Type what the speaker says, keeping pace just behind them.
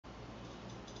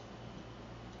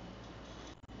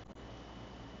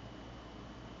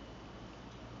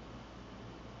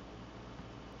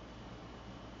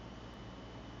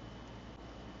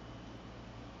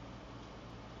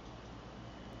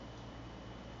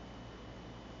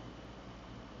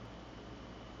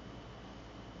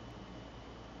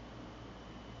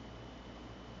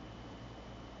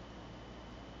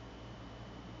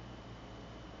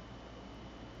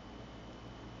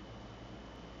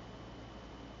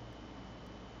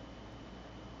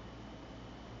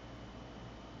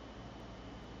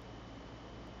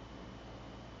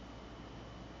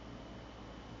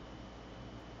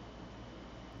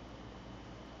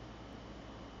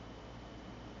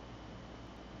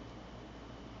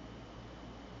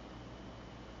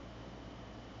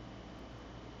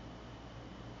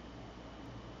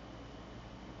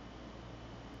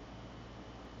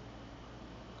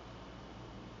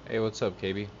Hey, what's up,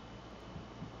 KB?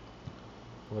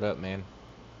 What up, man?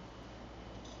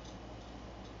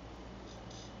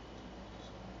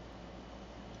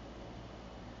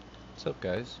 What's up,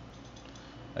 guys?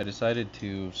 I decided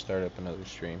to start up another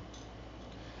stream.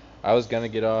 I was gonna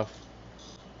get off,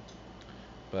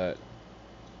 but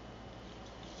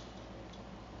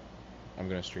I'm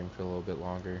gonna stream for a little bit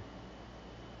longer.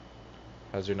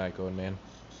 How's your night going, man?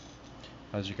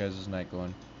 How's your guys' night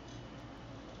going?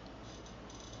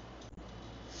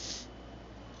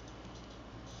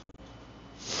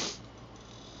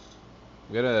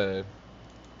 I'm gonna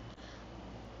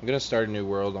I'm gonna start a new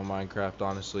world on Minecraft,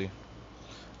 honestly,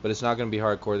 but it's not gonna be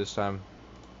hardcore this time.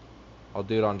 I'll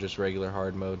do it on just regular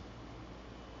hard mode.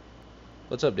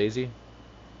 What's up, Daisy?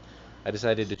 I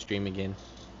decided to stream again.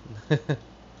 I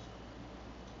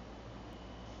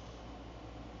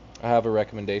have a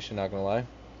recommendation, not gonna lie.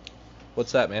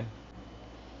 What's that, man?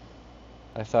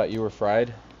 I thought you were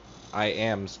fried. I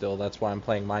am still. That's why I'm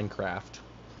playing Minecraft.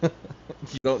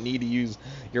 You don't need to use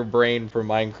your brain for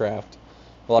Minecraft.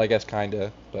 Well, I guess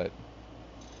kinda, but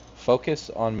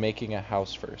focus on making a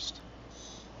house first.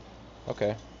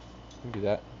 Okay, I can do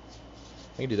that.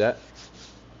 I can do that.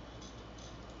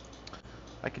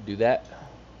 I could do that.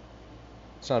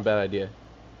 It's not a bad idea.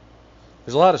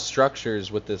 There's a lot of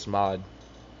structures with this mod,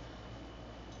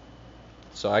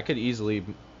 so I could easily,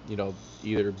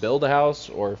 either build a house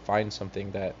or find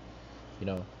something that, you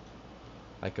know,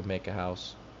 I could make a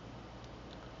house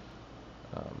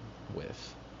um,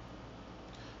 with.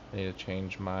 I need to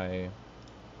change my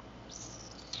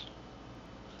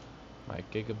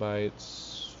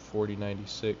gigabytes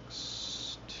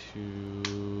 4096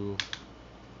 to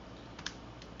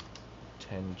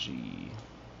 10G.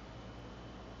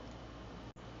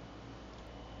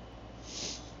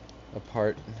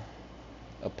 Apart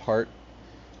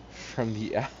from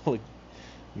the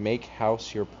make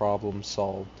house your problem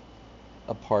solved.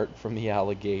 Apart from the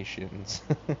allegations.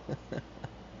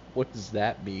 What does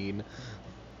that mean?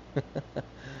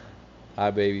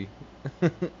 Hi, baby.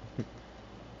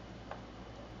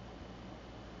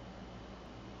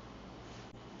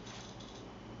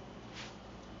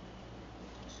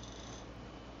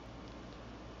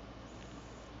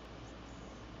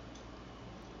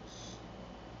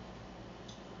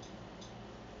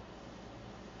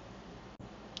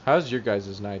 How's your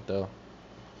guys' night, though?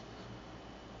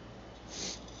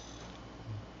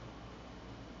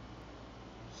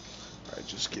 Alright,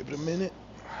 just give it a minute.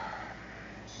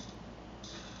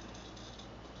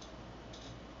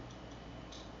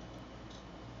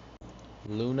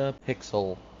 Luna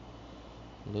Pixel.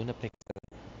 Luna Pixel.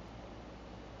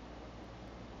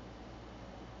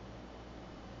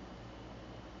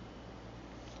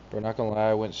 Bro, not gonna lie,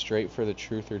 I went straight for the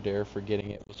truth or dare, forgetting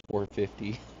it was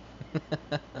 450.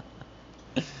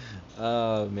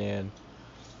 Oh, man.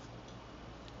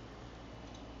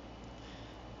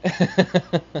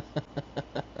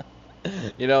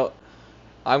 You know,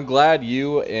 I'm glad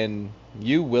you will.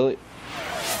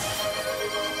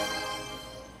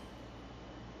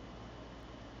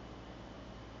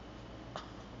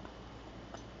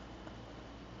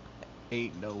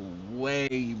 Ain't no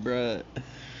way, bruh.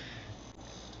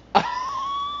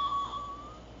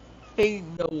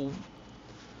 Ain't no.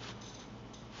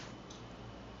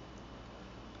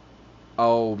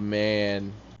 Oh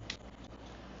man.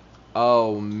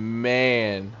 Oh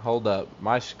man. Hold up.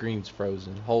 My screen's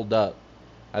frozen. Hold up.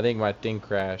 I think my thing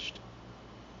crashed.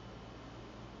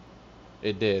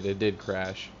 It did. It did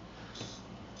crash.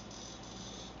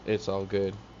 It's all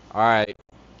good. Alright.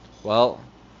 Well,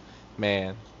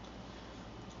 man.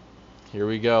 Here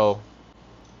we go.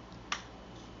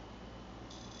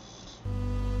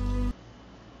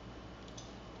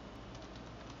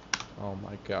 Oh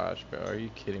my gosh, bro. Are you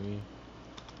kidding me?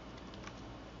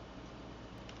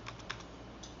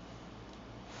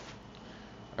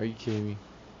 Are you kidding me?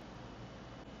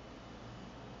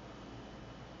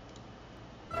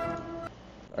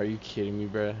 Are you kidding me,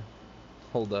 bro?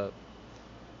 Hold up.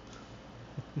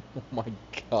 Oh my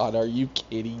god, are you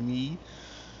kidding me?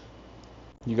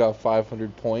 You got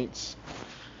 500 points?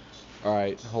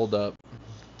 Alright, hold up.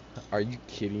 Are you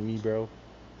kidding me, bro?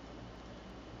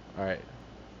 Alright.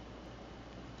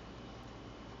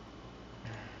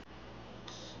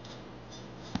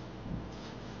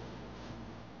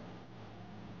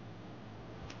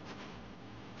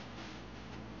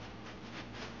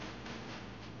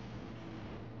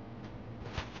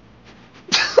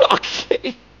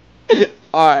 Okay.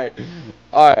 Alright.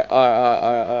 Alright.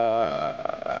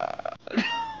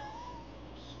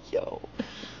 Yo.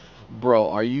 Bro,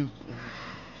 are you...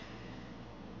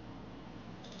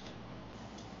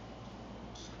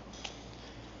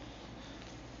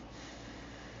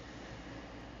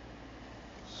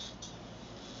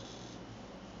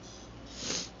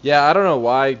 Yeah, I don't know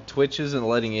why Twitch isn't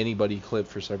letting anybody clip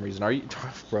for some reason. Are you,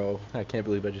 bro? I can't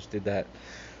believe I just did that.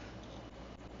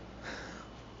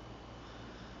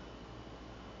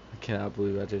 I cannot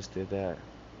believe I just did that.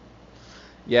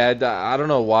 Yeah, I don't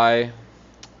know why.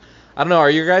 I don't know. Are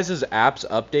your guys' apps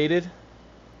updated?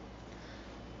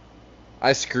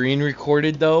 I screen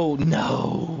recorded though.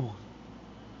 No,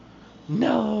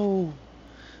 no,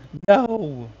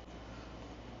 no.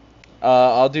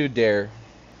 I'll do dare.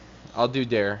 I'll do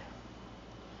dare.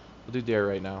 I'll do dare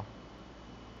right now.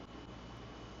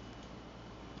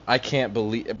 I can't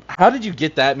believe. How did you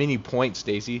get that many points,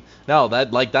 Stacy? No,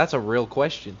 that's a real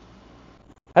question.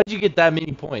 How did you get that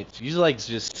many points? You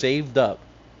just saved up.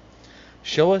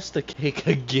 Show us the cake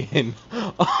again.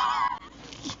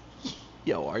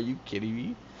 Yo, are you kidding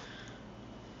me?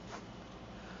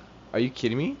 Are you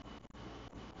kidding me?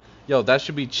 Yo, that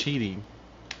should be cheating.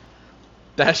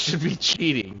 That should be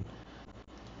cheating.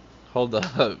 Hold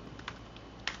up.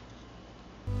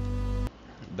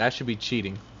 That should be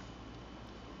cheating.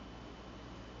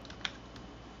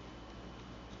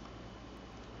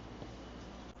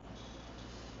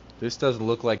 This doesn't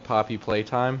look like Poppy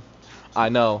playtime. I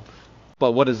know.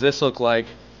 But what does this look like?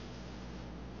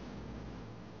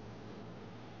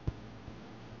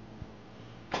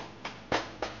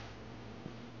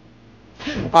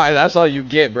 Alright, that's all you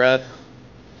get, bruh.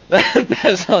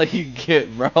 That's all you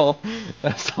get, bro.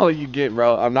 That's all you get,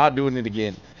 bro. I'm not doing it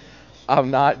again.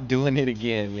 I'm not doing it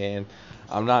again, man.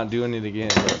 I'm not doing it again,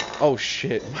 bro. Oh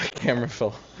shit, my camera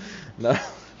fell. No,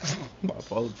 my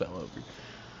phone fell over.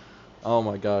 Oh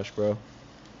my gosh, bro.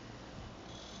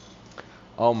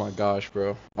 Oh my gosh,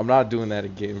 bro. I'm not doing that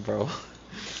again, bro.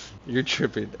 You're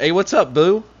tripping. Hey, what's up,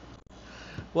 boo?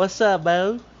 What's up,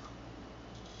 boo?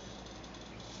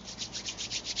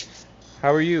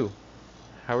 How are you?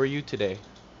 How are you today?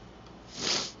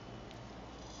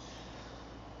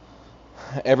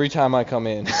 Every time I come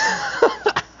in.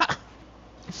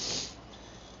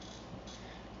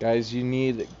 Guys,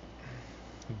 I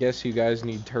guess you guys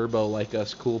need turbo like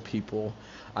us cool people.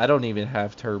 I don't even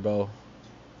have turbo.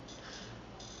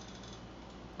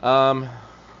 Yeah,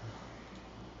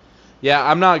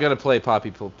 I'm not gonna play Poppy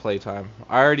Playtime.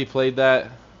 I already played that.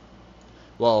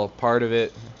 Well, part of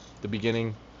it, the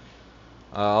beginning.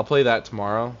 I'll play that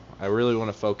tomorrow. I really want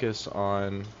to focus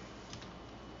on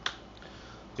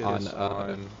I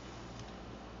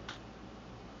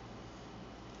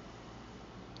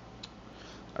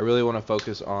really want to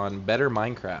focus on better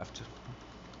Minecraft.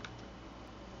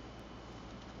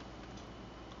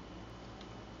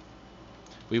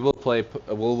 We will play.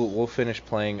 We'll finish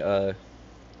playing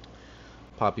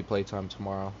Poppy Playtime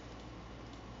tomorrow.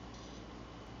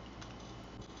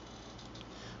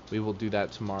 We will do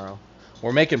that tomorrow.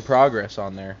 We're making progress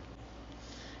on there.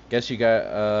 Guess you got.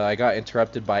 I got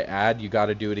interrupted by ad. You got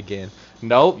to do it again.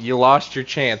 Nope, you lost your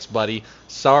chance, buddy.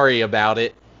 Sorry about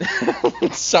it.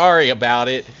 Sorry about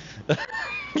it.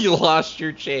 You lost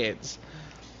your chance.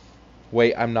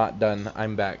 Wait, I'm not done.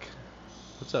 I'm back.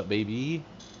 What's up, baby?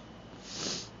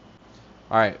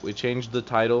 Alright, we changed the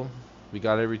title. We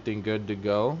got everything good to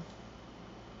go.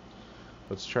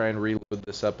 Let's try and reload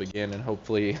this up again and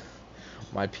hopefully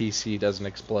my PC doesn't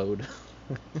explode.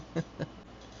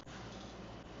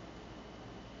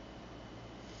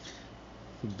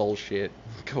 Bullshit.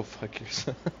 Go fuck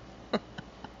yourself.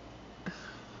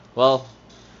 Well,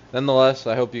 nonetheless,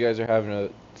 I hope you guys are having a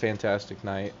fantastic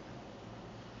night.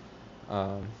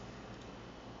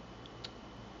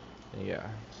 Yeah.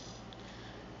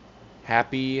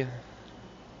 Happy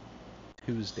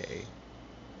Tuesday.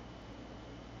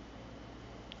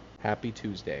 Happy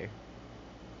Tuesday.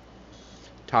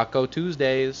 Taco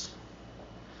Tuesdays.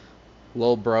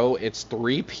 Lil bro, it's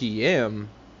 3 p.m.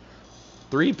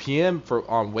 3 p.m.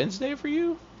 on Wednesday for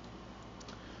you?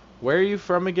 Where are you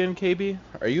from again, KB?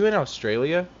 Are you in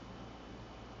Australia?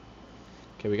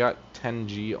 Okay, we got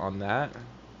 10G on that.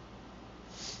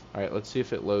 Alright, let's see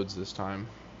if it loads this time.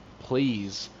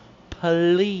 Please.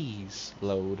 Please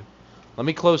load. Let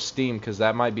me close Steam because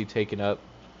that might be taking up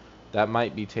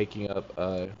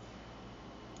a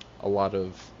lot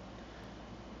of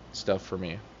stuff for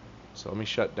me. So let me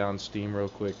shut down Steam real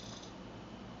quick.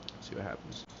 See what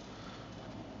happens.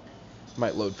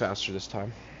 Might load faster this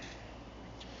time.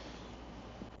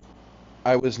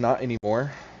 I was not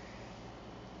anymore.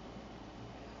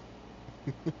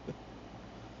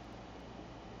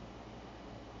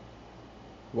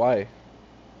 Why?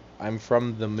 I'm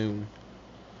from the moon.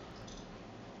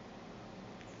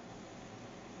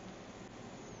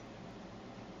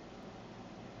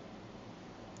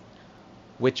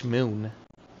 Which moon?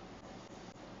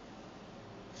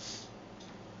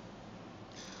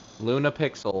 Luna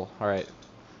Pixel. Alright.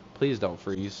 Please don't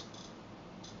freeze.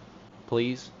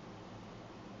 Please.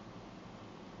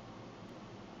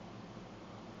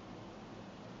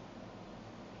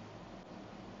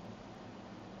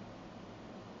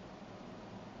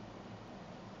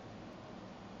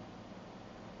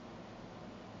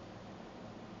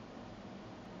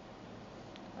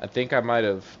 I think I might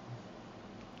have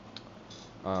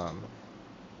come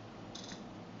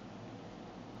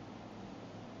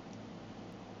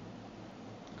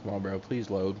on, bro,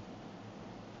 please load.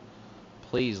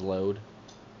 Please load.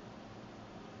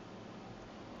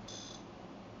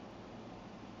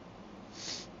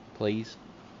 Please.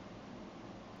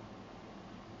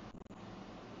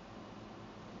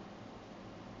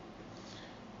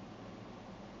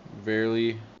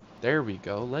 Verily. There we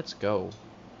go. Let's go.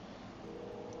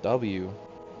 W.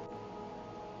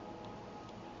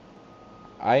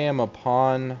 I am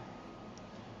upon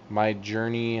my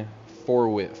journey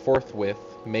forthwith,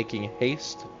 making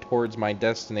haste towards my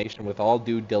destination with all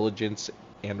due diligence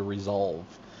and resolve.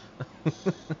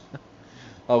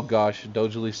 Oh gosh,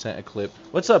 Dojali sent a clip.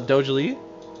 What's up, Dojali?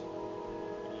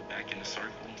 Back in the circle.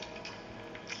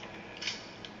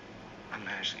 I'm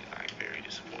actually like very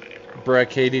disappointed, bro. Bruh,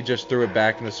 Katie just threw it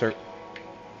back in the circle.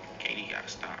 Katie, you gotta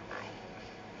stop, bro.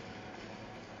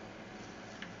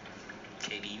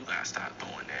 Katie, you gotta stop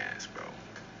throwing ass, bro.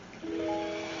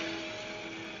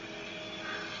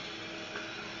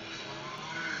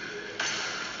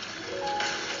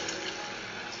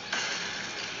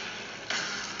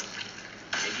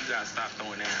 Katie, you gotta stop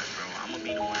throwing ass, bro. I'm gonna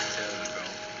be the one to tell you, bro.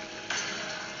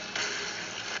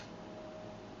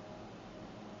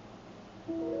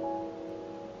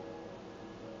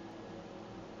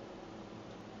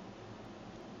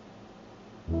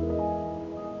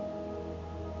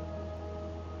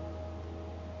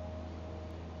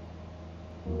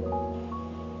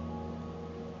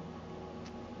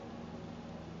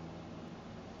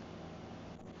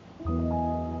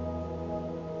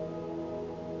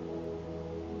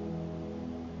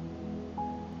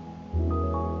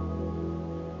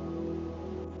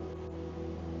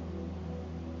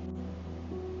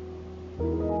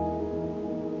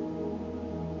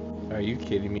 Are you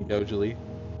kidding me, Dojali?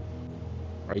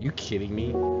 Are you kidding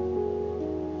me?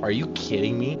 Are you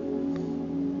kidding me?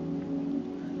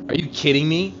 Are you kidding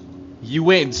me? You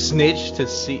went and snitched to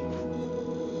see.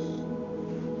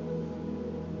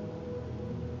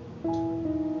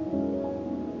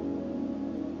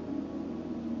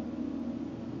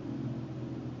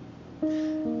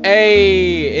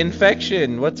 Hey,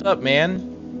 Infection, what's up, man?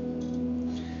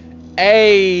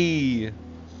 Hey,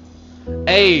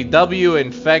 hey, W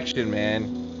Infection,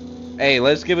 man. Hey,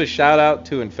 let's give a shout out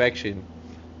to Infection.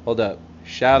 Hold up,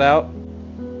 shout out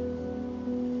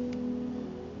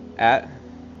at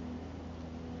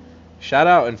shout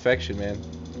out Infection, man.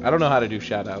 I don't know how to do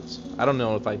shout outs. I don't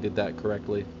know if I did that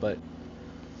correctly, but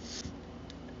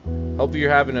hope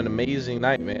you're having an amazing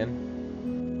night, man.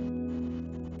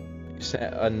 You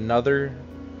sent another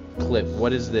clip.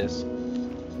 What is this?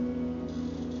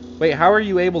 Wait, how are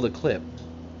you able to clip?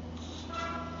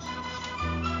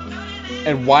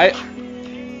 And why?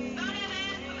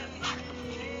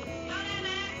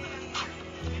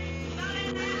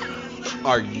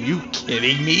 Are you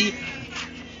kidding me?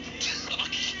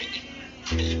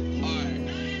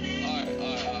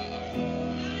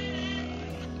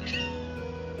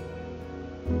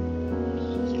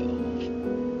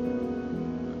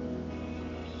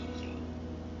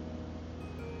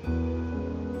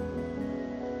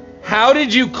 How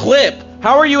did you clip?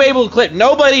 How are you able to clip?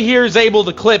 Nobody here is able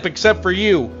to clip except for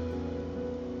you.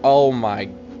 Oh my.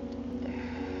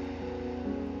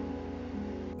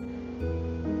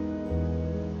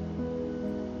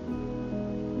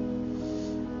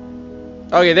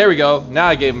 Okay, there we go. Now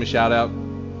I gave him a shout out.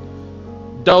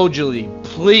 Dojali,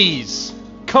 please.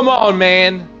 Come on,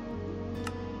 man.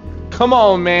 Come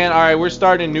on, man. Alright, we're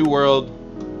starting a new world.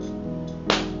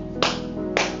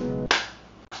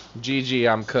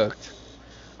 GG, I'm cooked.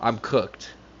 I'm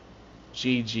cooked.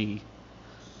 GG.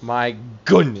 My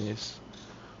goodness.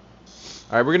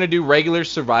 Alright, we're gonna do regular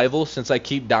survival since I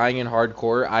keep dying in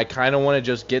hardcore. I kind of want to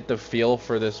just get the feel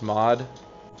for this mod,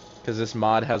 because this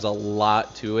mod has a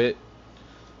lot to it.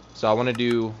 So I want to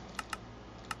do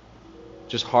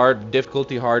just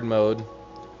difficulty hard mode,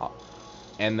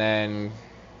 and then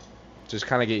just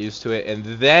kind of get used to it, and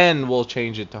then we'll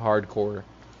change it to hardcore.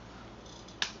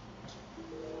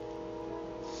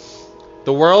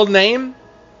 The world name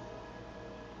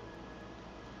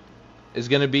is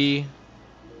gonna be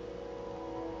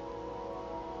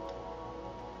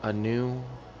a new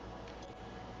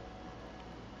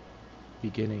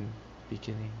beginning.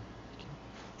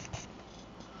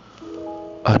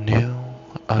 Anew,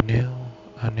 anew,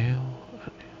 anew,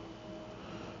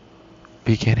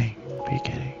 beginning,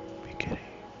 beginning, beginning.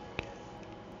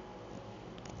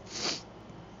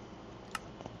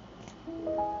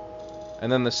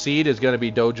 And then the seed is going to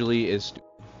be Dojali is stupid.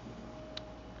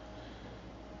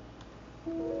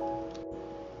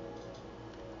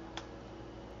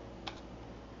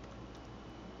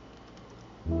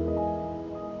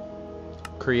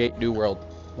 Create new world.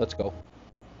 Let's go.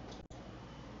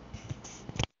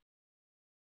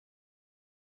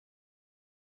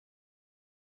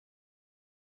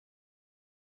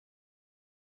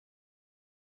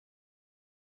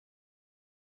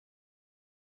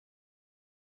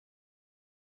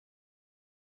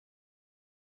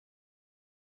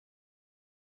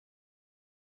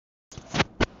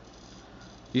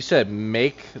 You said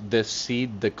make this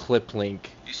seed the clip link.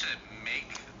 You said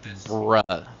make this.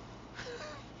 Bruh.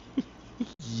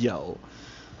 Yo.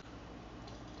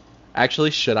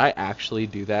 Actually, should I actually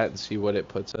do that and see what it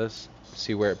puts us?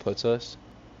 See where it puts us?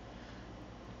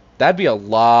 That'd be a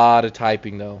lot of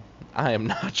typing though. I am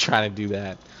not trying to do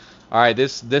that. Alright,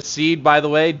 this seed, by the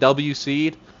way, W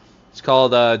seed, it's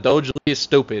called Dojali is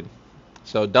stupid.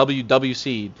 So W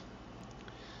seed.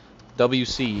 W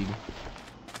seed.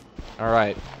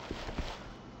 Alright.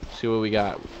 See what we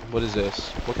got. What is this?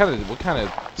 What kind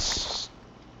of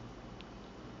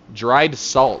dried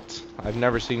salt? I've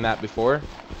never seen that before.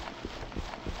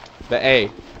 But hey,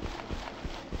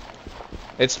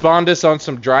 it spawned us on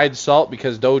some dried salt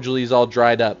because Dojali's all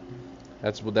dried up.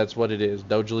 That's what it is.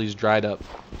 Dojali's dried up.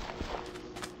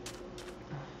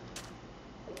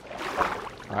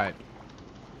 Alright.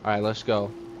 Alright, let's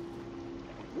go.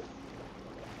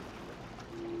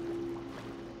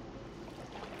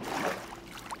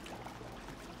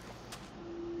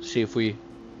 See if we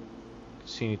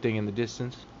see anything in the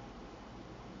distance.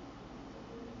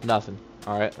 Nothing.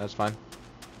 Alright, that's fine.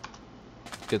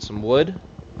 Let's get some wood.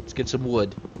 Let's get some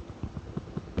wood.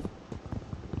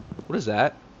 What is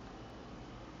that?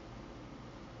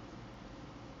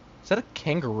 Is that a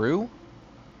kangaroo?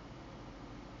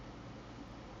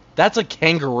 That's a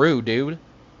kangaroo, dude.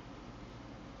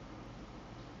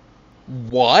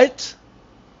 What?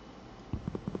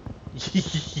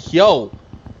 Yo,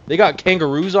 they got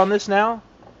kangaroos on this now?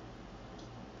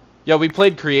 Yo, we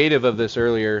played creative of this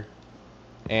earlier,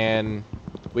 and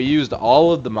we used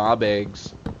all of the mob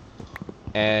eggs,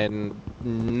 and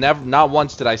not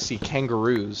once did I see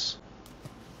kangaroos.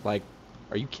 Like,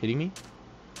 are you kidding me?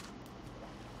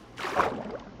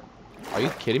 Are you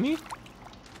kidding me?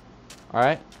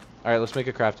 Alright. Alright, let's make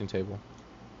a crafting table.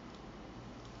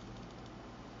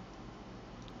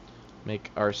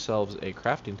 Make ourselves a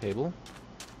crafting table.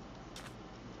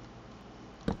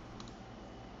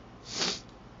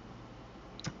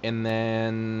 And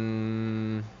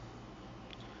then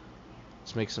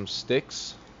let's make some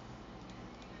sticks.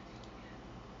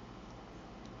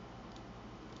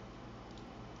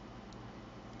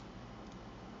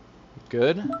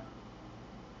 Good.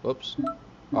 Whoops.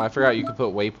 Oh, I forgot you could put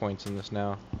waypoints in this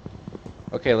now.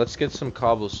 Okay, let's get some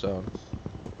cobblestone.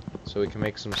 So we can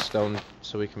make some stone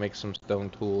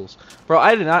tools. Bro,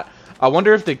 I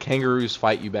wonder if the kangaroos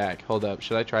fight you back. Hold up,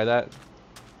 should I try that?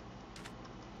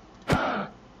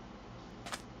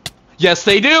 Yes,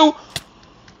 they do!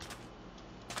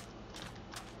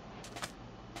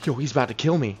 Yo, he's about to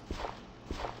kill me.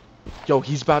 Yo,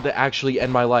 he's about to actually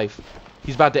end my life.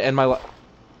 He's about to end my life.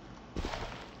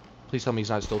 Please tell me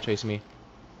he's not still chasing me.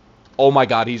 Oh my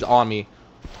god, he's on me.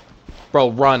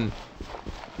 Bro, run.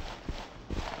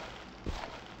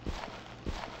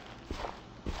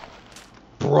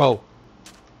 Bro.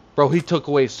 Bro, he took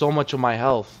away so much of my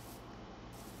health.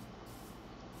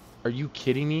 Are you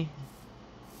kidding me?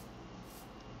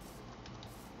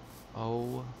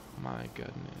 Oh my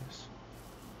goodness.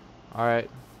 Alright.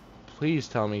 Please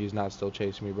tell me he's not still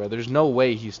chasing me, bro. There's no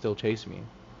way he's still chasing me.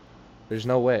 There's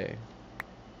no way.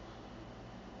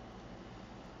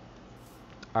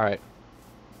 Alright.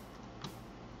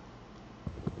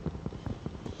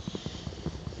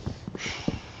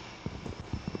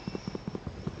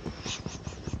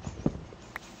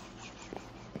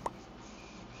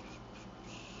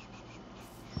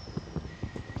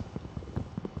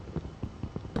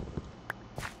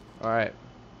 Alright.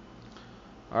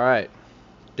 Alright.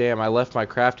 Damn, I left my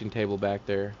crafting table back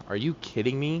there. Are you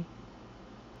kidding me?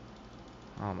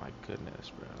 Oh my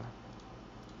goodness, bro.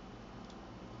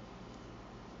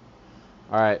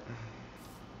 Alright.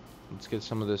 Let's get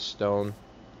some of this stone.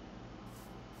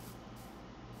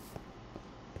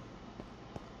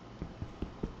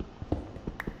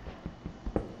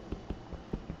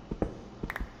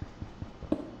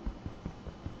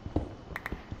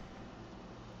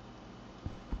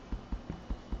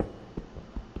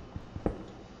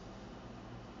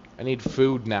 I need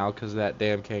food now because of that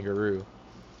damn kangaroo.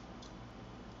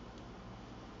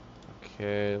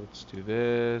 Okay, let's do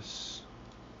this.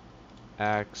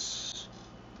 Axe.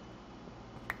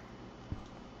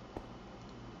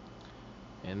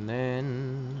 And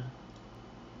then...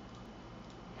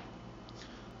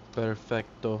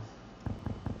 Perfecto.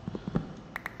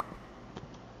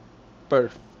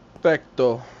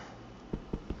 Perfecto.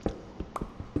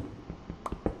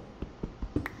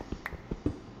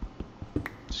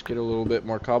 Just get a little bit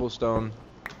more cobblestone.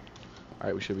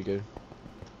 Alright, we should be good.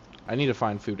 I need to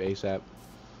find food ASAP.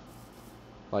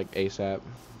 Like ASAP.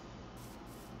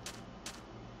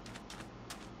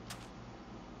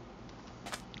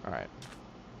 Alright.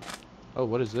 Oh,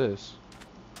 what is this?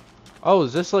 Oh,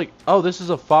 is this like... Oh, this is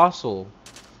a fossil.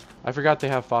 I forgot they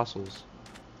have fossils.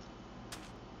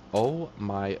 Oh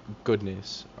my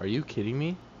goodness. Are you kidding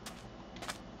me?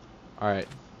 Alright.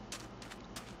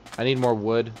 I need more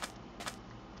wood.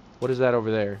 What is that over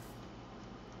there?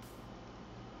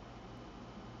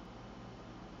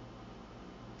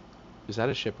 Is that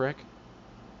a shipwreck?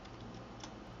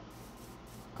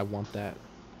 I want that.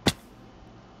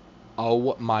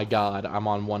 Oh my god, I'm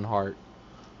on 1 heart.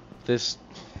 This...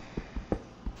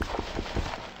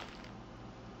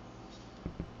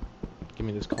 Give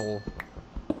me this coal.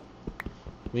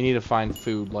 We need to find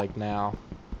food, like, now.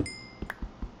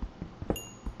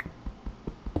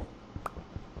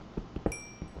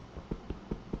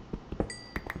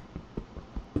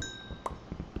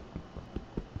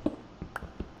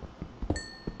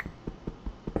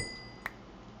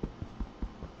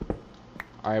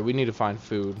 Alright, we need to find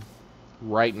food.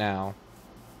 Right now.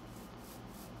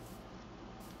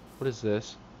 What is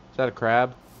this? Is that a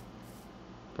crab?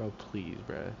 Bro, please,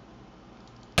 bro.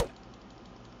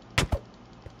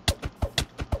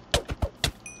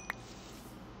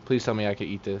 Please tell me I can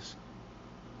eat this.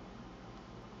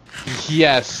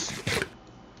 Yes!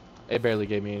 It barely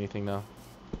gave me anything, though.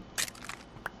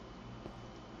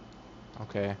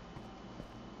 Okay.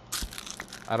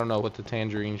 I don't know what the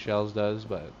tangerine shells does,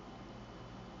 but...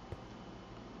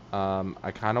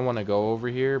 I kind of want to go over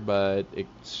here, but it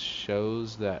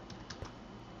shows that...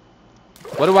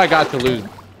 What do I got to lose?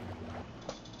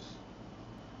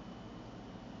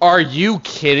 Are you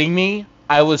kidding me?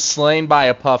 I was slain by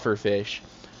a pufferfish.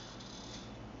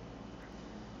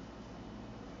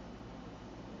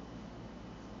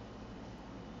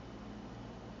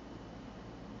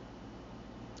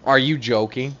 Are you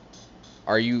joking?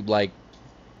 Are you, like...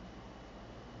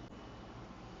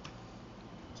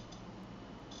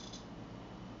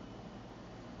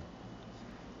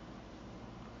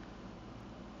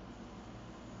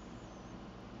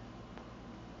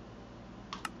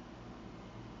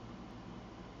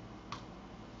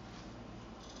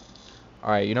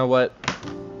 Alright, you know what?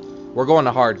 We're going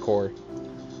to hardcore.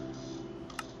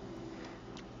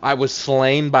 I was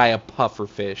slain by a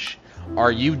pufferfish.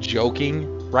 Are you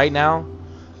joking right now?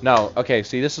 No. Okay,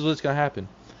 see, this is what's going to happen.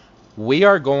 We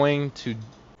are going to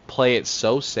play it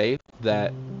so safe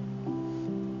that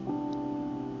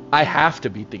I have to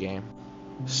beat the game.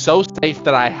 So safe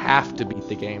that I have to beat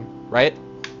the game, right?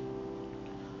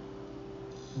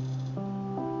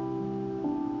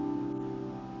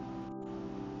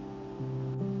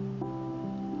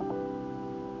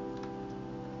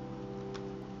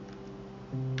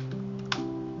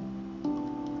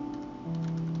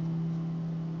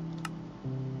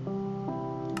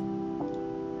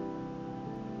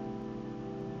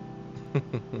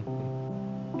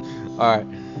 Alright.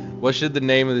 What should the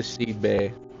name of the seed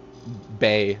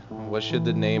be? What should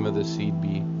the name of the seed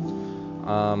be?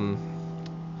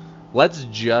 Let's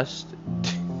just...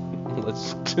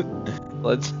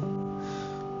 let's...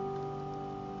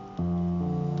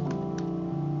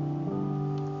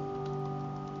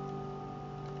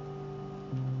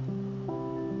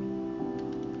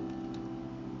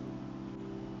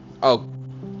 Oh,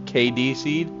 KD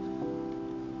seed?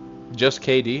 Just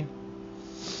KD?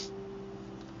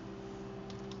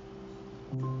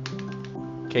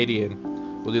 KD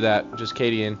in. We'll do that. Just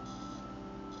KD in.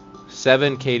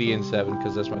 7 KD in 7,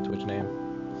 because that's my Twitch name.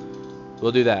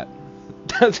 We'll do that.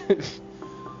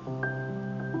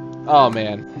 Oh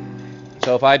man.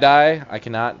 So if I die, I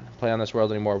cannot play on this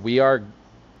world anymore. We are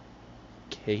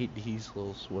KD's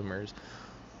little swimmers.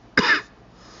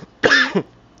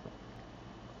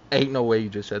 Ain't no way you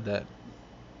just said that.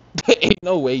 Ain't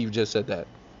no way you just said that.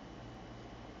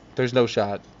 There's no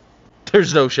shot.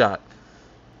 There's no shot.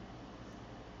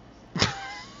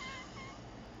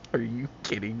 Are you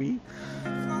kidding me?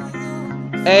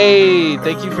 Hey,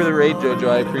 thank you for the raid, Jojo.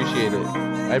 I appreciate it.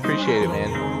 I appreciate it,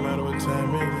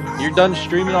 man. You're done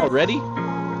streaming already?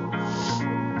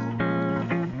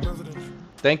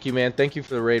 Thank you, man. Thank you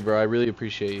for the raid, bro. I really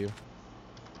appreciate you.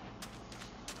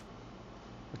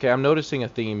 Okay, I'm noticing a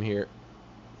theme here.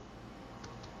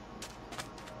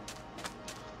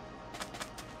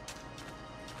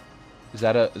 Is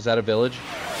that a village?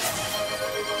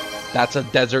 That's a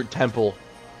desert temple.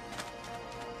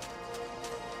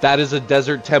 That is a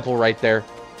desert temple right there.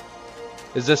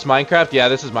 Is this Minecraft? Yeah,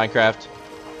 this is Minecraft.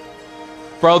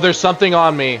 Bro, there's something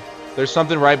on me. There's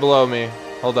something right below me.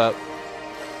 Hold up.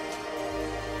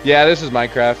 Yeah, this is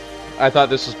Minecraft. I thought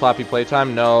this was Poppy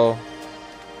Playtime. No.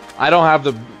 I don't have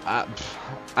the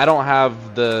I don't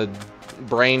have the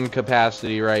brain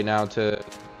capacity right now to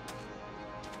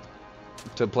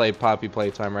play Poppy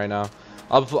Playtime right now.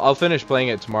 I'll finish playing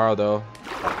it tomorrow though.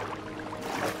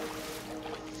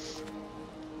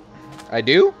 I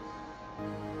do?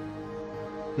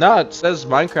 No, it says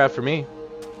Minecraft for me.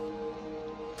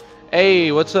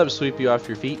 Hey, what's up, sweep you off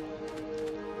your feet?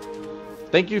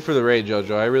 Thank you for the raid,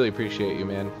 Jojo. I really appreciate you,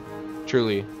 man.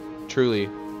 Truly. Truly.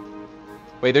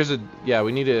 Wait, there's a... Yeah,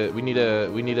 we need a... We need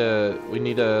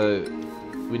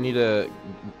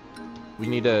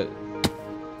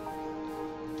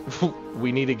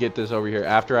to get this over here.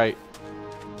 After I'm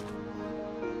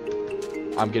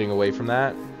getting away from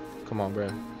that. Come on, bro.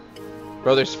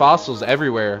 Bro, there's fossils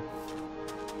everywhere.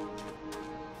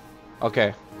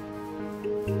 Okay.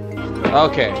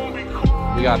 Okay.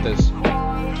 We got this.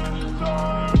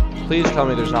 Please tell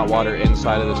me there's not water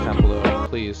inside of this temple, though.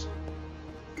 Please.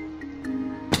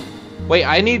 Wait,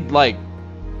 I need, like,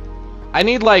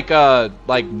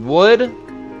 wood?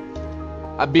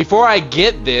 Before I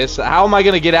get this, how am I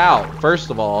gonna get out, first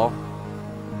of all?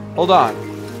 Hold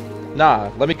on.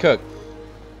 Nah, let me cook.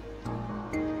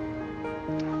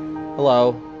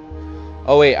 Hello.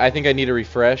 Oh, wait, I think I need a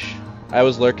refresh. I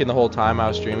was lurking the whole time I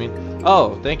was streaming.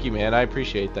 Oh, thank you, man. I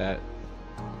appreciate that.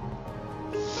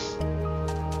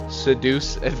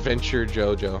 Seduce Adventure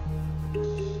Jojo.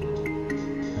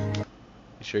 You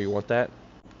sure you want that?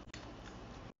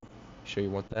 You sure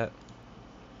you want that?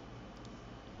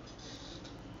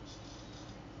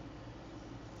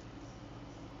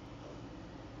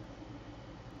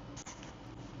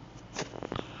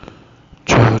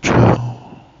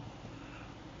 Jojo.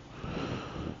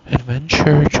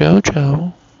 Adventure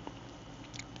Jojo.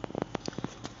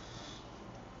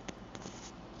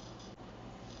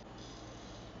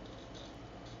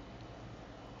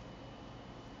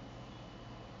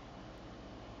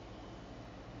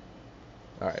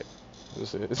 Alright.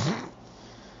 This is...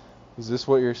 Is this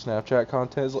what your Snapchat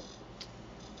content is like?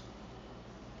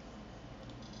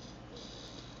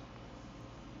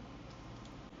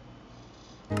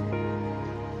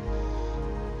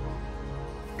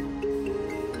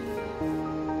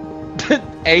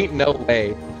 Ain't no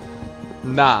way.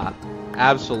 Nah.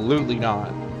 Absolutely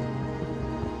not.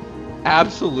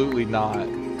 Absolutely not.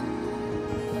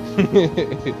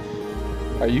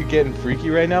 Are you getting freaky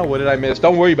right now? What did I miss?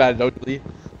 Don't worry about it, don't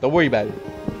worry about it.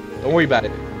 Don't worry about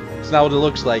it. It's not what it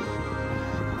looks like.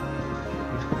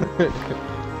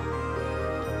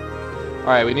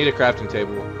 Alright, we need a crafting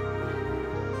table.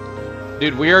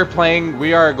 Dude, we are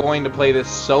going to play this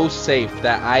so safe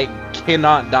that I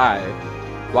cannot die.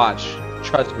 Watch.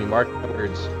 Trust me, mark my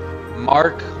words.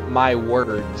 Mark my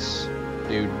words,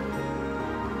 dude.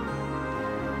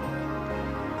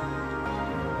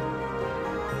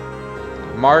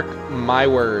 Mark my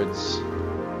words.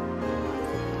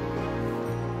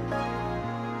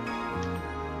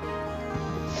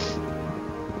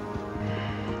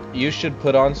 You should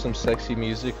put on some sexy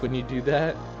music when you do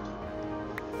that.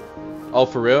 Oh,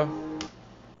 for real?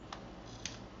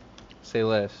 Say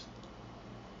less.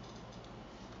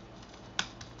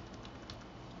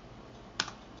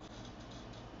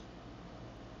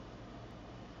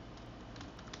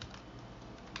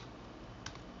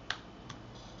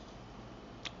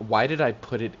 Why did I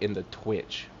put it in the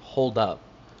Twitch? Hold up.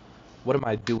 What am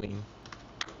I doing?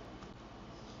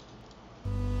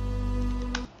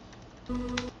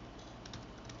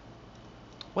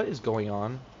 What is going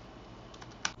on?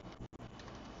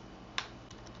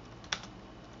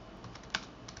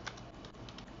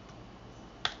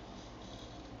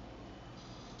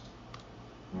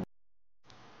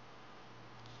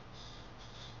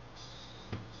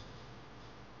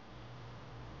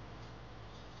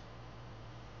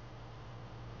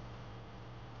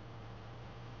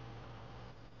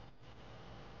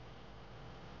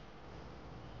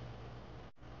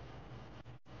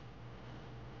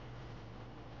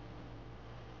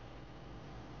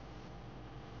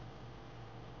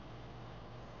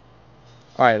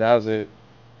 Alright, that was it.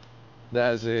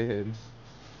 That's it.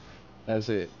 That's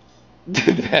it.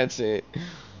 That's it.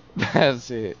 That's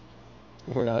it.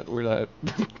 We're not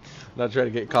not trying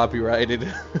to get copyrighted.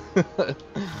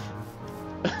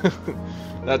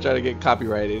 Not trying to get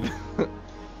copyrighted.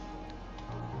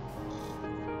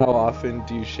 How often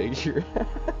do you shake your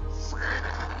ass?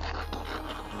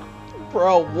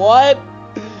 Bro, what?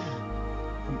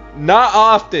 Not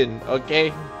often,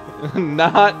 okay?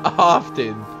 Not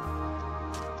often.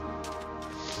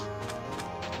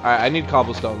 Alright, I need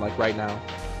cobblestone, like, right now.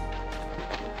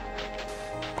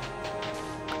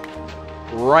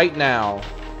 Right now.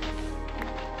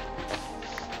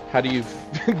 How do you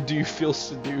do you feel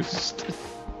seduced?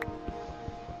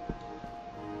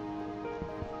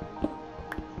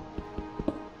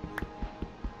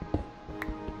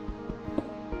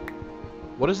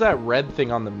 What is that red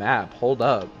thing on the map? Hold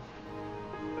up.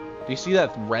 Do you see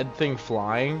that red thing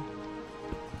flying?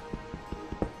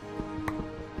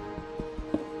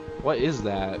 What is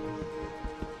that?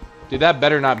 Dude, that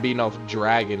better not be no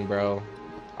dragon, bro.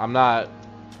 I'm not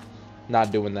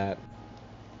doing that.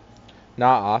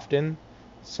 Not often?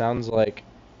 Sounds like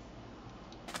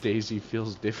Daisy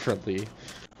feels differently.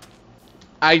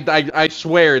 I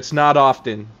swear it's not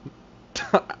often.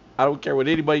 I don't care what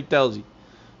anybody tells you.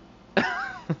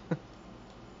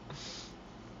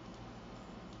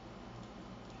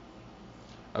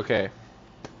 Okay.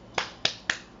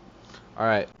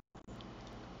 Alright.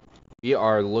 We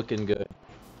are looking good.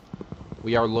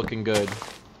 We are looking good.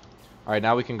 Alright,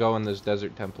 now we can go in this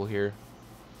desert temple here.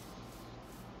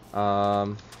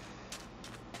 I'm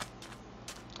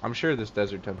sure this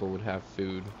desert temple would have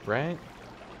food, right?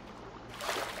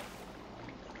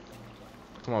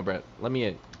 Come on, Brett. Let me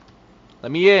in.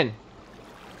 Let me in!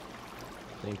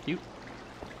 Thank you.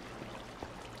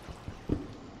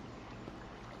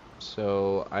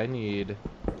 So, I need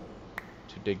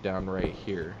to dig down right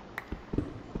here.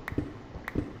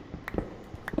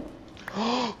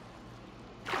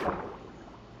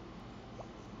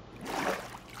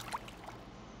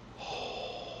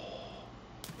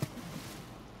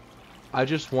 I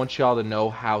just want y'all to know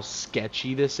how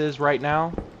sketchy this is right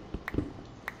now.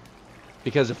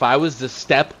 Because if I was to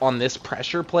step on this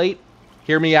pressure plate,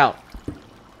 hear me out.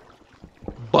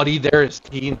 Buddy, there is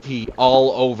TNT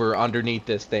all over underneath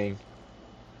this thing.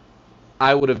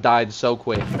 I would have died so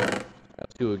quick.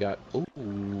 Let's see what we got.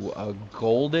 Ooh, a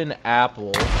golden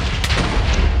apple.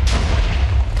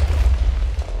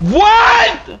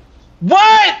 What?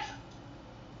 What?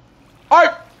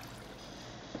 Are...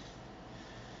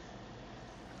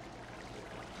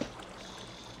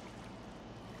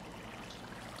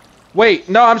 Wait,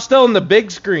 no, I'm still in the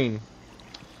big screen.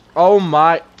 Oh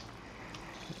my...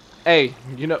 Hey,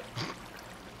 you know...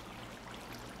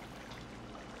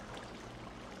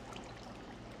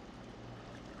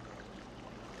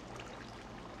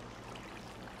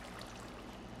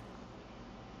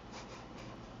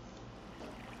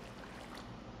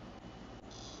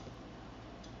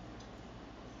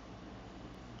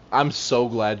 I'm so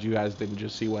glad you guys didn't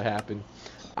just see what happened.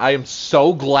 I am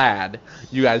so glad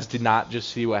you guys did not just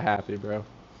see what happened, bro.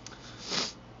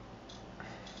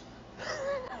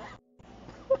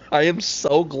 I am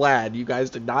so glad you guys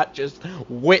did not just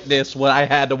witness what I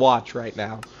had to watch right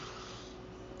now.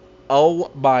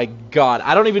 Oh my god.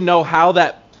 I don't even know how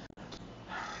that...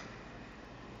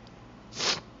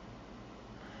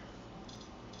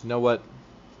 You know what?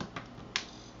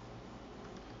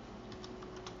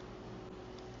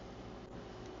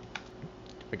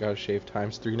 I gotta shave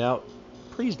 ×3 now.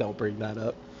 Please don't bring that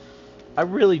up. I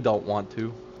really don't want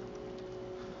to.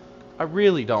 I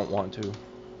really don't want to.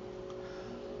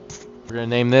 We're gonna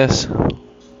name this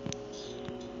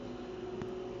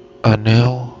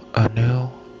Anil, Anil,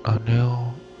 Anil,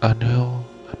 Anil, Anil.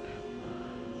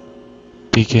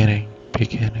 Beginning,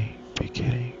 beginning,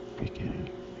 beginning, beginning.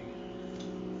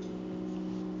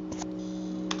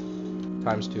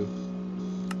 ×2.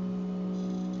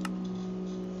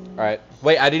 Alright.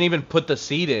 Wait, I didn't even put the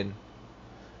seed in.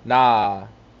 Nah.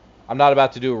 I'm not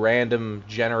about to do a random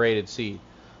generated seed.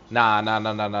 Nah.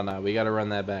 We gotta run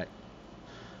that back.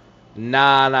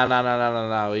 Nah.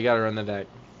 We gotta run that back.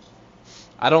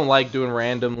 I don't like doing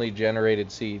randomly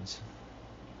generated seeds.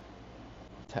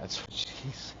 That's what she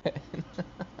said.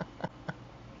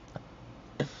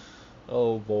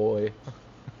 Oh boy.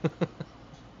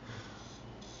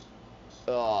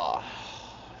 Oh.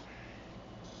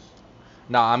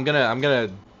 Nah, I'm gonna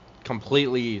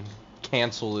completely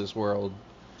cancel this world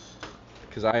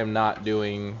because I am not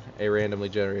doing a randomly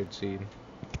generated seed.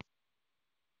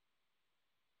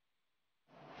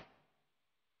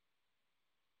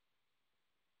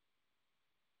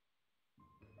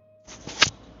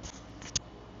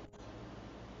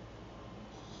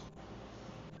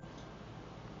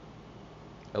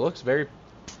 It looks very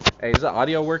Hey, is the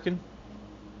audio working?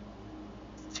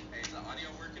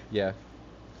 Yeah.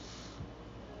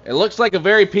 It looks like a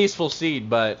very peaceful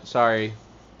seed, but sorry.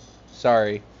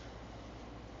 Sorry.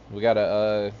 We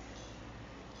gotta,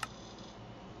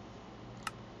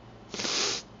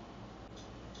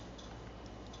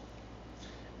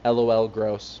 LOL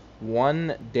gross.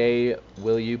 One day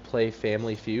will you play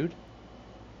Family Feud?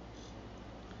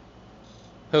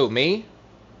 Who, me?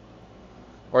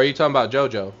 Or are you talking about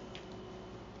JoJo?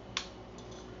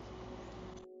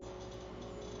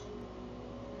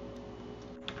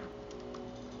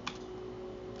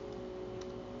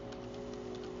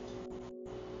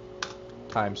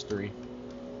 Times 3.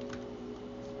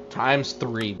 Times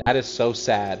 3. That is so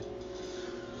sad.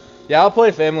 Yeah, I'll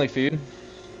play Family Feud.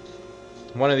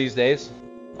 One of these days.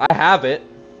 I have it.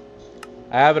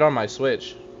 I have it on my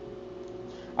Switch.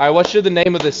 Alright, what should the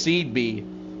name of the seed be?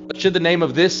 What should the name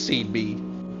of this seed be?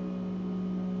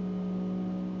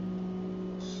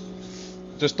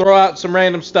 Just throw out some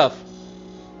random stuff.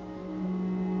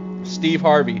 Steve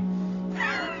Harvey.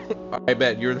 I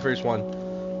bet you're the first one.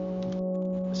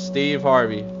 Steve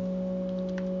Harvey.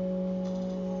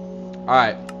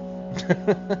 Alright.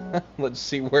 Let's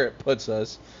see where it puts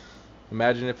us.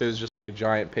 Imagine if it was just a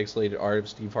giant pixelated art of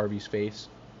Steve Harvey's face.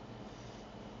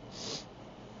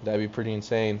 That'd be pretty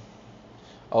insane.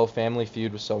 Oh, Family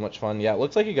Feud was so much fun. Yeah, it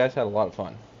looks like you guys had a lot of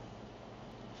fun.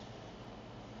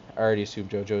 I already assumed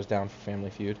JoJo's down for Family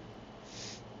Feud.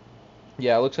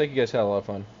 Yeah, it looks like you guys had a lot of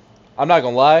fun. I'm not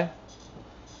gonna lie.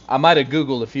 I might have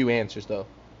Googled a few answers, though,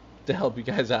 to help you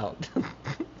guys out.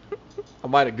 I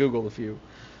might have Googled a few.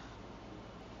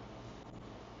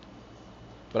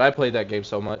 But I played that game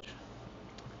so much.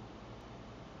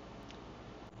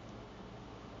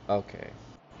 Okay.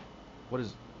 What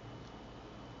is...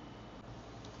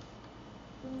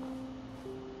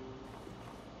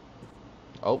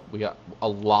 Oh, we got a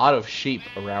lot of sheep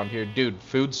around here. Dude,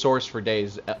 food source for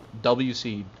days. W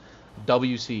seed.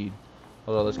 W seed.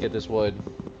 Hold on, let's get this wood.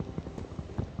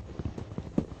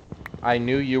 I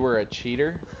knew you were a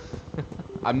cheater.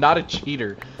 I'm not a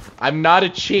cheater. I'm not a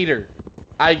cheater.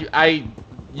 I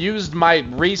used my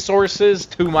resources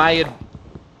to my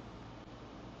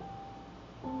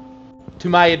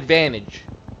advantage.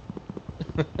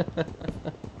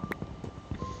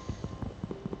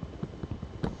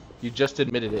 You just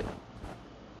admitted it.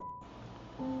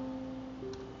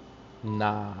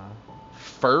 Nah.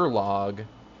 Fur log.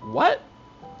 What?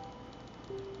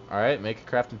 Alright, make a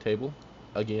crafting table.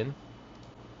 Again.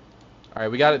 Alright,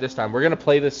 we got it this time. We're gonna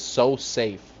play this so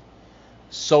safe.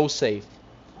 So safe.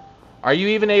 Are you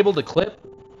even able to clip?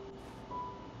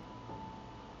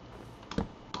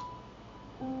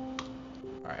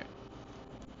 Alright.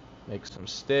 Make some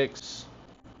sticks.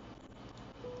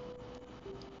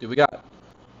 Dude, we got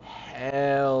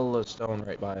hella stone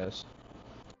right by us.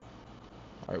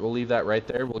 Alright, we'll leave that right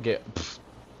there. We'll get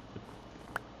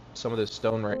some of this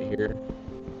stone right here.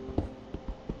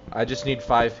 I just need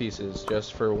 5 pieces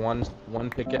just for one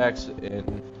pickaxe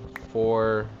and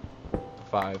 4,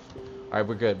 5. Alright,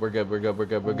 we're good. We're good. We're good. We're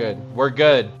good. We're good. We're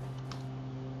good.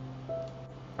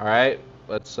 Alright,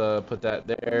 let's put that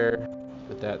there.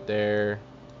 Put that there.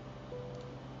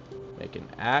 Make an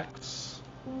axe.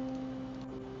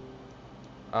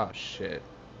 Oh shit.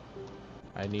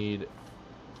 I need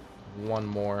one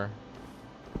more.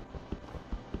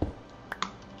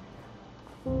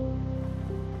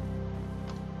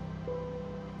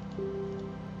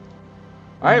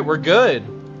 Alright, we're good.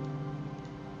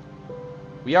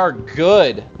 We are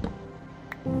good.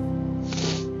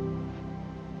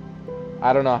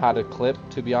 I don't know how to clip,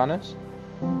 to be honest.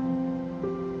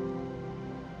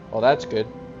 Well, that's good.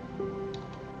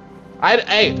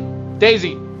 Hey,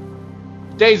 Daisy.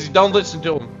 Daisy, don't listen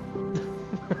to them.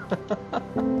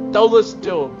 Don't listen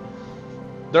to them.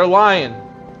 They're lying.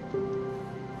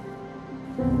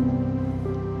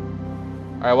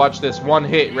 Alright, watch this. One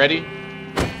hit. Ready?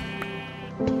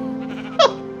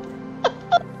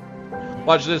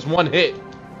 Watch this. One hit.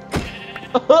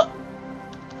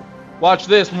 Watch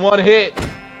this. One hit.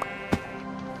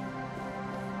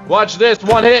 Watch this.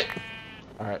 One hit.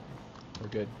 Alright. We're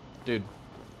good. Dude,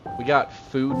 we got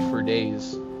food for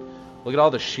days. Look at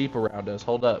all the sheep around us.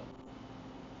 Hold up.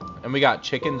 And we got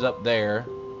chickens up there.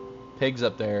 Pigs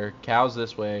up there. Cows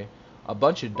this way. A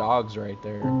bunch of dogs right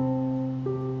there.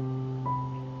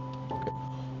 Okay.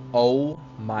 Oh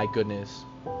my goodness.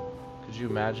 Could you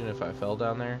imagine if I fell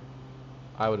down there?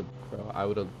 I would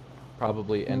have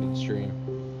probably ended stream.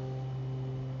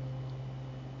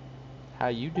 How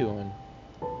you doing?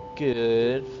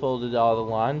 Good. Folded all the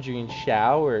laundry and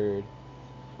showered.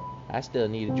 I still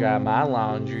need to dry my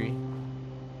laundry.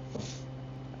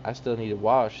 I still need to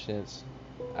wash since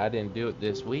I didn't do it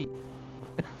this week.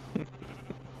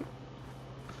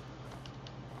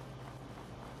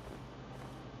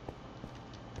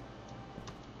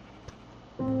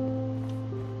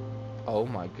 Oh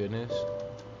my goodness.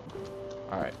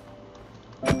 Alright.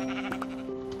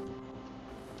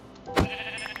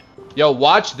 Yo,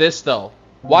 watch this though.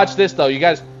 Watch this though, you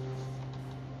guys.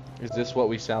 Is this what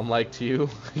we sound like to you?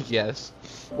 Yes.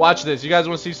 Watch this. You guys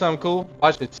want to see something cool?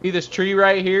 Watch this. See this tree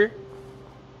right here?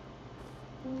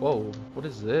 Whoa, what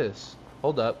is this?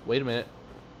 Hold up, wait a minute.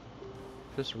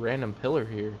 Just a random pillar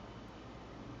here.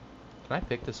 Can I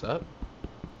pick this up?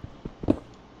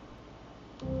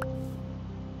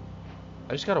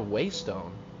 I just got a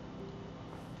waystone.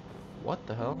 What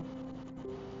the hell?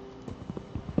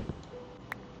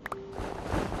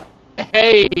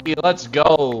 Hey, let's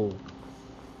go.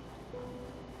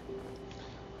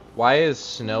 Why is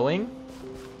snowing?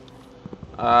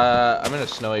 I'm in a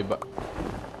snowy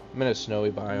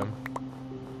biome.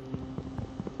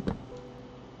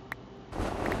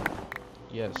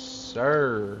 Yes,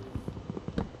 sir.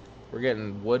 We're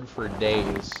getting wood for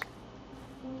days.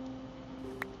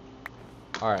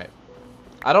 Alright.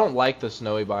 I don't like the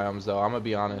snowy biomes though, I'm gonna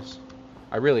be honest.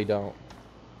 I really don't.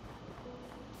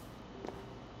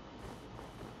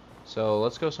 So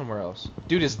let's go somewhere else.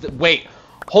 Dude, wait,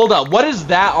 hold up. What is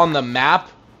that on the map?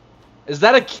 Is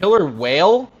that a killer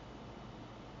whale?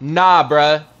 Nah,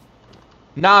 bruh.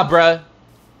 Nah, bruh.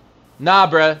 Nah,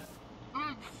 bruh.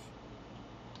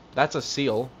 That's a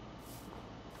seal.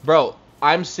 Bro,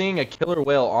 I'm seeing a killer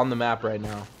whale on the map right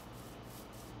now.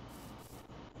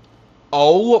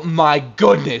 Oh my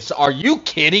goodness, are you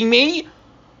kidding me?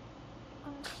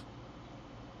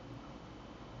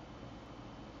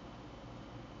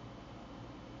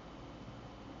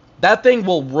 That thing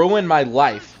will ruin my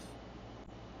life.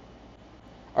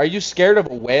 Are you scared of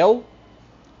a whale?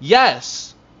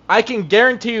 Yes. I can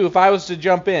guarantee you if I was to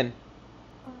jump in.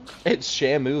 It's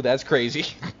Shamu, that's crazy.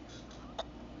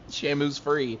 Shamu's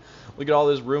free. Look at all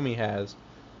this room he has.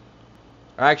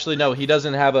 Actually, no, he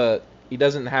doesn't have the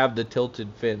tilted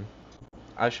fin.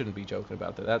 I shouldn't be joking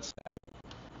about that. That's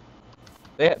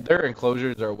sad. Their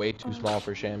enclosures are way too small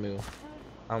for Shamu.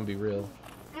 I'm gonna be real.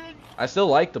 I still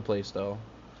like the place though.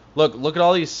 Look at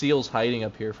all these seals hiding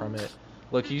up here from it.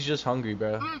 Look, he's just hungry,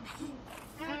 bro.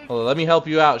 Hold on, let me help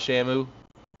you out, Shamu.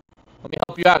 Let me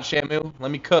help you out, Shamu.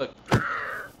 Let me cook.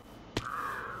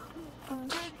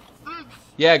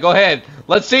 Yeah, go ahead.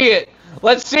 Let's see it.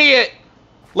 Let's see it.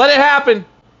 Let it happen.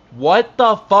 What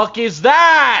the fuck is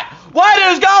that? What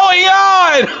is going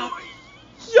on?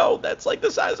 Yo, that's like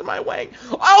the size of my wang.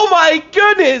 Oh my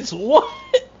goodness. What?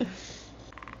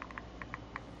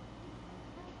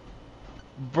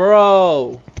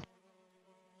 Bro.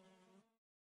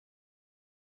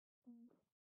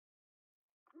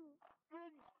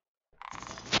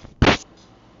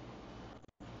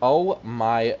 Oh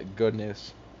my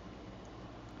goodness.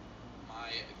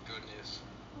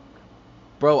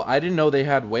 Bro, I didn't know they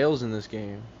had whales in this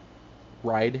game.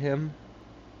 Ride him.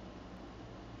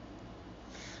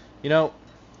 You know,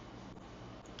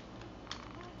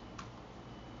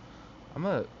 I'm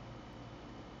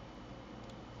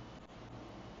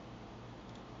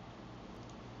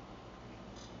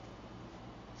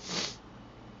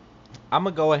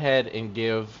gonna go ahead and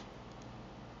give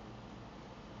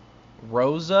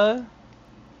Rosa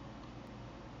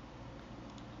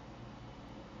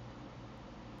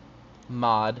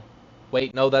mod.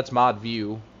 Wait, no, that's mod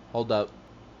view. Hold up.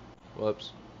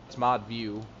 Whoops. It's mod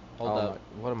view. Hold up.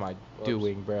 What am I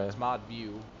doing, bruh? It's mod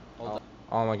view. Hold up.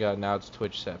 Oh my god, now it's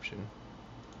Twitchception.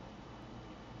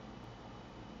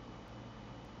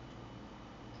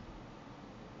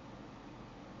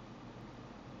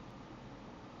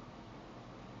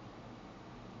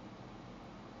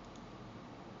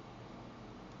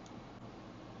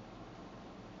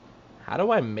 How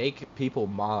do I make people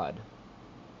mod?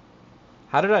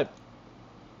 How did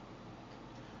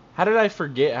I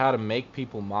forget how to make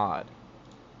people mod?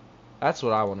 That's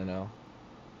what I want to know.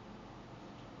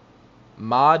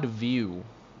 Mod view.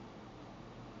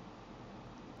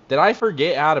 Did I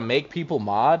forget how to make people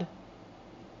mod?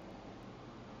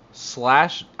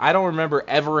 Slash, I don't remember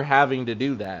ever having to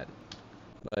do that.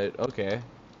 But, okay.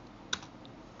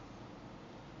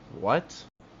 What?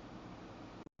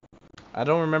 I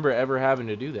don't remember ever having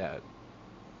to do that.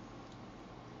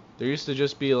 There used to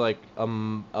just be like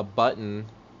a button.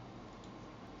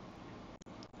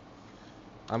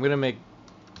 I'm gonna make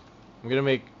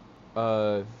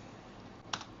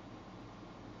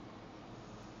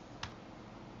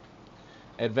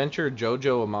Adventure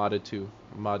JoJo a mod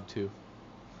 2.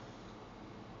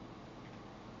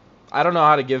 I don't know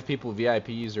how to give people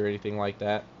VIPs or anything like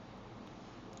that.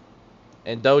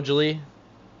 And Dojali,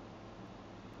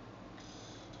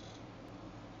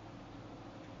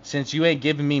 since you ain't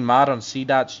giving me mod on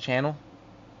C-Dot's channel,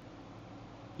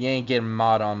 you ain't getting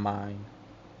mod on mine.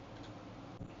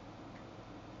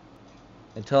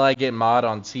 Until I get mod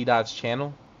on C-Dot's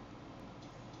channel,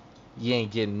 you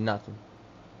ain't getting nothing.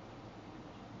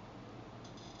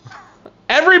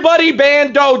 Everybody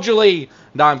ban Dojali!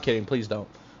 No, I'm kidding. Please don't.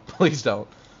 Please don't.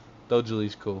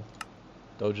 Dojali's cool.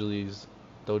 Dojali's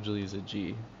a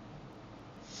G.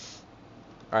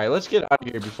 Alright, let's get out of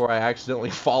here before I accidentally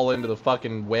fall into the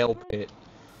fucking whale pit.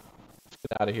 Let's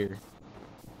get out of here.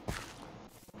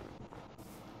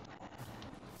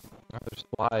 Oh, there's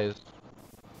flies.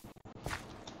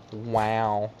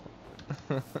 Wow.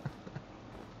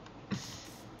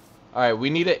 Alright, we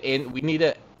need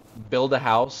to build a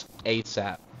house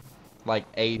ASAP.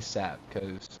 Like ASAP,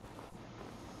 cause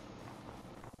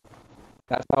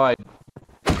that's how I.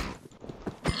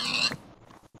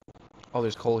 Oh,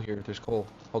 there's coal here. There's coal.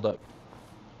 Hold up.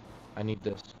 I need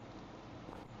this.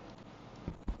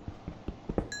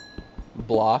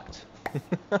 Blocked.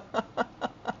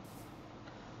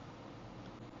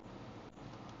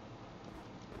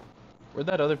 Where'd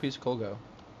that other piece of coal go?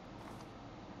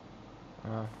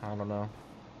 I don't know.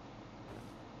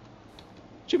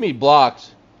 What you mean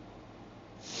blocked?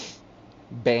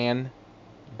 Ban.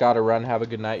 Gotta run. Have a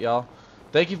good night, y'all.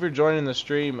 Thank you for joining the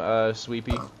stream,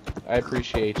 Sweepy. I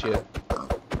appreciate you.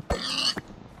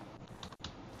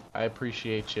 I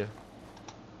appreciate you.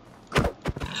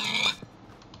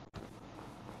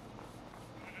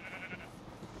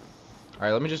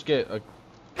 Alright, let me just get a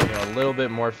little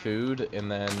bit more food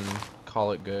and then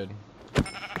call it good.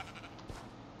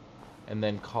 And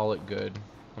then call it good.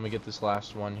 Let me get this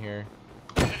last one here.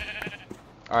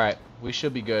 Alright, we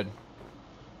should be good.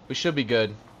 We should be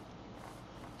good.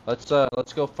 Let's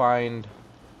go find.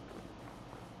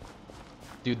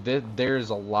 Dude, there's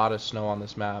a lot of snow on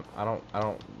this map. I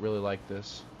don't really like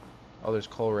this. Oh, there's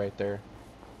coal right there.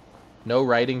 No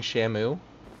riding Shamu.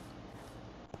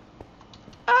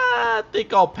 I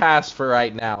think I'll pass for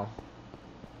right now.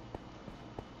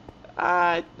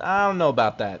 I don't know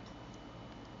about that.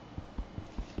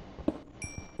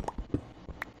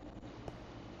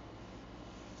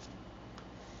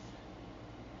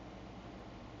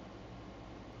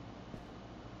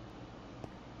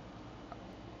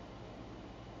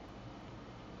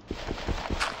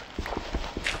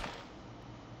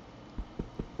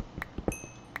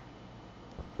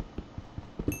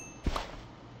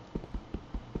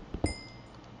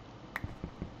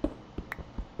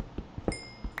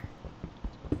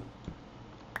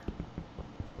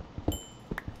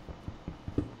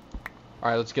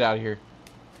 Alright, let's get out of here.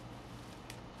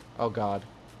 Oh god.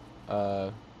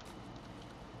 Alright,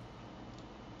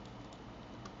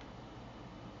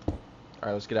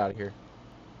 let's get out of here.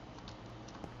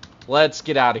 Let's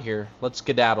get out of here. Let's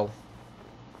skedaddle.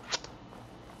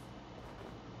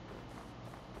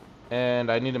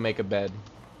 And I need to make a bed.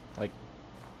 Like,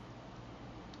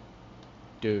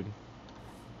 dude.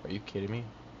 Are you kidding me?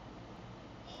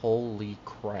 Holy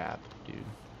crap, dude.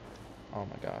 Oh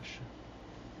my gosh.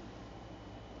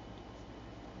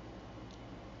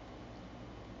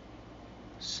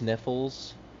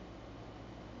 Sniffles.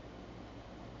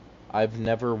 I've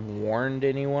never warned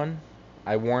anyone.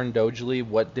 I warned Dojali.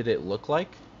 What did it look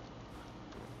like?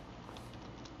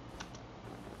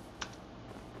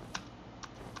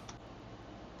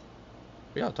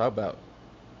 What y'all talk about?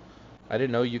 I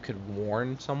didn't know you could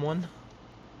warn someone.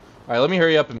 Alright, let me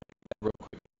hurry up and real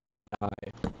quick.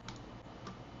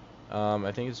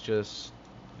 I think it's just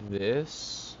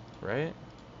this, right?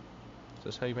 Is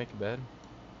this how you make a bed?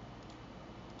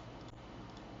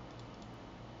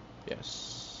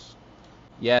 Yes.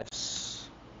 Yes.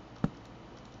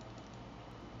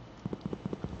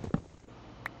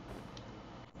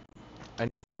 I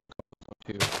need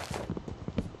to too.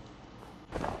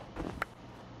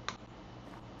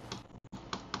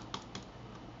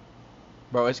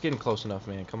 Bro, it's getting close enough,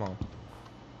 man. Come on.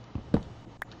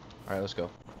 Alright, let's go.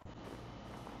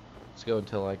 Let's go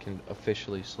until I can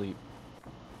officially sleep.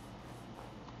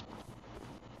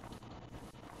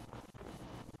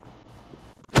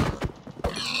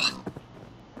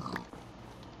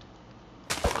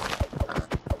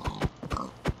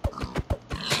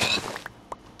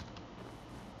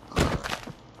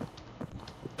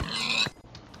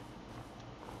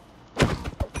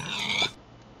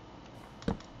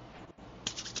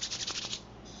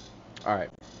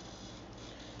 Alright.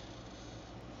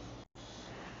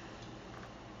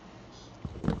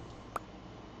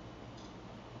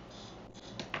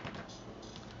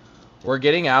 We're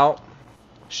getting out.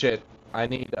 Shit. I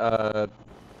need to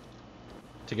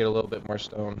get a little bit more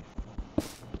stone.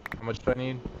 How much do I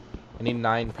need? I need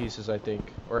 9 pieces, I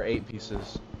think, or 8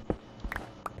 pieces.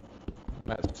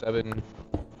 I'm at 7.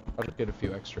 I'll just get a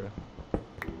few extra.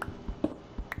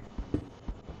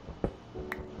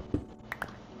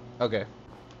 Okay.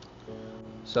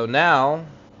 So now,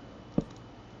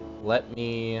 let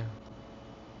me...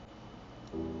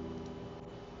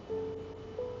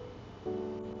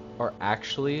 Or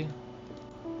actually...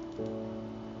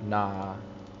 Nah.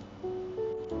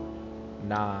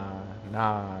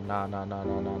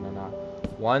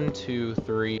 1, 2,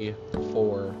 3,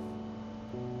 4.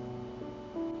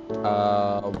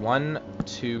 1,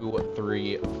 2,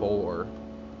 3, 4.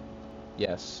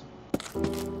 Yes.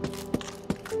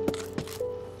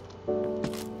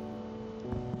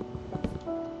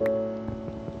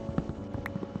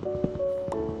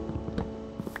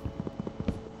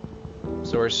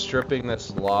 So we're stripping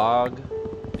these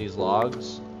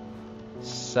logs,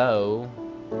 so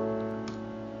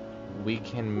we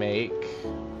can make,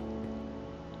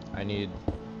 I need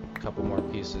a couple more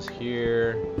pieces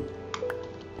here,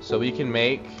 so we can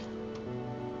make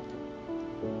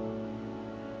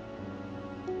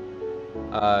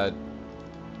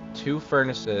 2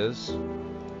 furnaces,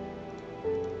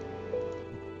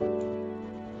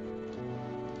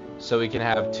 so we can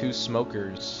have 2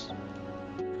 smokers.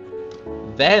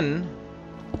 Then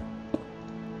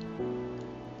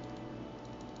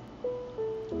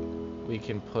we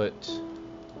can put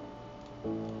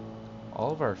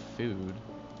all of our food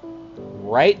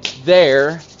right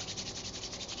there.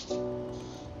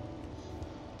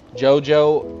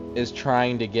 Jojo is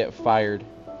trying to get fired.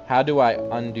 How do I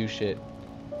undo shit?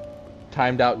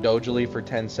 Timed out Dojally for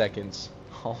 10 seconds.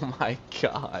 Oh my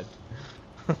god.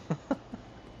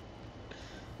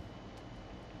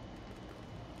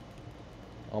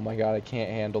 Oh my god, I can't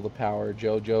handle the power.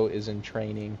 Jojo is in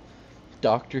training.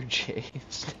 Dr. J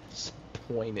is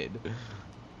disappointed.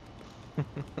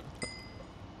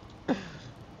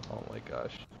 Oh my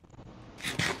gosh.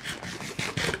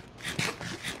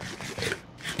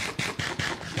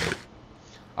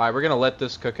 Alright, we're gonna let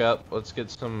this cook up. Let's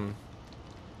get some...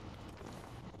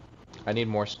 I need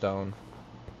more stone.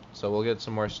 So we'll get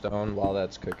some more stone while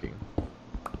that's cooking.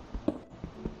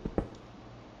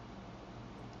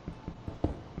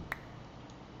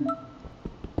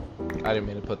 I didn't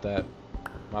mean to put that.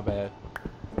 My bad.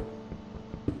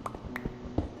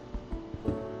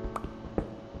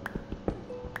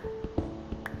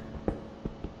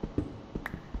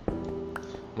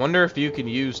 Wonder if you can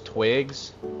use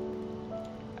twigs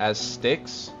as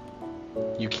sticks?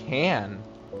 You can.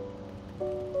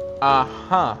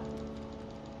 Uh-huh.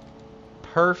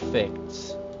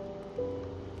 Perfect.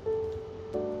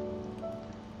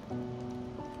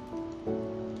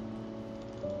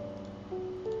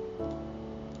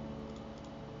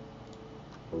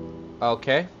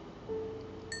 Okay.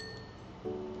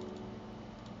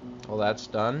 Well, that's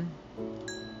done.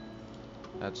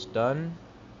 That's done.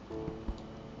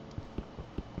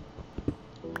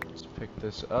 Let's pick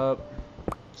this up.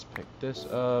 Let's pick this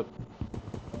up.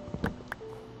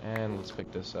 And let's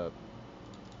pick this up.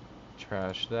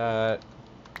 Trash that.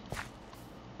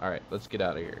 Alright, let's get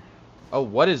out of here. Oh,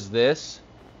 what is this?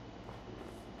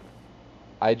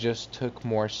 I just took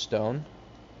more stone.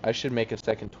 I should make a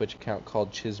second Twitch account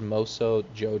called Chismoso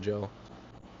Jojo.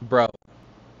 Bro.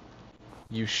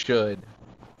 You should.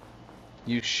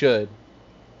 You should.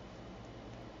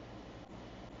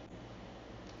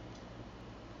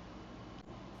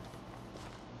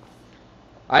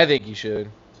 I think you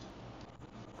should.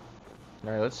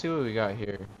 Alright, let's see what we got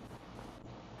here.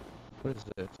 What is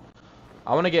this?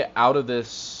 I want to get out of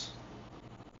this.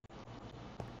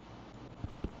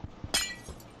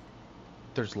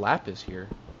 There's lapis here.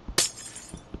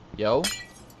 Yo.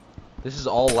 This is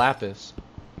all lapis.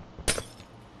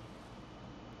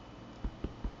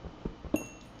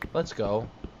 Let's go.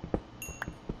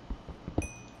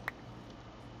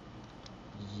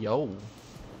 Yo.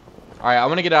 Alright, I'm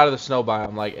gonna get out of the snow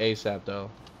biome like ASAP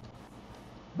though.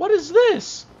 What is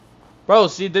this? Bro,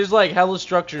 see, there's like hella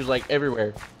structures like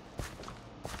everywhere.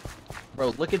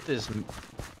 Bro, look at this.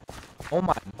 Oh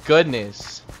my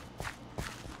goodness.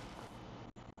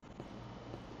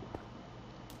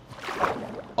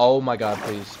 Oh my god,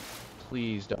 please.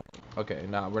 Please don't. Okay,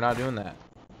 nah, we're not doing that.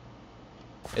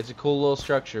 It's a cool little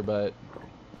structure, but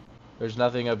there's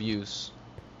nothing of use.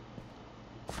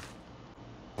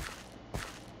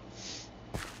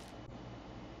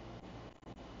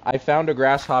 I found a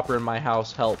grasshopper in my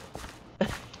house. Help.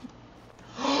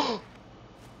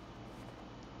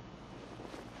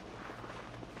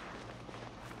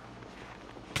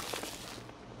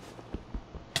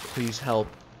 Please help.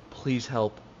 Please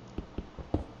help.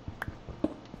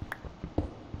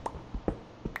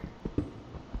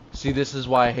 See, this is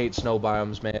why I hate snow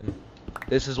biomes, man.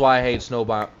 This is why I hate snow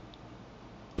biome.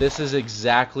 This is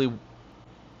exactly... You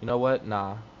know what?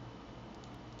 Nah.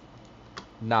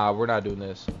 Nah, we're not doing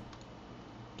this.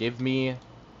 Give me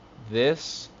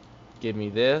this. Give me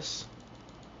this.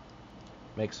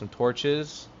 Make some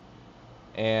torches.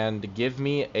 And give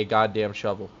me a goddamn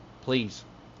shovel. Please.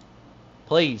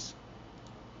 Please.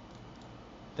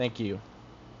 Thank you.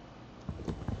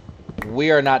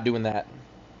 We are not doing that.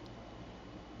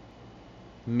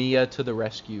 Mia to the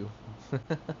rescue.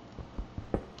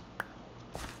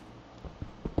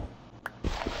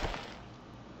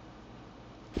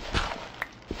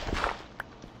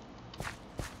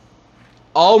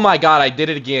 Oh my god, I did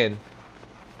it again.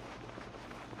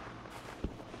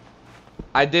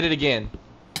 I did it again.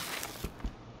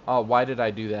 Oh, why did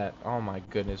I do that? Oh my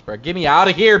goodness, bro. Get me out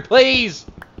of here, please!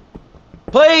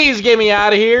 Please get me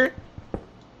out of here!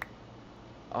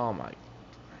 Oh my...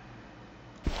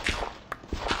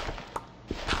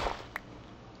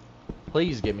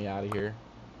 Please get me out of here.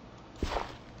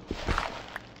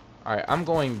 Alright, I'm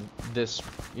going this...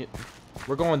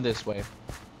 We're going this way.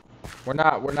 We're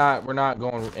not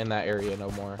going in that area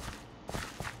no more.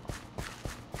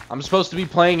 I'm supposed to be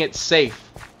playing it safe.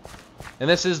 And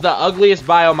this is the ugliest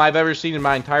biome I've ever seen in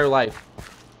my entire life.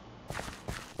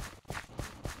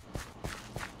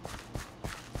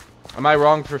 Am I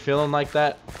wrong for feeling like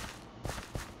that?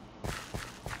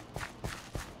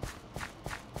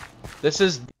 This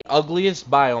is the ugliest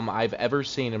biome I've ever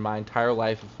seen in my entire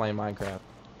life of playing Minecraft.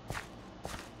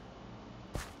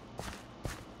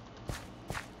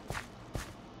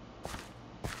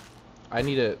 I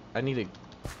need to, you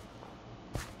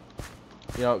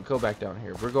know, go back down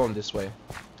here. We're going this way.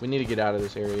 We need to get out of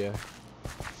this area.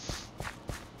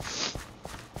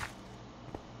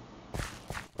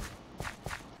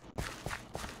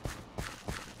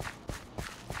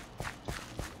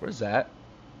 What is that?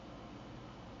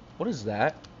 What is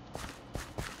that?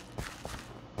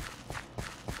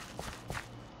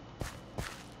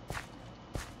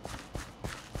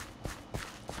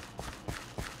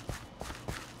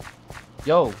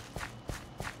 Yo.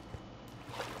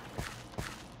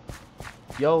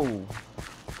 Yo.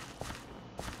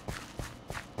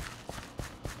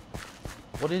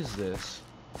 What is this?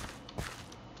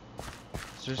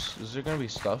 Is there gonna be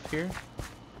stuff here?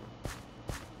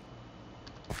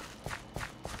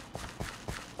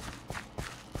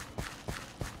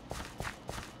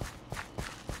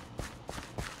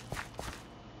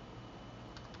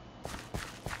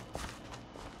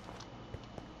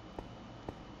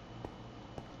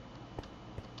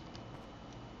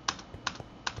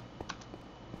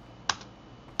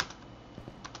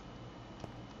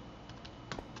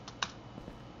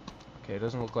 Okay, it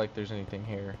doesn't look like there's anything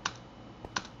here.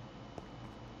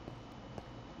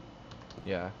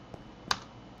 Yeah.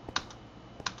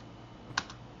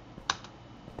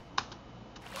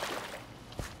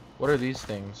 What are these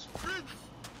things?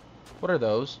 What are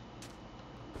those?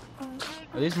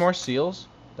 Are these more seals?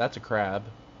 That's a crab.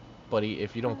 Buddy,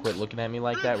 if you don't quit looking at me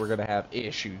like that, we're gonna have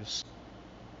issues.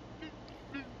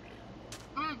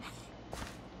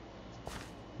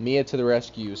 Mia to the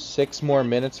rescue. 6 more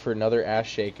minutes for another ass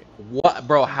shake. What,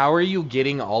 bro? How are you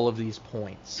getting all of these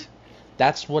points?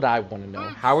 That's what I want to know.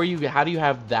 How do you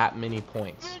have that many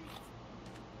points?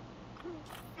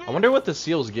 I wonder what the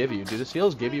seals give you. Do the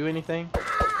seals give you anything?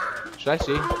 Should I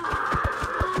see?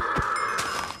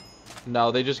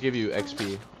 No, they just give you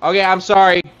XP. Okay, I'm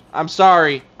sorry. I'm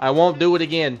sorry. I won't do it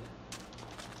again.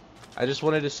 I just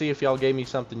wanted to see if y'all gave me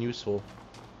something useful.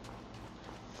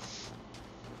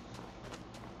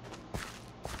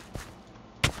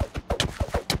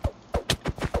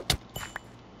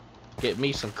 Get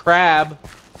me some crab.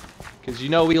 Because you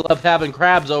know we love having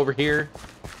crabs over here.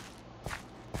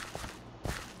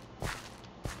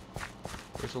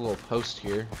 There's a little post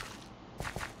here.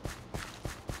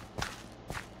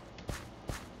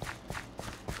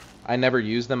 I never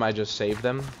use them, I just save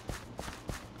them.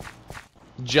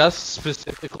 Just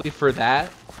specifically for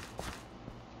that.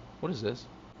 What is this?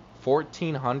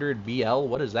 1400 BL?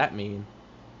 What does that mean?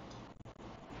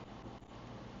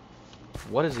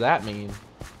 What does that mean?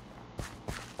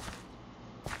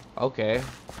 Okay.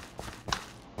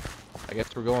 I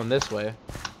guess we're going this way.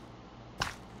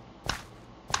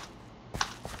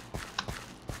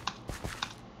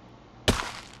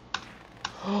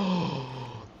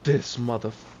 This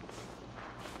mother...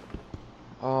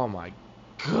 Oh my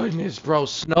goodness, bro.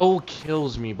 Snow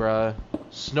kills me, bruh.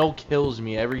 Snow kills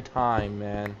me every time,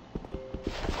 man.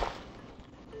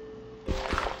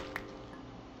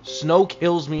 snow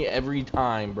kills me every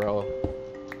time, bro.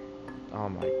 Oh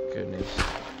my goodness.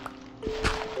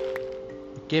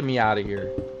 Get me out of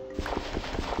here.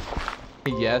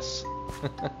 Yes.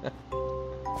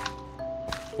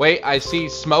 Wait, I see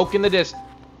smoke in the distance.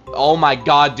 Oh my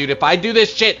god, dude, if I do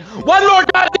this shit one more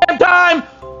goddamn time!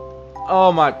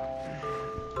 Oh my...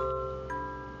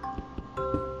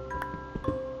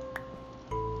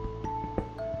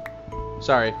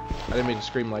 Sorry, I didn't mean to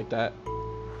scream like that.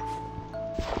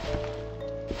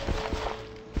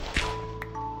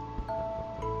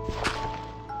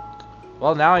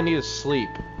 Well, now I need to sleep.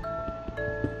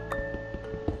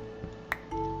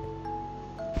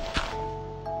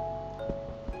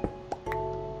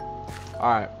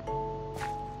 Alright.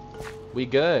 We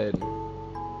good.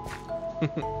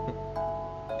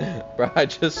 Bro, I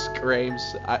just scream.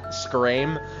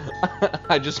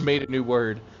 I just made a new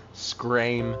word.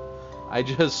 Scream. I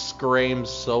just screamed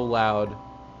so loud.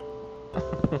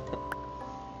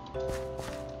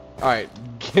 Alright,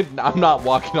 I'm not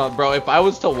walking on, bro. If I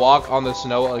was to walk on the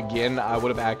snow again, I would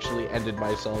have actually ended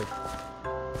myself.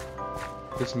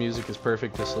 This music is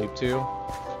perfect to sleep to.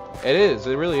 It is,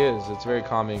 it really is. It's very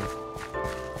calming.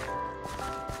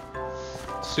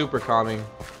 Super calming.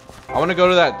 I want to go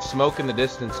to that smoke in the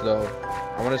distance, though.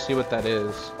 I want to see what that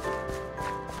is.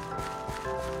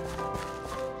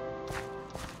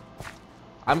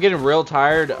 I'm getting real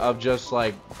tired of just,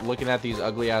 like, looking at these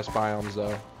ugly-ass biomes,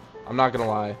 though. I'm not gonna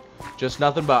lie. Just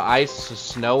nothing but ice,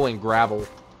 snow, and gravel.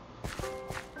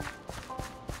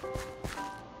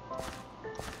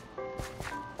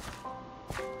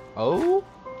 Oh?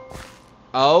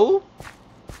 Oh?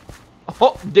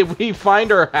 Oh, did we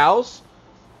find our house?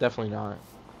 Definitely not.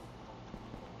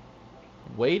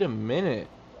 Wait a minute.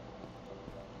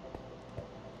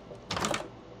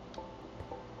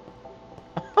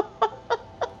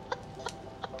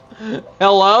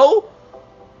 Hello?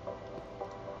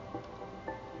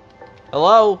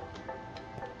 Hello?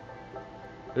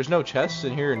 There's no chests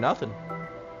in here or nothing.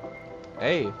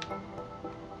 Hey.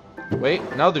 Wait,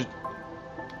 no, there's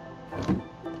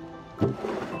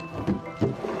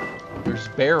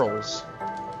barrels.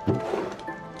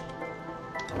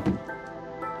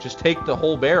 Just take the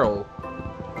whole barrel.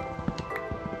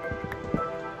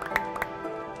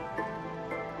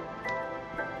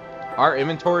 Our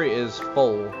inventory is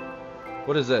full.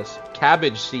 What is this?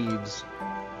 Cabbage seeds.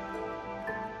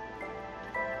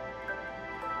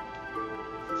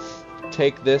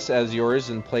 Take this as yours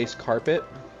and place carpet.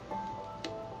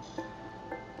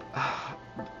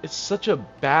 It's such a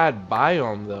bad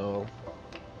biome, though.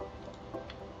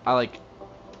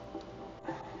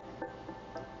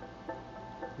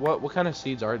 What kind of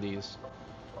seeds are these?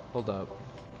 Hold up.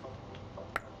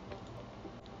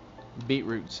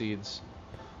 Beetroot seeds.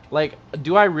 Like,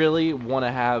 do I really want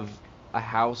to have a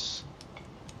house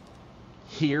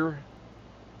here?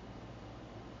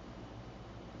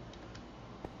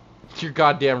 You're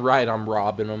goddamn right, I'm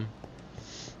robbing them.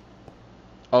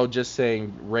 Oh, just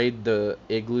saying, raid the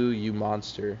igloo, you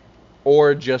monster.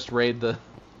 Or just raid the...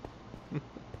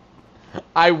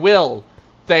 I will!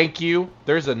 Thank you.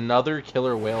 There's another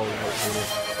killer whale right here.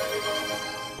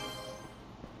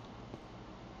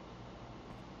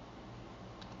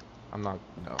 I'm not...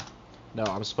 No. No,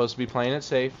 I'm supposed to be playing it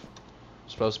safe. I'm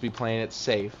supposed to be playing it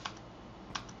safe.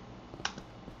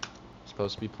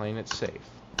 Supposed to be playing it safe.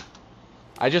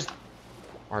 I just...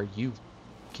 Are you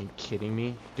kidding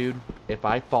me, dude? If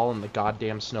I fall in the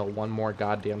goddamn snow one more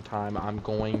goddamn time, I'm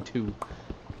going to...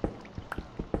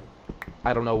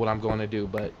 I don't know what I'm going to do,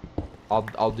 but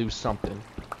I'll do something.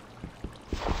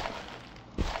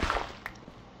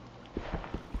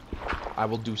 I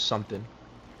will do something.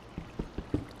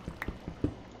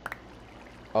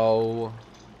 Oh.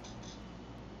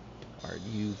 Are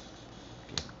you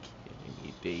kidding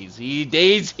me, Daisy?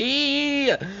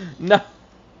 Daisy! No.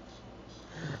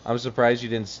 I'm surprised you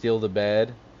didn't steal the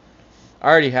bed. I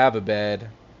already have a bed.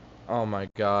 Oh my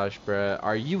gosh, bruh.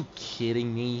 Are you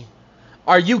kidding me?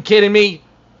 Are you kidding me?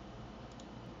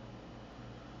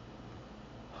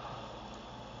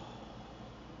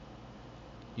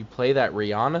 You play that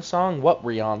Rihanna song? What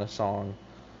Rihanna song?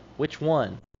 Which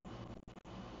one?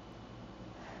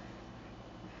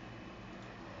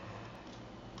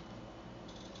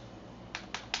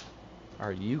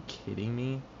 Are you kidding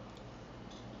me?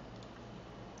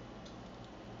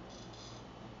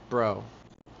 Bro.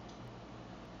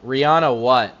 Rihanna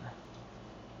what?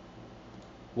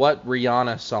 What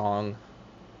Rihanna song?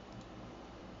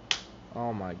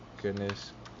 Oh my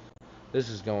goodness. This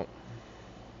is going...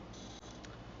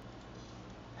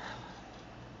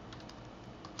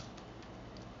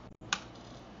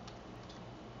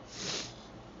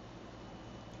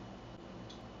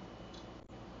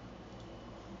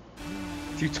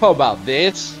 You talk about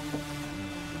this?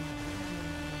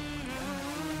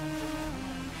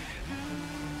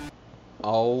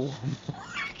 Oh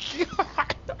my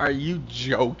god. Are you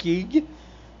joking?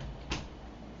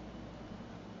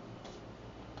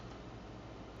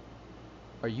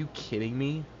 Are you kidding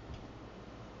me?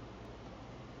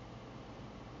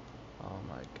 Oh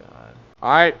my god.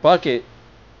 Alright, fuck it.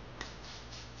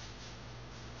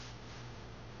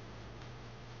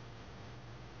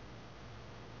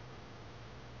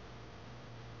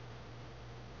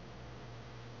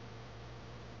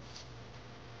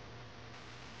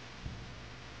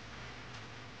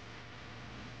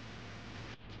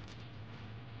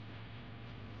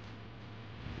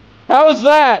 How was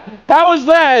that? How was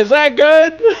that? Is that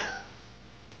good?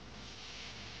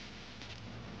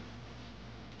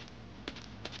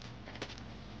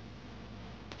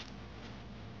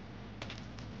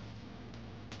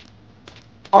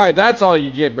 Alright, that's all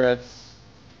you get, bruh.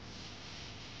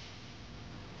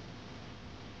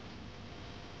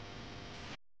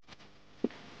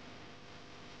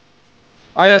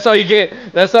 Alright, that's all you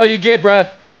get. That's all you get, bruh.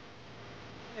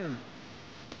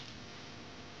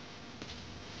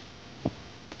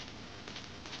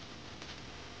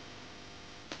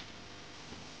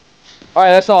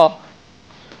 Alright, that's all.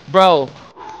 Bro.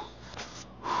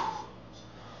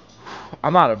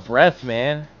 I'm out of breath,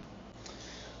 man.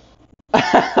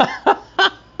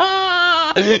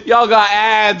 Y'all got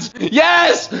ads.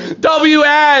 Yes! W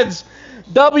ads!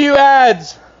 W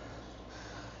ads!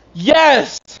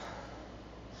 Yes!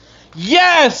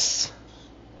 Yes!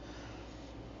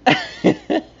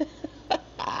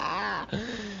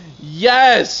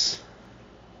 Yes!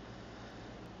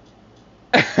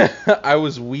 I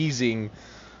was wheezing.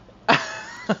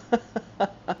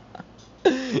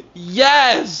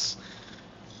 Yes!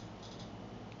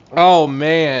 Oh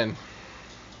man.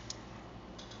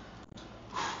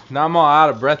 Now I'm all out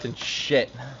of breath and shit.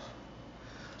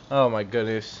 Oh my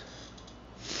goodness.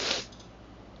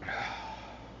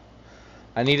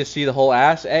 I need to see the whole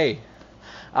ass. Hey,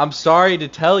 I'm sorry to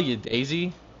tell you,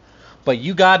 Daisy, but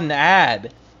you got an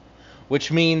ad,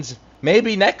 which means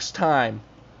maybe next time,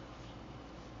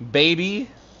 baby.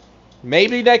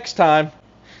 Maybe next time.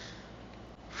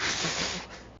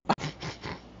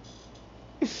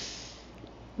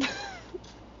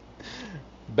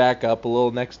 Back up a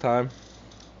little next time.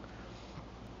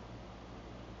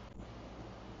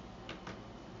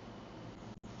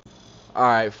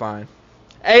 Alright, fine.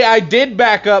 Hey, I did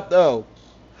back up, though.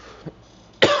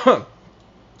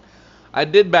 I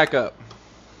did back up.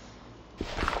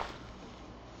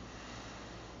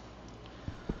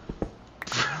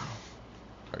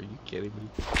 Are you kidding me?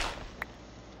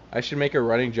 I should make a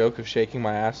running joke of shaking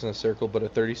my ass in a circle, but a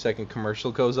 30-second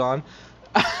commercial goes on.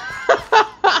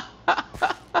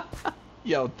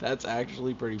 Yo, that's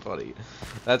actually pretty funny.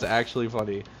 That's actually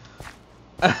funny.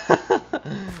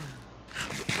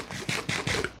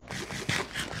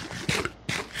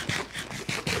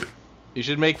 You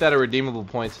should make that a redeemable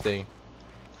points thing.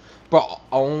 Bro,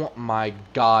 oh my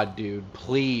god, dude.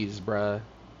 Please, bruh.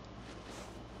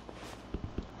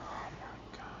 Oh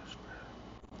my gosh,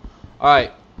 bruh.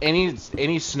 Alright,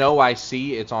 any snow I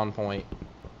see, it's on point.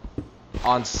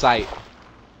 On site.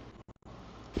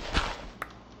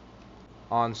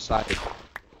 On site.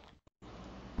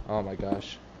 Oh my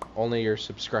gosh. Only your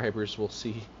subscribers will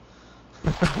see.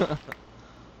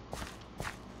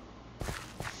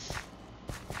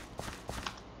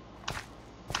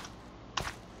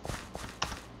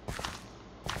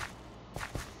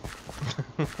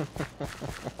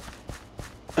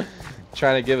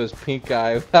 Trying to give us pink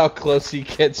eye with how close he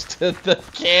gets to the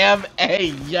cam. Hey,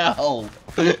 yo.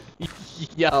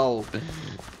 Yo.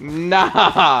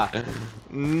 Nah.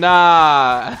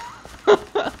 Nah.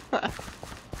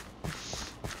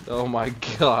 Oh my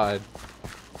god.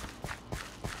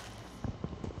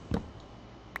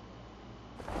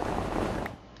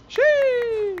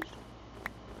 Sheesh.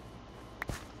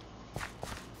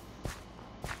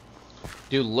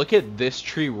 Dude, look at this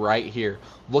tree right here.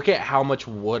 Look at how much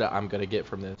wood I'm gonna get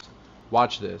from this.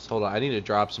 Watch this. Hold on. I need to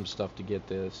drop some stuff to get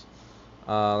this.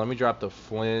 Let me drop the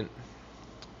flint.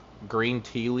 Green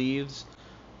tea leaves.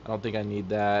 I don't think I need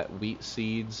that. Wheat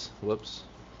seeds. Whoops.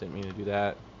 Didn't mean to do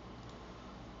that.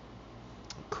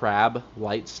 Crab.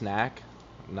 Light snack.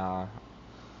 Nah.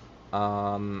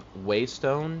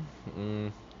 Waystone.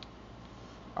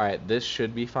 Alright, this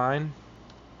should be fine.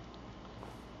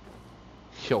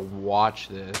 Yo, watch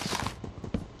this.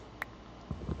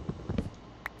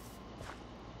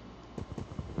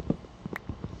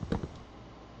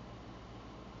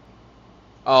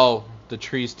 Oh, the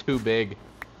tree's too big.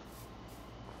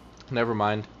 Never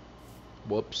mind.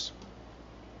 Whoops.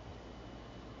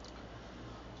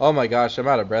 Oh my gosh, I'm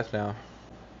out of breath now.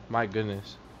 My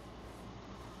goodness.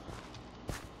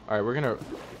 All right, we're gonna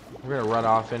run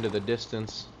off into the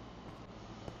distance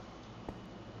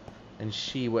and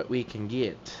see what we can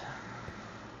get.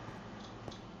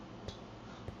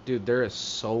 Dude, there is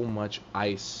so much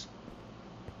ice.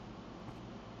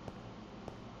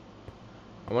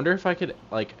 I wonder if I could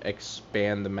like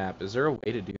expand the map. Is there a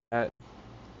way to do that?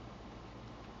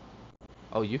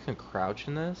 Oh, you can crouch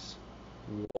in this?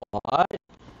 What?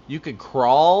 You could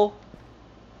crawl?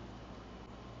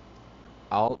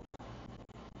 Alt.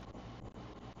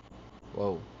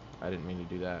 Whoa, I didn't mean to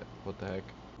do that. What the heck?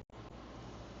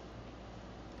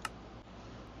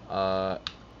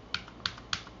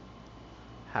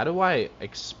 How do I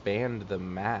expand the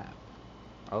map?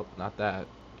 Oh, not that.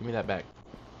 Give me that back.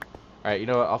 Alright, you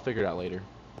know what? I'll figure it out later.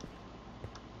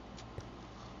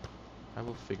 I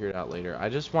will figure it out later. I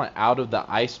just want out of the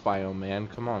ice biome, man.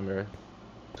 Come on, bro.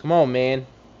 Come on, man.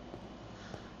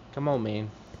 Come on, man.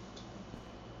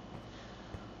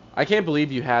 I can't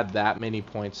believe you had that many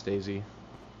points, Daisy.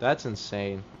 That's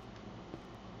insane.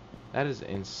 That is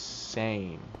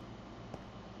insane.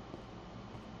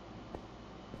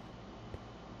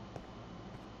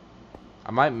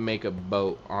 I might make a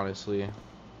boat, honestly.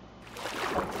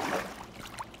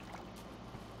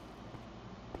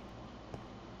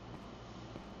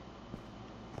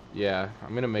 Yeah,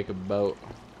 I'm gonna make a boat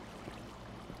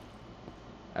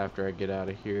after I get out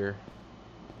of here.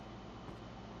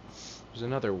 There's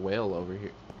another whale over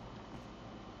here.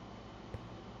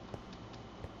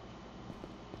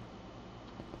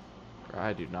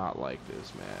 I do not like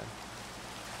this, man.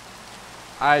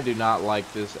 I do not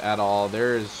like this at all.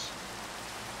 There's...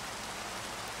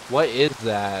 What is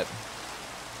that?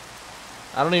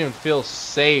 I don't even feel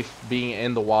safe being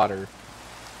in the water.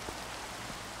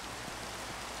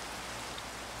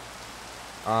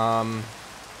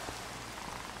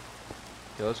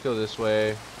 Okay, let's go this way.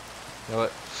 You know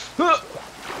what?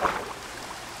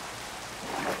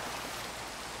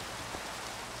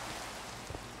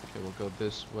 Okay, we'll go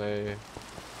this way.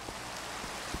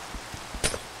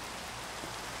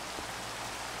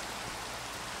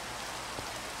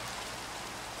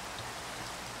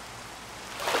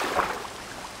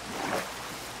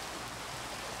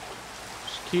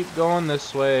 Just keep going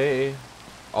this way.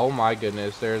 Oh my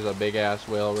goodness, there's a big ass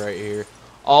whale right here.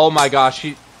 Oh my gosh,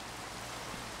 he...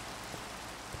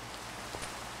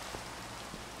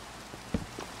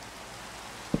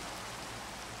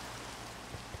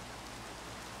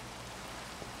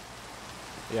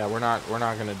 Yeah, we're not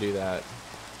gonna do that.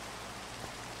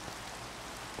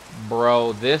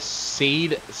 Bro, this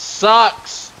seed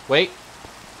sucks! Wait,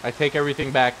 I take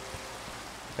everything back.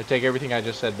 I take everything I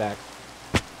just said back.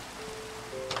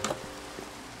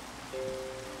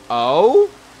 Oh?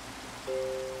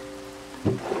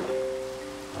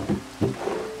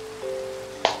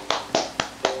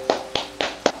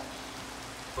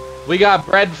 We got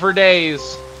bread for days.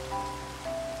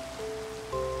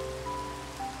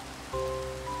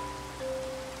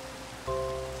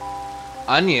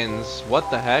 Onions? What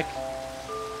the heck?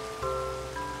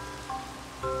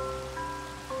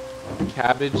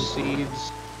 Cabbage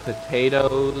seeds,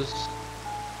 potatoes,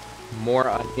 more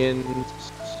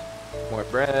onions, more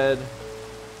bread,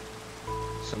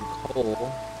 some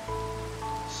coal,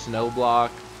 snow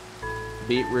block,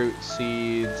 beetroot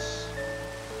seeds.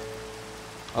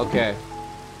 Okay.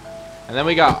 And then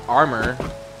we got armor.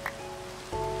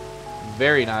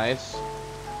 Very nice.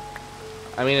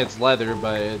 I mean, it's leather,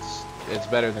 but it's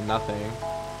better than nothing.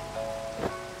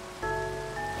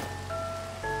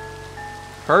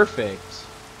 Perfect.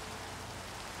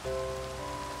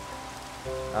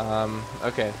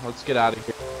 Okay, let's get out of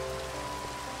here.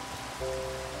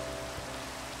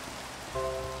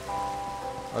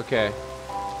 Okay.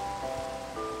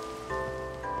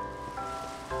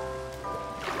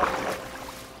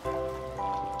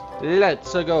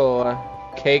 Let's go.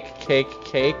 Cake, cake,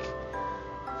 cake.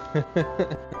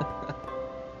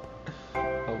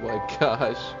 Oh my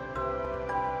gosh.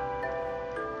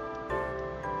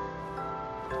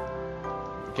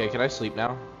 Okay, can I sleep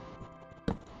now?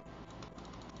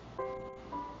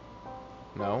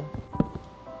 No?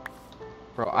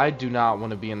 Bro, I do not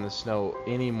want to be in the snow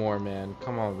anymore, man.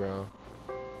 Come on, bro.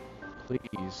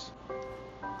 Please.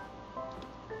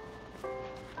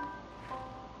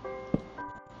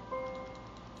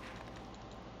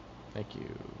 Thank you.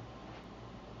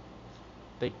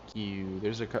 Thank you.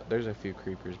 There's a few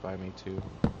creepers by me too.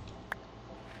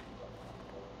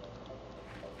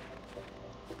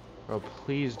 Bro,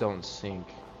 please don't sink.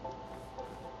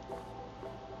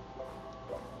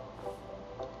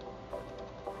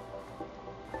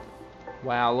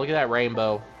 Wow, look at that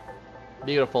rainbow.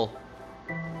 Beautiful.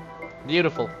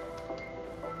 Beautiful.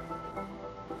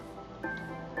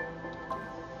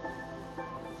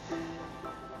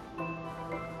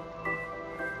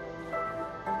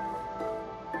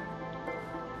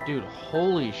 Dude,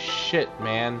 holy shit,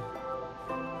 man.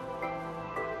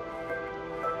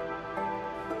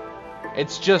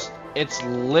 It's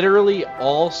literally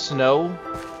all snow.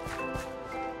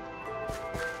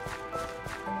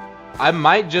 I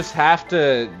might just have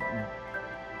to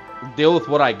deal with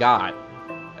what I got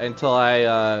until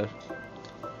I,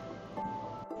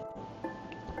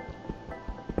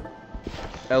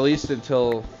 at least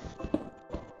until...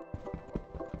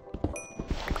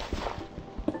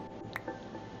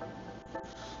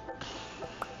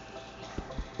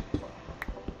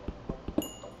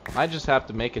 Might just have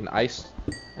to make an ice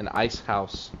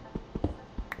house.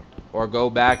 Or go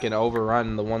back and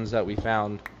overrun the ones that we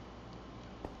found.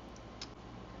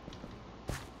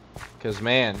 Cause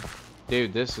man,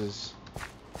 dude, this is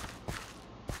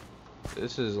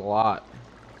a lot.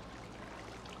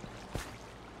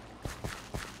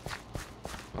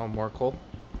 Oh, more coal?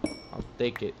 I'll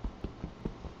take it.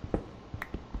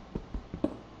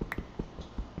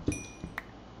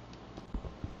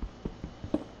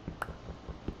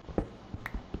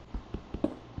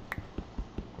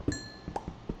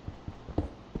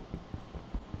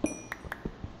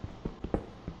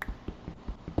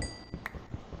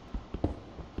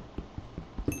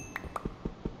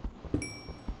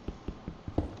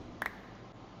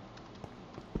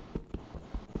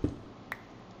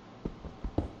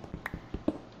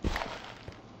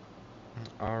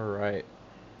 Alright.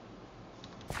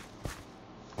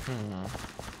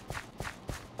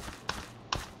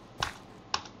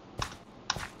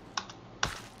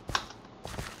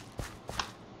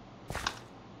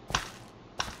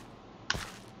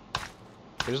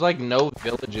 There's like no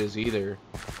villages either,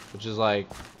 which is like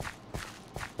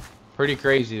pretty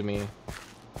crazy to me.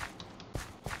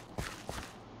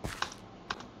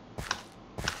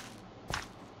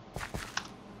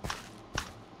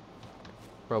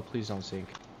 Bro, please don't sink.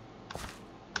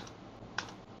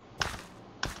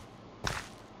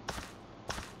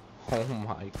 Oh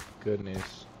my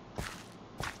goodness.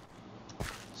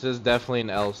 This is definitely an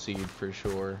L seed for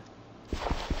sure.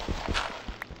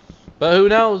 But who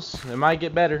knows? It might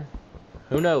get better.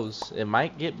 Who knows? It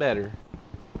might get better.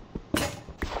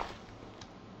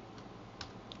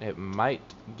 It might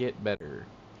get better.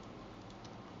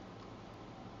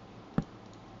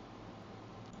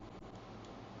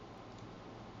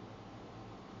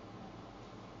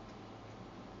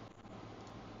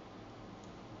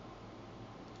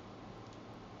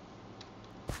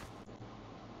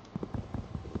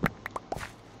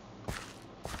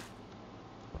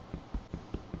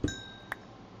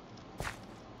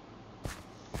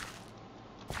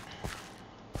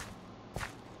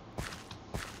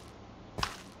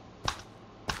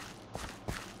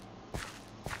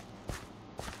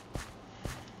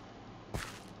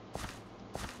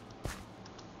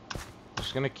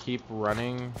 Just gonna keep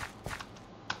running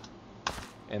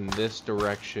in this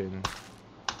direction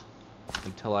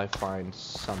until I find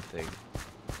something.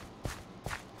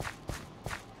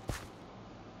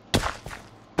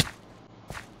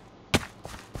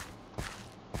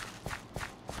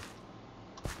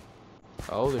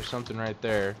 Oh, there's something right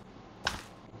there.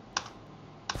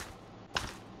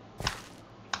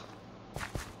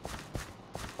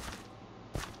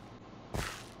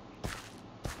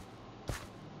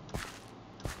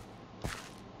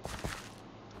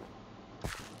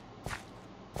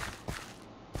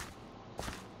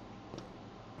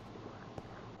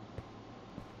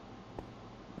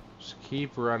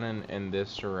 Keep running in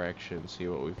this direction, see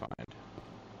what we find.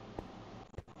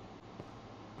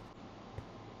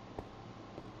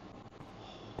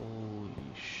 Holy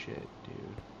shit, dude.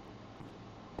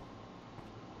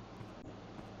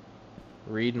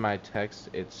 Read my text,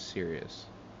 it's serious.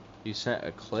 You sent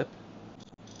a clip?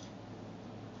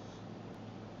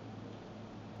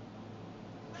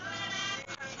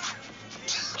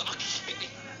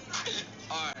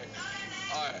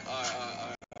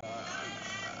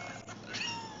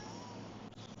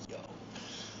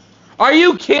 Are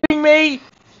you kidding me?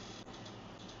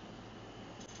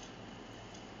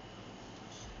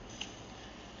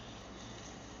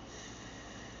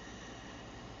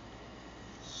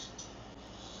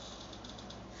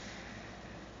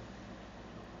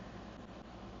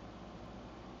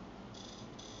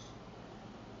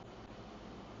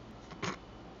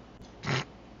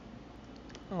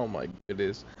 Oh my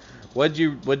goodness. What'd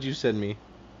you send me?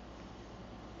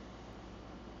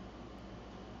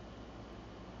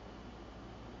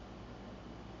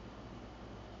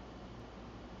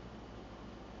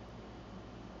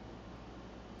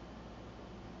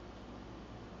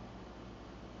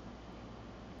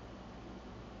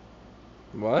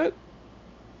 What?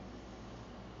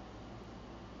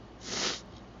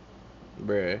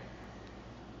 Bruh.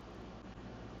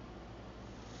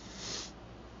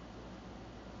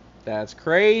 That's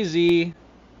crazy.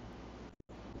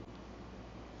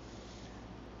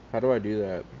 How do I do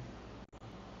that?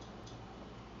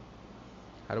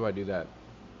 How do I do that?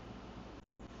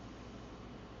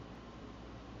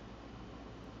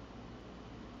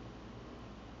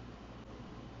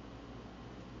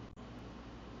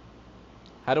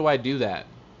 How do I do that?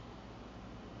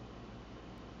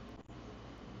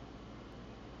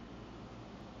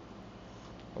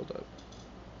 Hold up.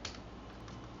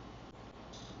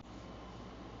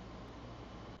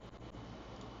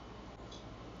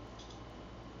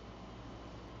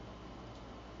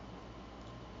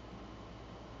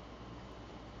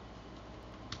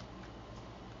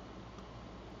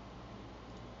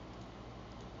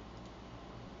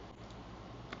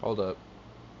 Hold up.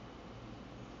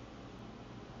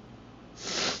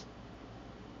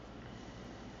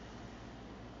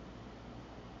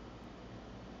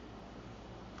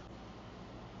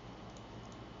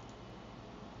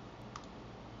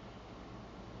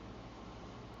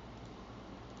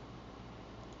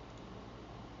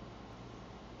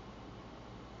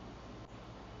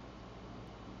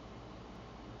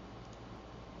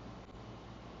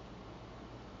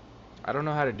 I don't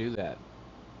know how to do that.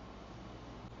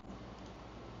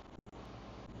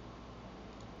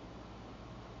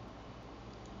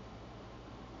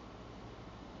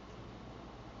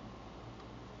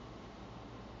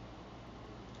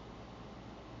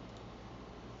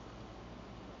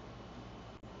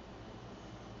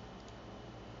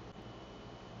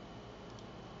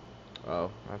 Oh,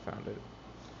 I found it.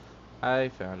 I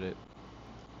found it.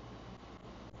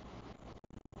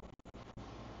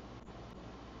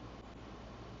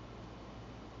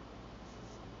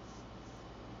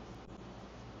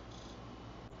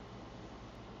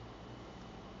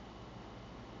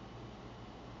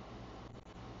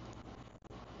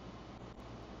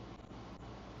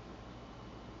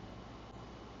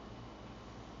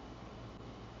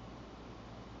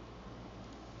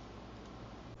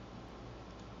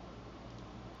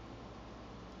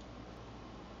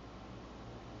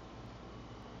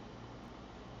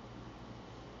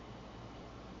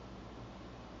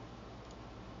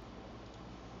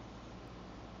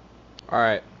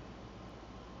 Alright.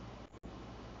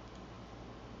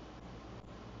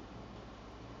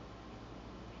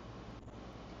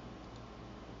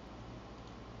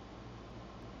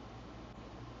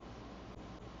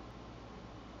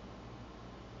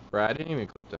 Bro, I didn't even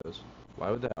click those. Why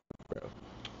would that, bro?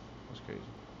 That's crazy.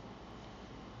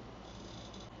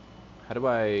 How do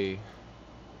I...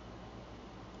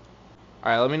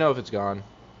 Alright, let me know if it's gone.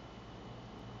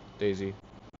 Daisy.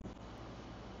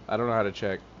 I don't know how to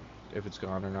check if it's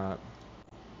gone or not.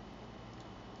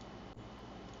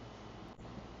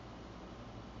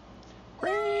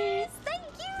 Yes, thank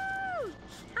you!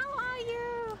 How are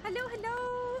you? Hello,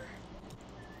 hello!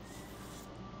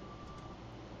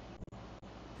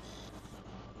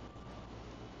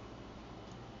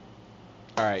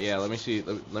 Alright, yeah, let me see.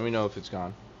 Let me know if it's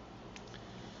gone.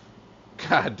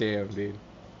 God damn, dude.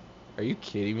 Are you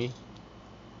kidding me?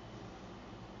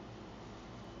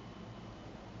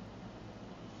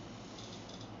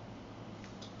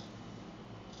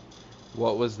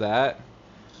 What was that?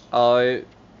 I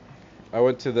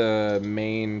went to the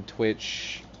main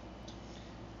Twitch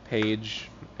page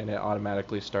and it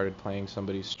automatically started playing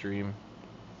somebody's stream.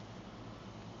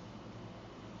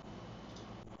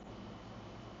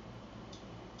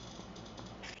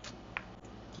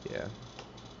 Yeah.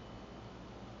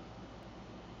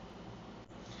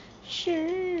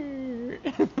 Sure.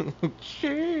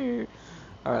 Sure.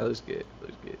 Alright, let's get.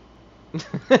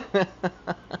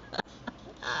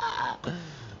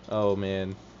 Oh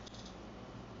man.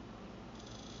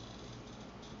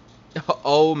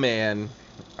 Oh man.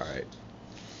 Alright.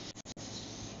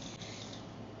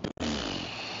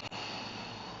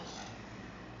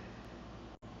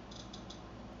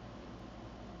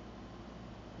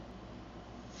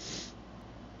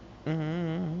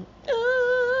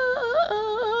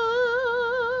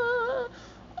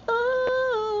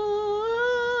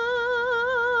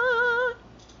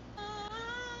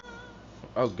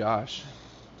 Oh gosh.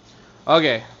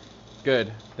 Okay.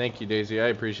 Good. Thank you, Daisy. I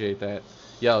appreciate that.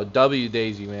 Yo, W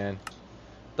Daisy, man.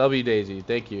 W Daisy.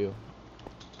 Thank you.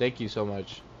 Thank you so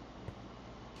much.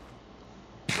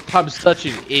 I'm such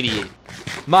an idiot.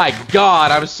 My God,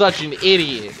 I'm such an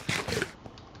idiot.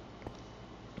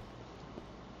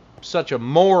 Such a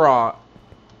moron.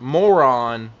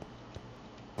 Moron.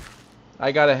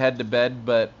 I gotta head to bed,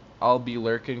 but I'll be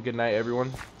lurking. Good night,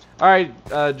 everyone. Alright,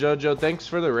 Jojo, thanks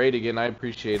for the raid again. I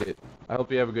appreciate it. I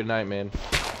hope you have a good night, man.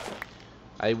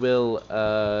 I will,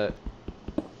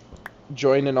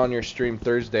 join in on your stream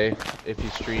Thursday, if you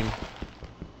stream.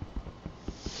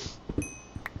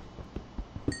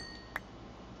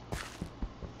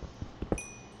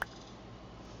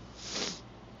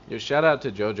 Yo, shout out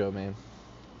to Jojo, man.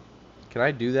 Can I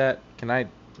do that? Can I...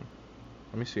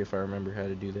 Let me see if I remember how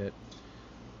to do that.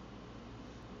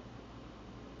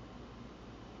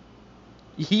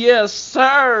 Yes,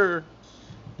 sir!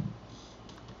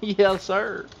 Yes,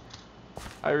 sir!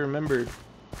 I remembered.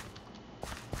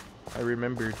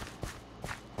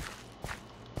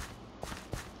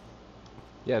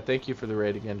 Yeah, thank you for the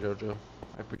raid again, Jojo.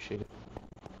 I appreciate it.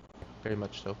 Very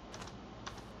much so.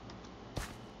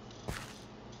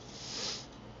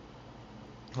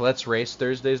 Let's race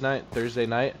Thursday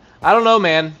night. I don't know,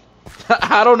 man.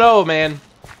 I don't know, man.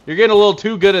 You're getting a little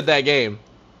too good at that game.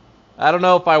 I don't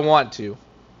know if I want to.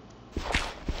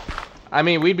 I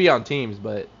mean, we'd be on teams,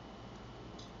 but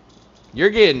you're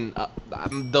getting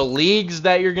the leagues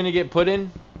that you're gonna get put in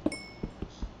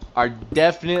are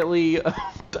definitely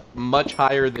much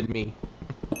higher than me.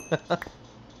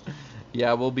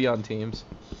 Yeah, we'll be on teams.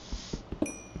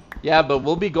 Yeah, but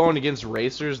we'll be going against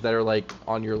racers that are like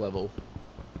on your level.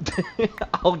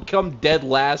 I'll come dead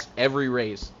last every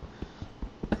race.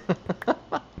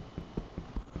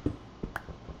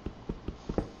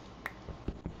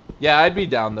 Yeah, I'd be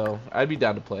down though. I'd be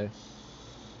down to play.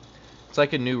 It's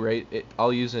like a new race.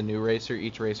 I'll use a new racer.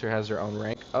 Each racer has their own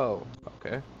rank. Oh,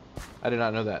 okay. I did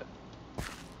not know that.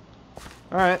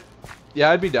 Alright.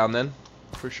 Yeah, I'd be down then.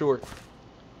 For sure.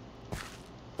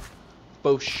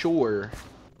 For sure.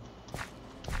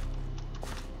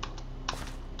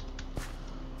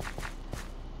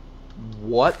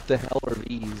 What the hell are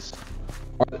these?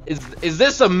 Is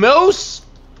this a moose?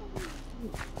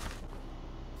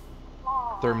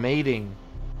 They're mating.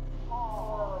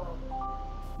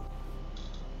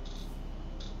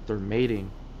 They're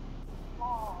mating.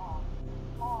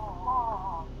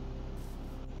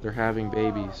 They're having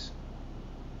babies.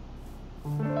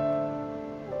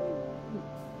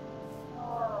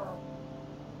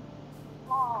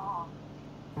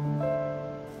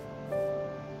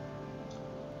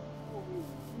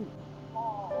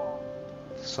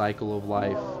 The cycle of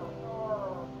life.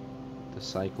 The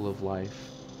cycle of life.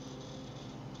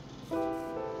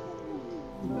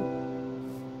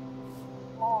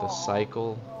 The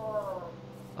cycle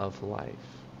of life.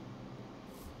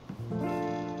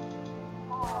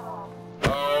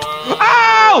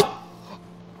 Ow!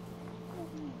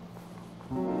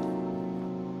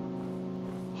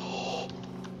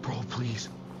 Bro, please.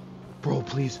 Bro,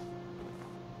 please.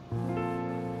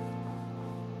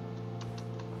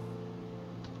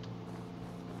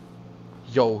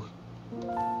 Yo.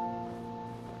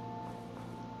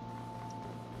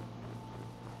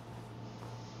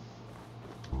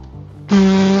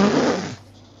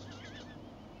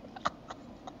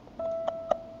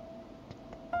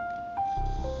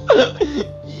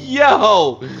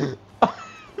 Yo!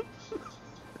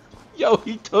 Yo,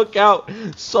 he took out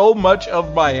so much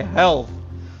of my health.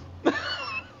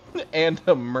 And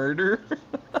a murder?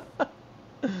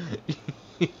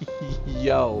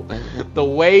 Yo, the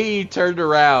way he turned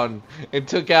around and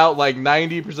took out like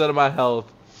 90% of my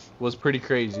health was pretty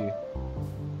crazy.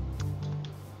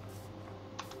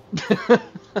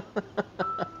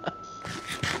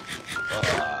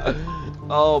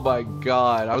 Oh my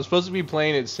god, I was supposed to be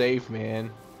playing it safe,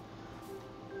 man.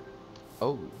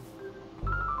 Oh.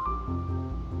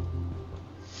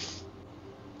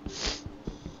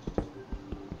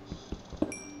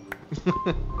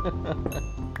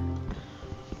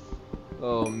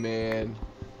 Oh man.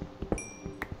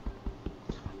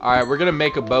 Alright, we're gonna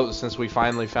make a boat since we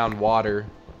finally found water.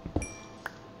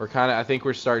 We're kinda, I think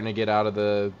we're starting to get out of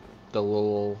the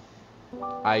little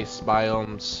ice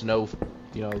biome, snow,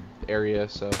 you know, area,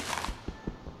 so.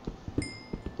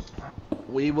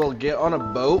 We will get on a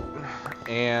boat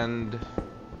and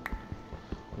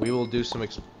we will do some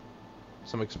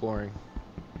exploring.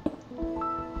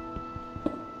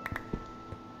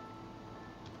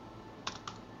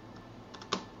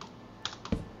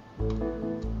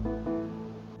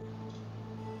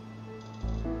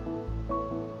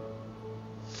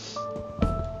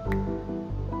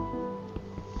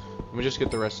 Let me just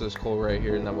get the rest of this coal right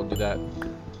here and then we'll do that.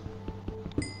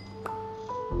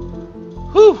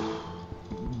 Whew!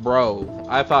 Bro,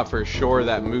 I thought for sure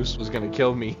that moose was gonna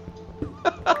kill me.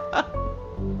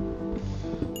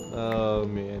 Oh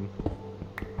man.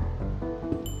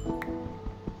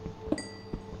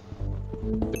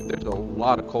 There's a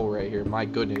lot of coal right here, my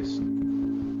goodness.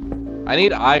 I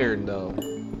need iron though.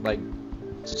 Like,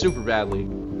 super badly.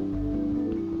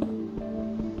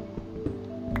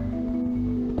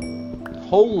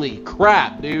 Holy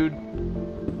crap, dude.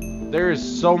 There is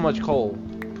so much coal.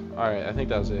 Alright, I think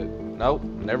that was it. Nope,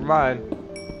 never mind.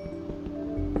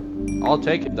 I'll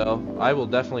take it though. I will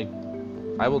definitely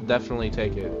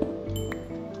take it.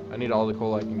 I need all the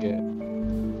coal I can get.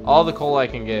 All the coal I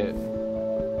can get.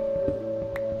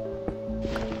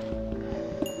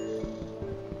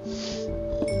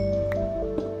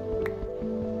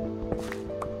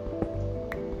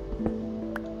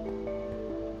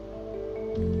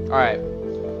 Alright.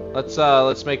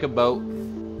 Let's make a boat.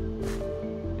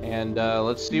 And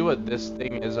let's see what this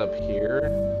thing is up here.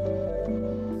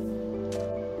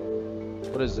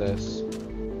 What is this?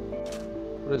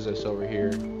 What is this over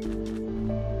here?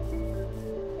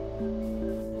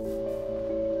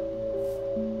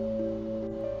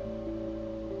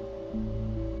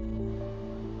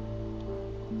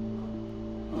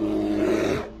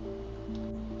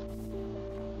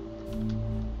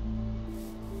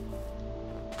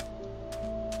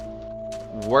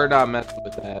 We're not messing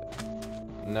with that.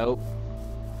 Nope.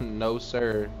 No,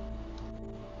 sir.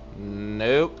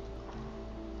 Nope.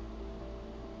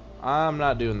 I'm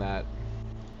not doing that.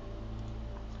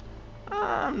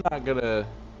 I'm not gonna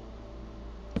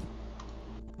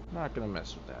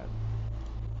mess with that.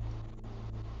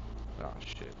 Oh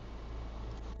shit.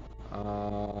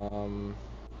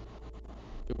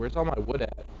 Dude, where's all my wood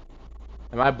at?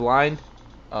 Am I blind?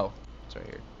 Oh, it's right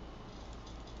here.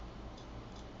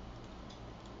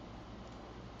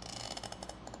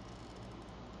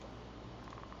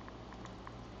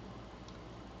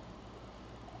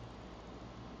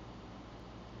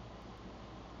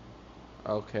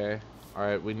 Okay.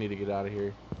 Alright, we need to get out of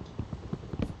here.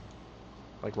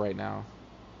 Like right now.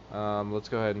 Let's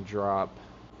go ahead and drop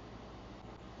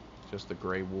just the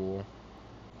gray wool.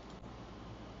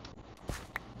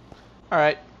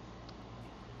 Alright.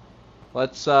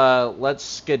 Let's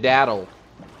skedaddle.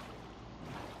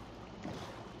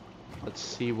 Let's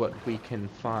see what we can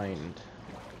find.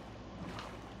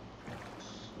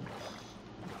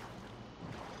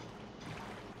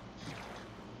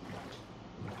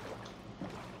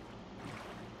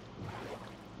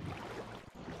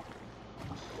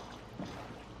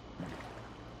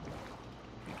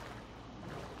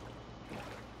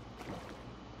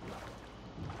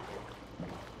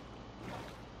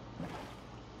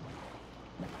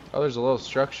 Oh, there's a little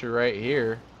structure right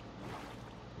here.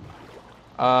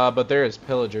 But there is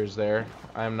pillagers there.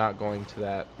 I am not going to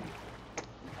that.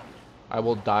 I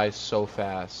will die so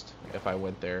fast if I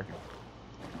went there.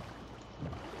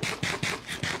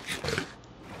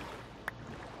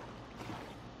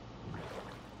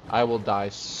 I will die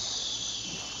so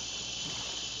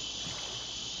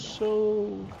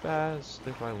fast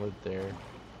if I went there.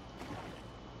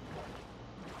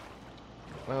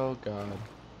 Oh God.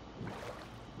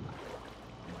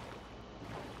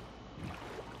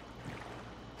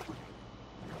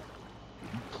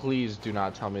 Please do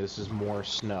not tell me this is more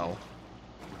snow.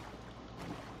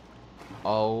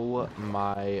 Oh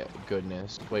my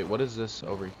goodness. Wait, what is this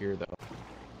over here though?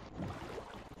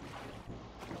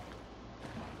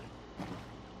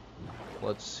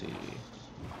 Let's see.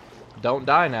 Don't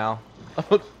die now.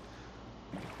 Oh,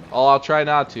 I'll try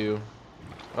not to.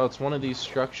 Oh, it's one of these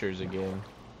structures again.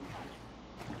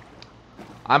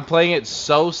 I'm playing it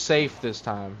so safe this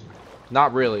time.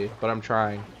 Not really, but I'm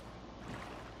trying.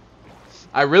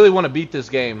 I really want to beat this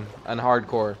game in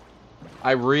hardcore.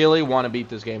 I really want to beat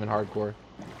this game in hardcore.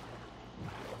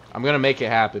 I'm gonna make it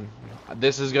happen.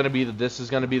 This is gonna be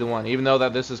the one. Even though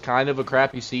that this is kind of a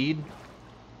crappy seed,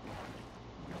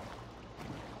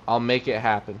 I'll make it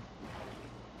happen.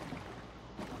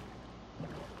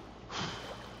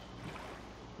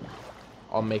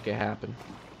 I'll make it happen.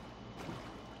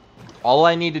 All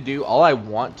I need to do, all I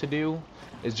want to do,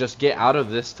 is just get out of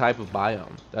this type of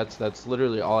biome. That's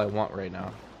literally all I want right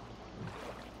now.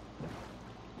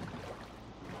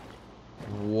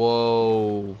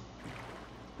 Whoa.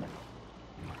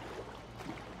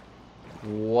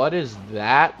 What is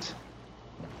that?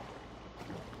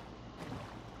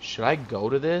 Should I go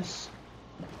to this?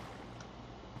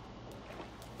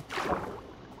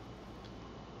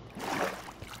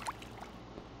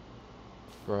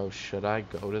 Bro, should I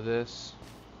go to this?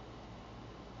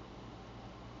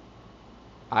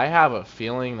 I have a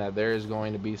feeling that there is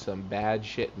going to be some bad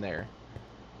shit in there.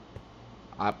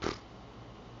 Oh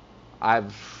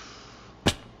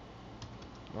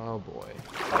boy.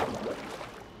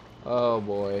 Oh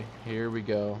boy. Here we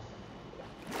go.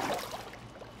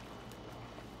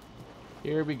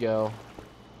 Here we go.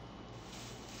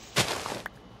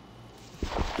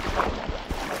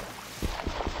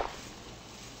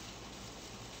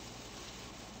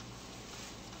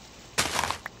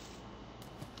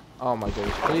 Oh my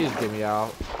goodness, please get me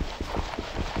out.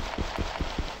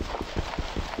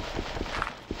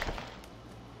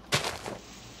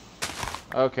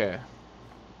 Okay.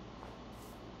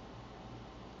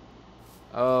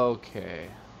 Okay.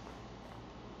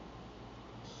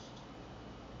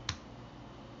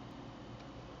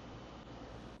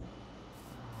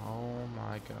 Oh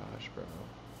my gosh, bro.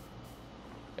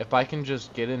 If I can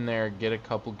just get in there, get a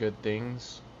couple good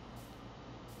things,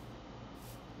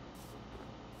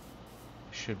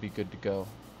 should be good to go.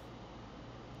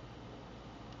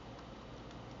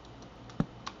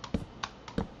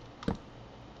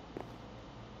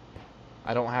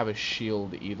 I don't have a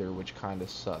shield either, which kind of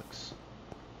sucks.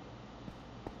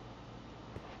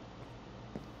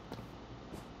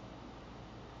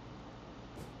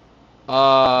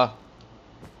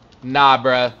 Nah,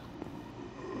 bruh.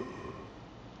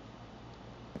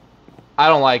 I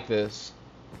don't like this.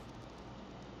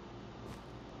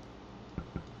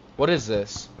 What is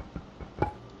this?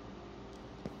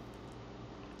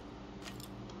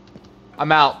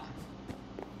 I'm out.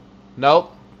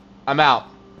 Nope. I'm out.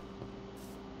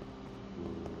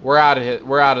 We're out of it.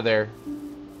 We're out of there.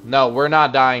 No, we're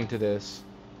not dying to this.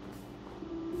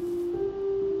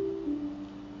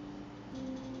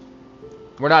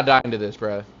 We're not dying to this,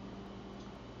 bruh.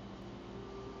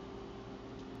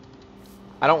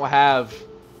 I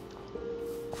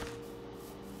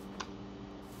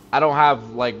don't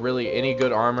have like really any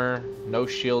good armor, no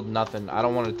shield, nothing. I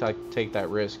don't want to take that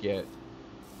risk yet.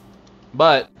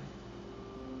 But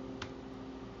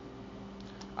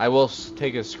I will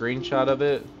take a screenshot of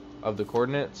it, of the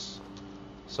coordinates,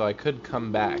 so I could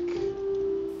come back.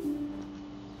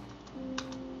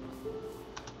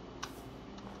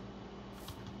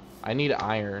 I need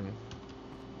iron,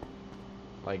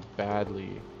 like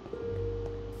badly.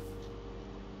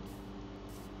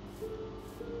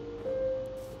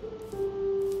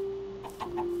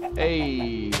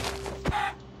 Hey.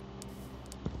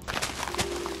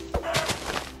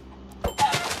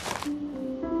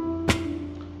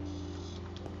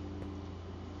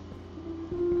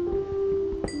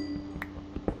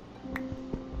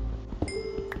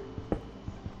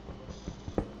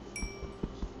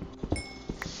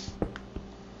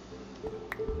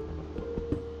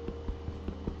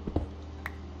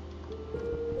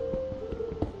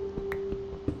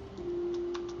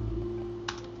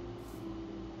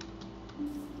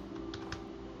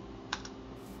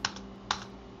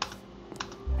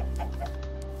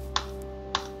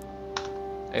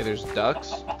 Hey, there's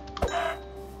ducks.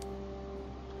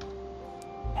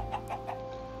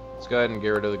 Let's go ahead and get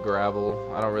rid of the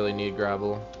gravel. I don't really need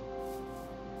gravel.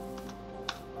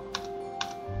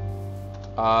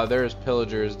 There's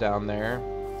pillagers down there.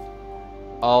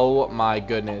 Oh my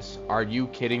goodness. Are you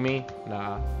kidding me?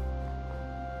 Nah.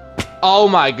 Oh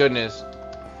my goodness.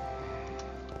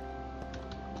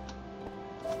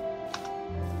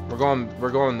 We're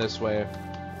going this way.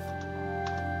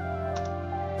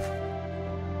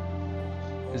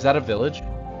 Is that a village?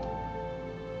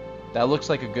 That looks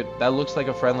like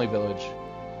a friendly village.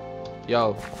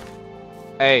 Yo.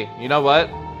 Hey, you know what?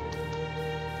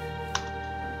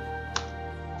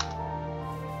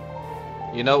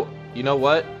 You know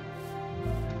what?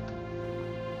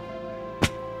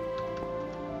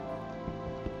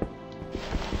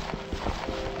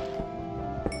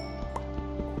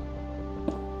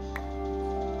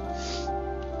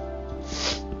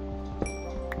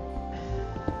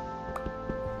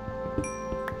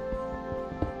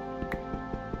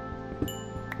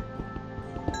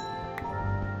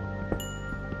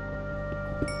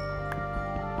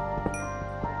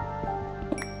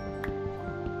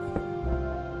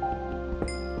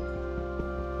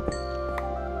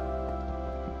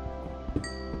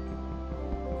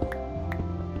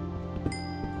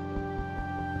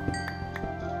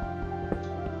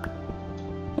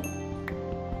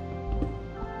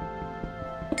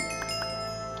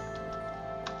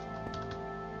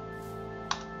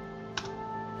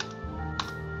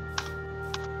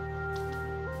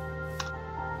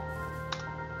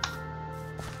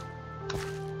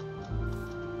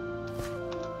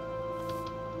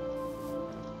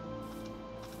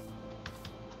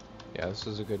 Yeah, this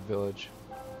is a good village.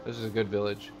 This is a good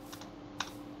village.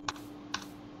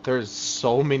 There's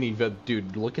so many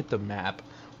dude, look at the map.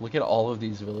 Look at all of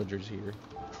these villagers here.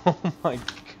 Oh my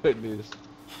goodness.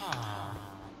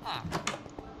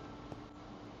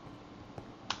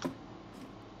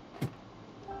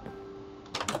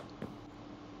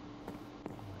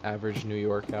 Average New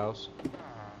York house.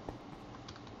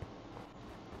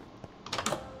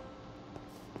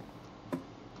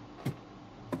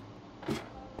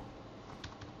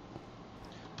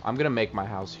 I'm gonna make my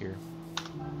house here.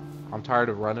 I'm tired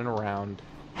of running around.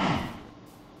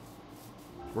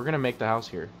 We're gonna make the house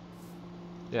here.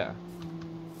 Yeah.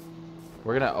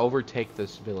 We're gonna overtake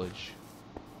this village.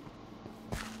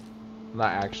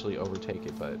 Not actually overtake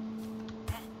it, but...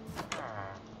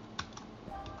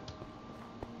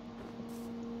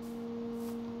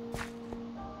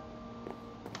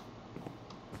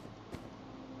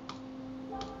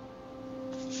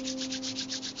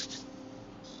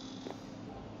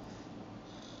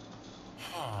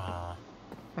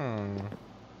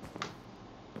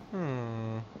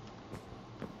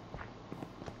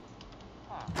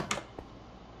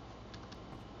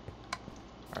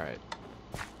 Alright.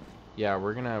 Yeah,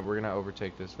 we're gonna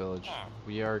overtake this village.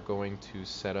 We are going to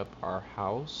set up our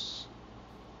house.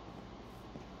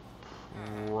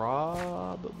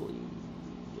 Probably.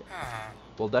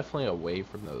 Well, definitely away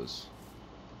from those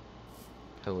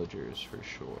pillagers for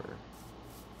sure.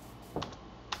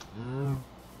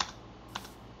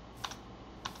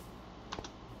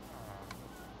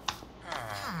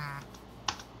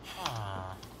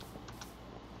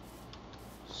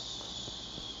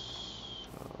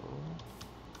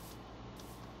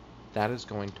 That is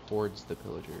going towards the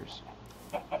pillagers.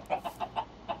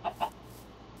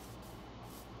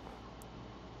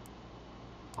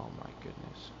 Oh my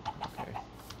goodness. Okay.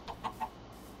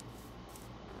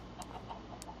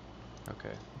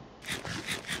 Okay.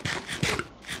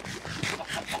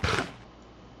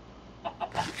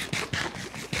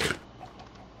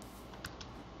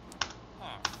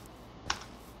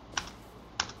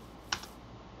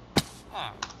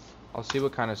 I'll see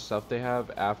what kind of stuff they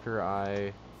have after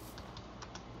I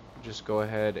just go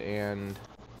ahead and,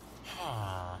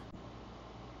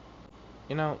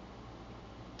 you know,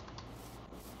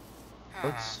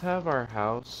 let's have our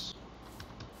house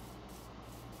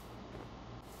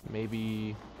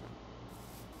maybe.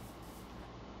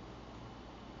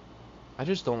 I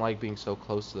just don't like being so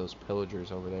close to those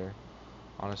pillagers over there,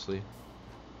 honestly.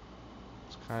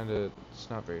 It's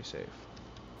not very safe.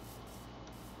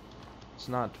 It's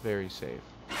not very safe.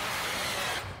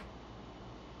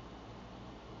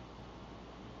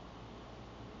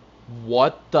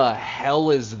 What the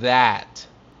hell is that?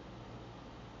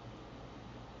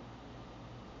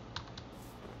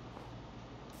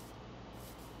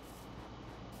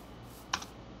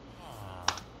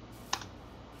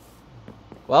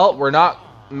 Well, we're not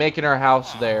making our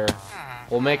house there.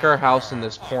 We'll make our house in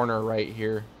this corner right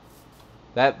here.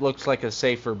 That looks like a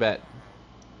safer bet.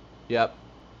 Yep.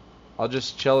 I'll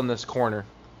just chill in this corner.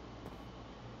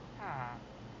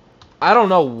 I don't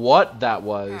know what that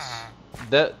was.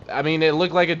 I mean, it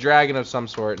looked like a dragon of some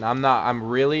sort, and I'm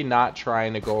really not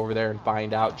trying to go over there and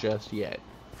find out just yet.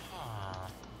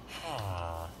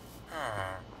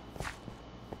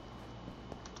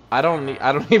 I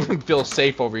don't even feel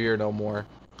safe over here no more.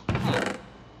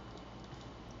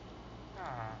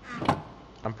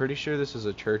 I'm pretty sure this is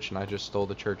a church and I just stole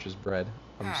the church's bread.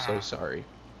 I'm so sorry.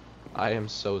 I am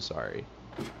so sorry.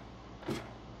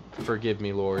 Forgive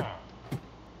me, Lord.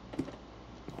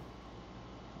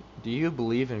 Do you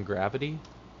believe in gravity?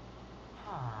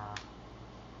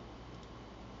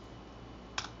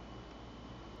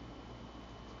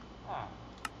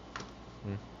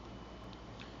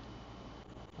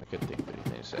 I couldn't think of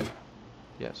anything to say.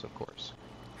 Yes, of course.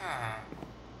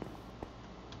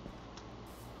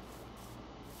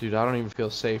 Dude, I don't even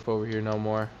feel safe over here no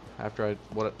more after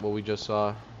what we just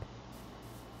saw.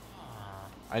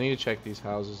 I need to check these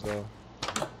houses though.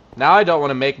 Now I don't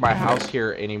want to make my house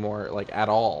here anymore, like at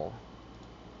all.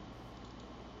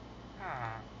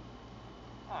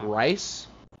 Rice?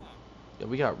 Yeah,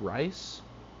 we got rice?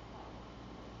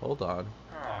 Hold on.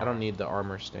 I don't need the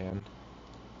armor stand.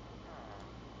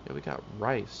 Yeah, we got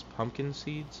rice. Pumpkin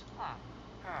seeds?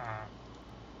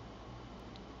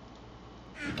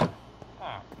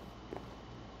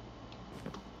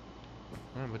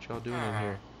 What y'all doing in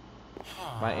here?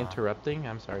 Am I interrupting?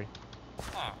 I'm sorry.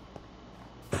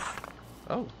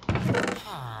 Oh.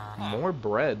 More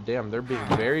bread. Damn, they're being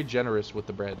very generous with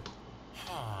the bread.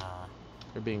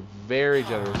 They're being very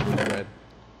generous with the bread.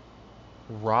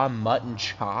 Raw mutton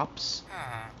chops?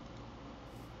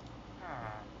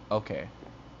 Okay.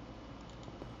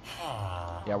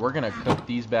 Yeah, we're gonna cook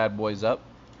these bad boys up.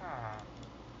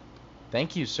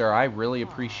 Thank you, sir. I really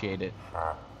appreciate it.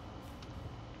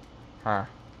 Huh.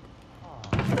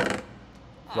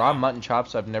 Raw mutton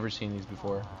chops, I've never seen these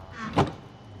before.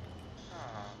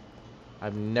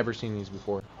 I've never seen these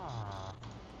before.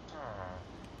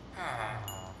 I'm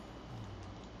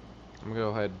gonna go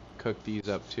ahead and cook these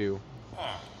up too.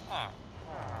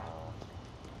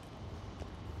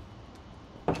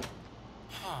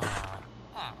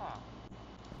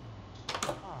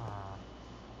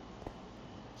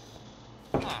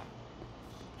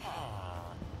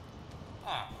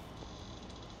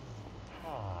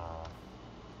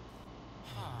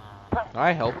 Can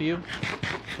I help you?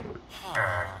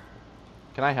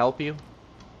 Can I help you?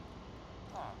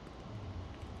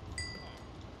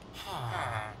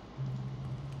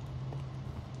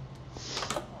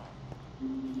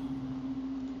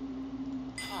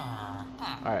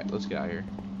 Alright, let's get out of here.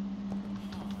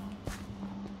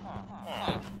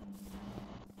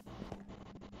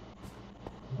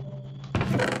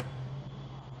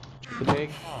 The pig.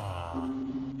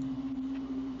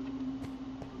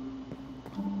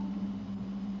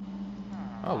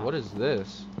 Oh, what is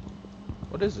this?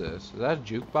 What is this? Is that a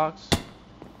jukebox?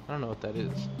 I don't know what that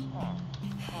is.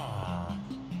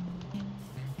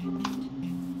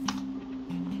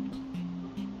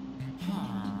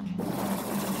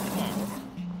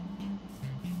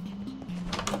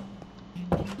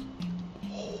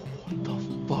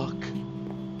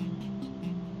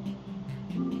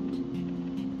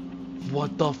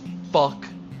 What the fuck?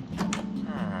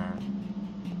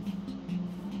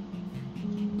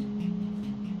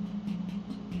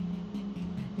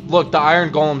 Look, the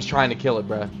iron golem's trying to kill it,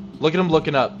 bruh. Look at him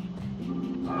looking up.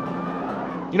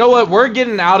 You know what? We're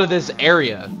getting out of this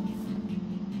area.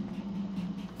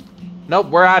 Nope,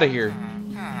 we're out of here.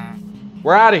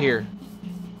 We're out of here.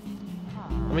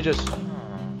 Let me just...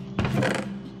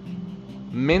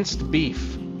 Minced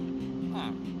beef.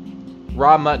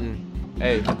 Raw mutton.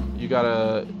 Hey, you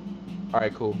gotta...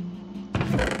 Alright, cool.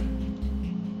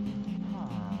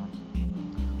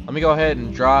 Let me go ahead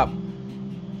and drop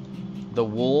the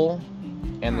wool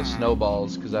and the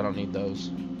snowballs, because I don't need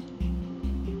those.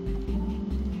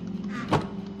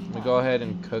 Let me go ahead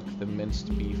and cook the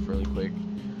minced beef really quick.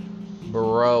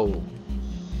 Bro,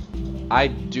 I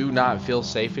do not feel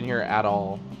safe in here at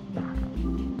all.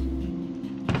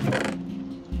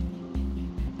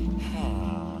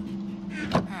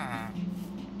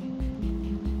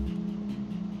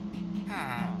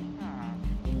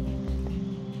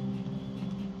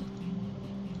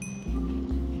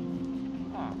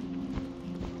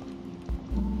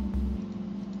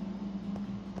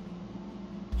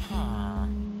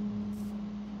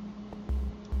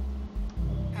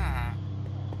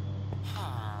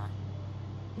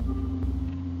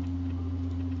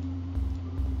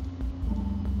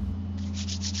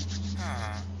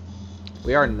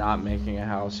 We are not making a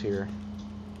house here.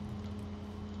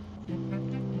 We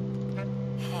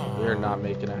are not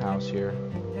making a house here.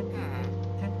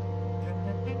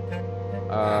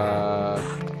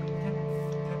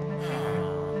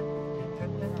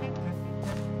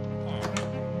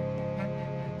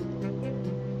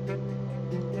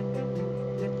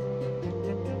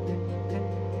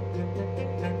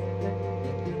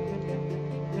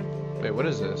 Wait, what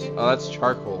is this? Oh, that's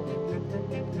charcoal.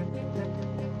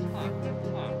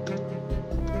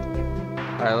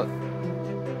 Alright.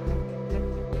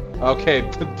 Okay,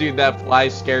 dude, that fly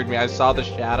scared me. I saw the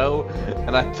shadow,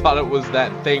 and I thought it was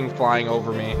that thing flying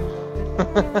over me.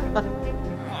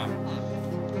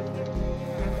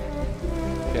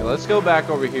 Okay, let's go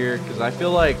back over here, because I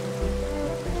feel like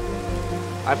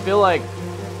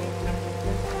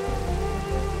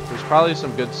there's probably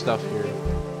some good stuff here.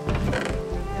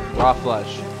 Raw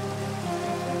flesh.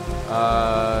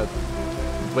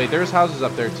 Wait, there's houses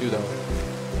up there too, though.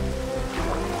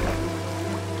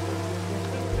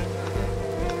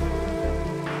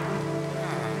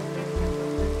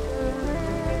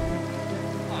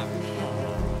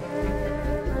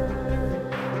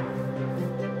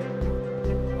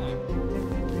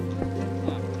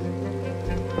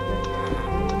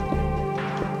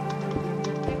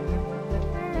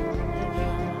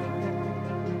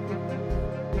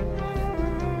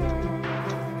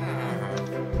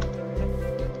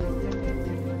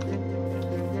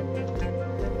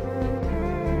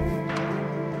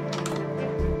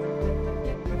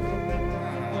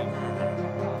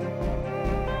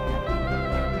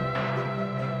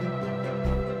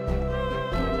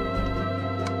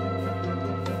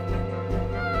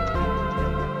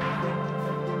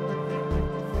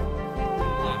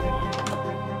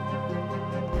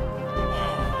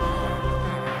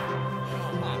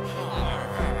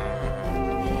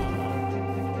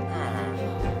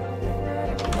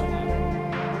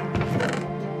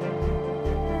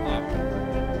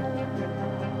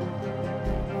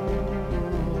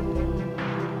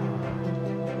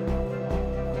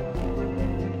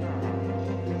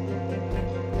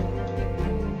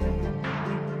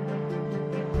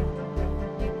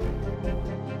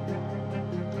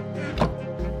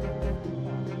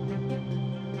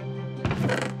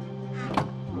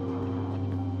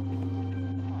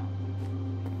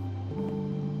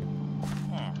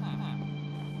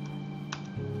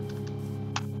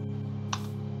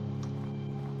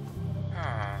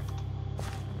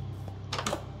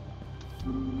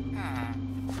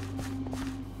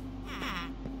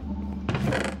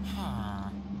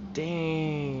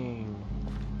 Dang.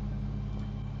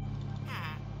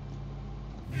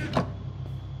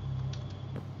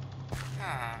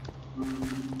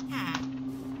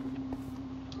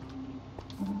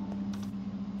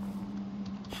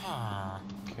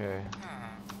 Okay.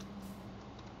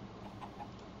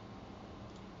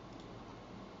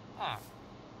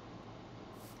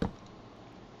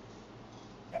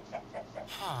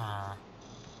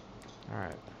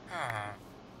 Alright.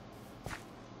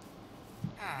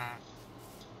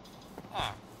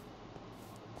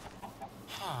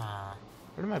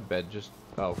 Where did my bed just...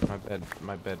 Oh,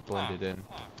 my bed blended in.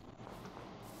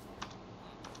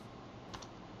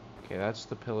 Okay, that's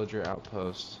the pillager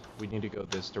outpost. We need to go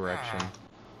this direction.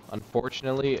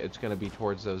 Unfortunately, it's going to be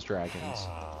towards those dragons.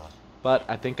 But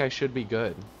I think I should be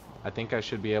good. I think I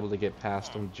should be able to get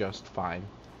past them just fine.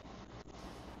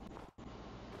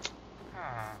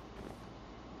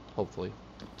 Hopefully.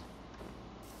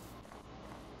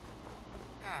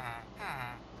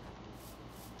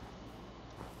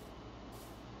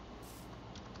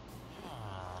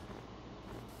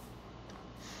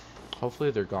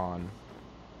 Hopefully they're gone.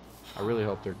 I really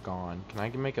hope they're gone. Can I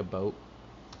make a boat?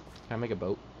 Can I make a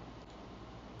boat?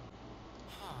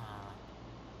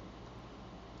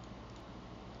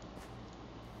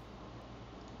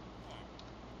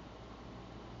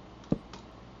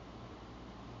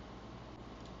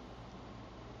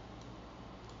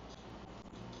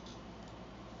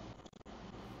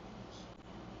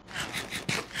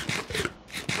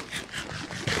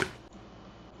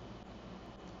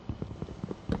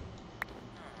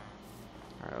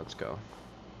 Alright, let's go.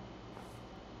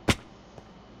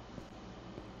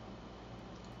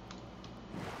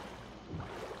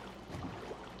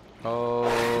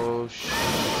 Oh,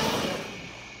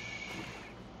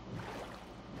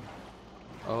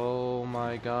 oh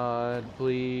my God,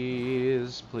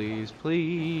 please, please,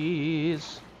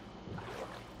 please.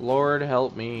 Lord,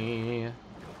 help me.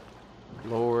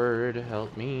 Lord,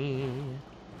 help me.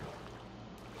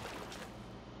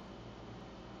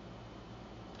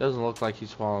 Doesn't look like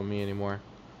he's following me anymore.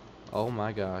 Oh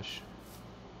my gosh.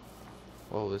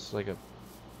 Whoa, this is like a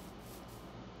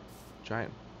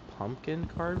giant pumpkin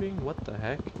carving? What the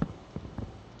heck?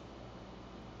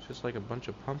 It's just like a bunch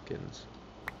of pumpkins.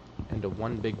 And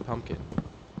one big pumpkin.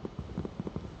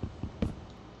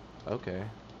 Okay.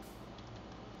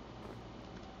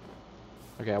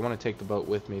 Okay, I want to take the boat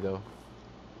with me though.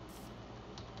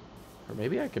 Or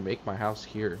maybe I can make my house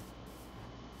here.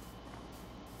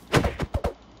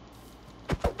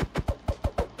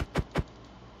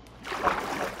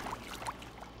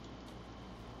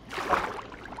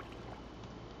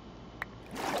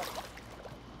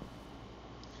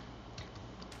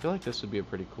 I feel like this would be a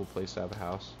pretty cool place to have a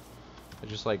house.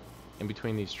 Just like in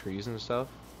between these trees and stuff.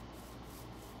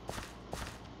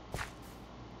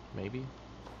 Maybe.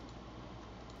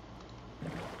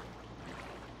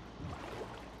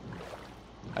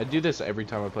 I do this every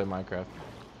time I play Minecraft.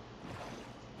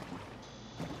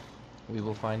 We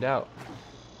will find out.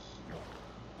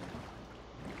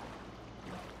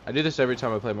 I do this every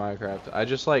time I play Minecraft. I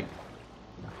just like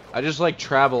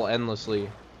travel endlessly,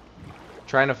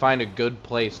 trying to find a good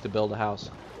place to build a house.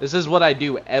 This is what I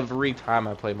do every time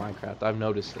I play Minecraft. I've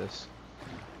noticed this.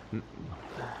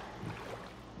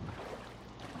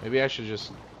 Maybe I should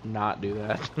just not do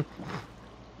that.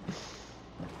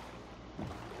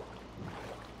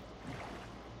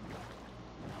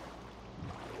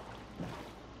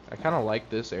 I kind of like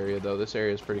this area though. This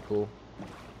area is pretty cool.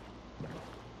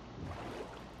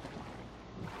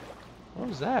 What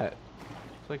was that?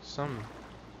 It's like some...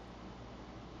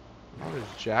 Oh, there's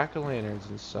jack-o'-lanterns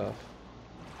and stuff.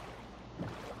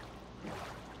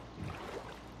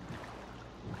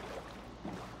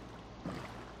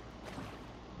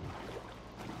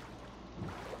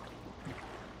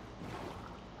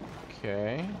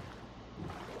 Okay.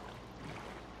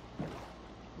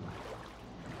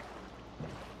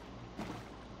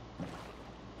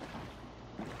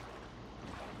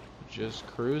 Just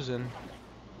cruising.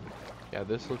 Yeah,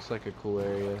 this looks like a cool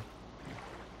area.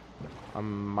 I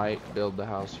might build the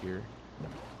house here.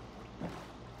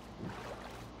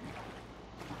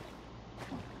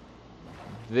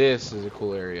 This is a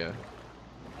cool area.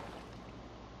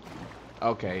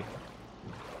 Okay.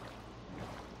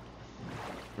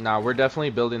 Nah, we're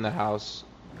definitely building the house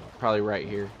probably right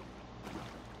here.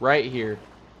 Right here.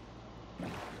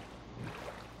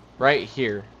 Right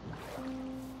here.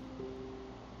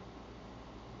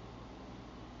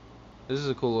 This is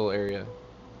a cool little area.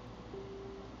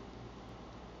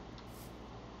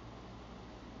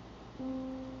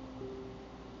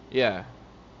 Yeah.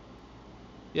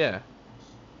 Yeah.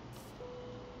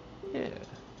 Yeah.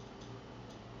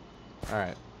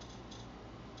 Alright.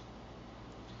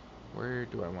 Where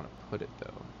do I want to put it,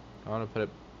 though? I want to put it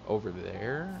over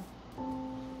there?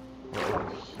 Or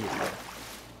over here?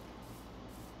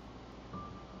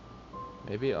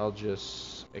 Maybe I'll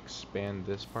just expand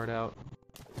this part out.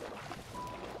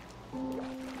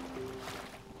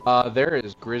 There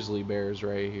is grizzly bears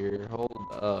right here. Hold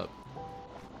up.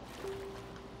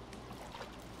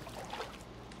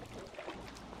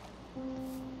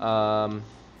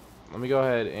 Let me go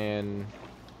ahead and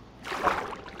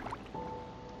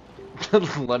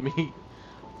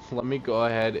let me go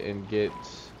ahead and get.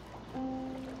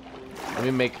 Let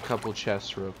me make a couple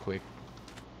chests real quick.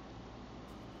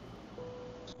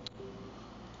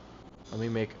 Let me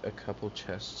make a couple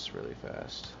chests really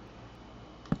fast.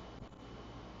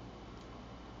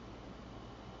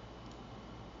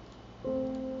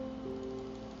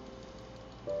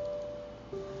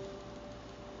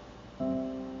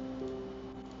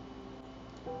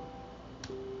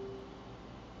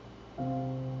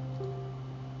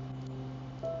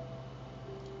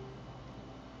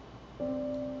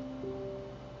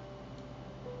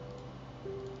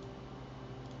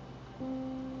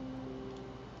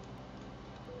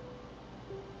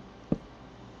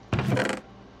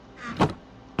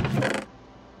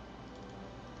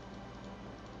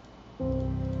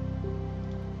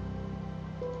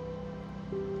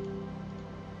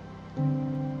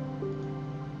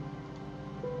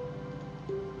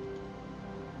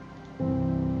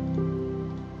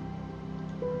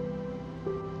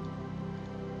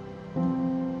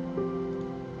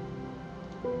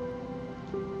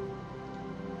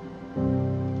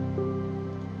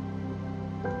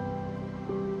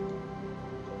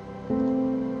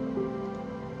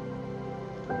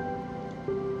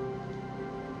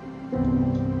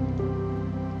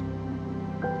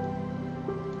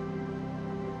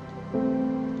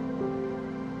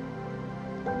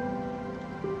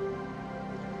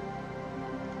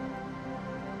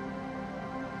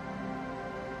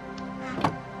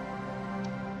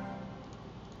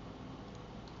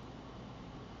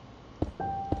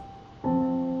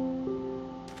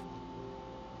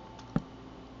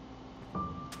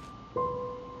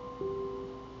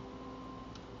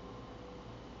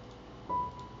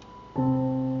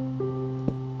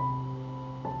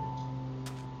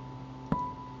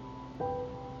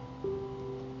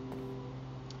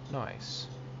 Nice.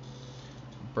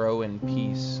 Bro in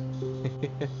peace.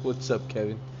 What's up,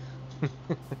 Kevin?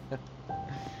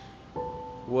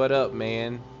 What up,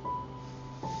 man?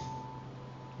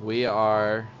 We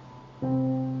are...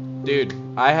 Dude,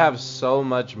 I have so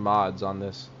much mods on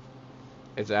this.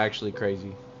 It's actually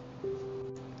crazy.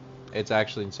 It's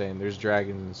actually insane. There's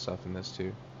dragons and stuff in this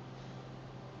too.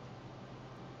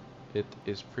 It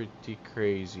is pretty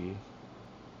crazy.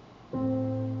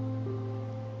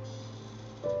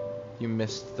 You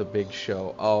missed the big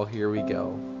show. Oh, here we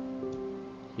go.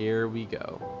 Here we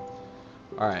go.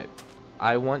 Alright.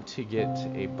 I want to get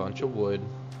a bunch of wood,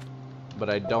 but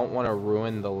I don't want to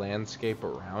ruin the landscape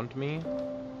around me.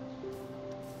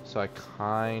 So I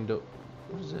kind of...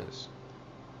 What is this?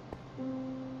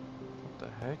 What the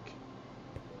heck?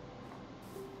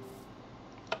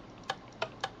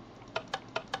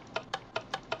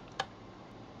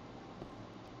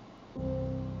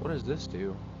 What does this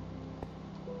do?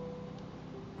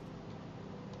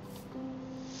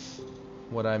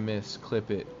 What I miss? Clip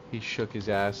it. He shook his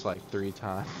ass like 3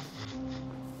 times.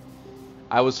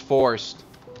 I was forced.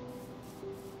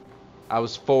 I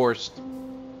was forced.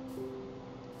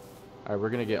 Alright, we're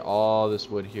gonna get all this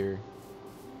wood here.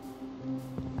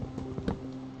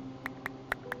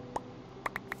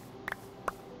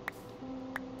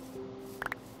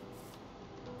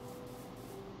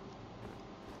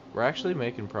 We're actually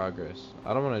making progress.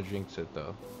 I don't want to jinx it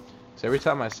though. Because every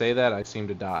time I say that, I seem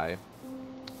to die.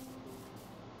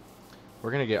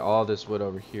 We're gonna get all this wood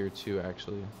over here too,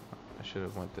 actually. I should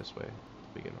have went this way to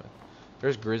begin with.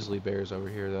 There's grizzly bears over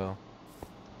here though.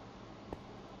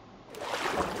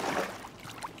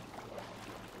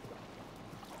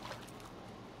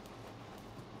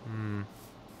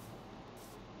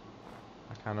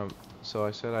 So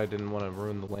I said I didn't want to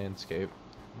ruin the landscape.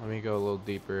 Let me go a little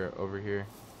deeper over here.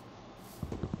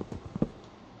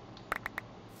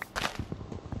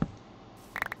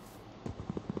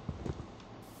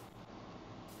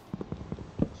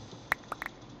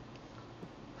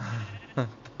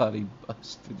 Thought he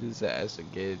busted his ass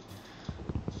again.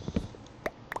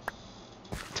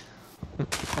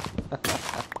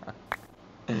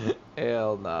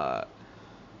 Hell nah.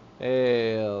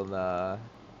 Hell nah.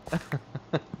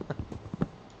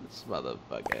 This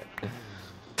motherfucker.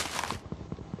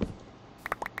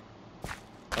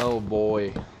 Oh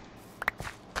boy.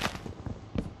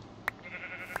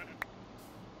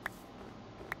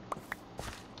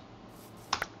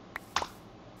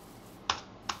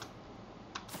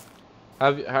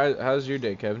 How's your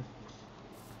day, Kevin?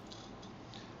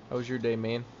 How was your day,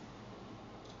 man?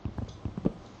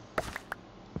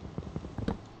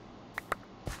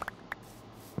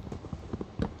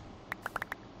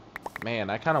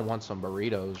 Man, I kind of want some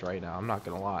burritos right now. I'm not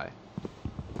gonna lie.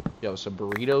 Yo, some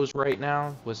burritos right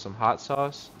now with some hot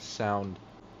sauce sound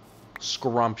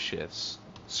scrumptious.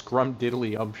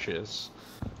 Scrumdiddly-umptious.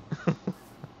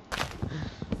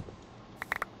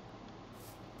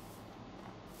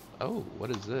 Oh, what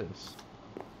is this?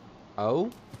 Oh?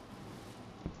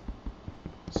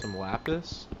 Some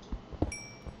lapis?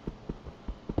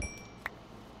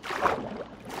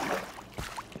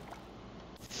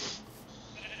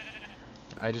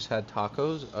 I just had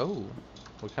tacos. Oh,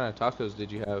 what kind of tacos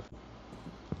did you have?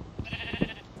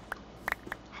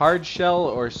 Hard shell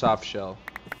or soft shell?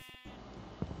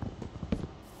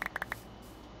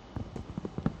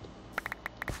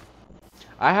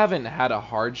 I haven't had a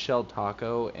hard shell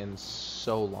taco in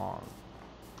so long.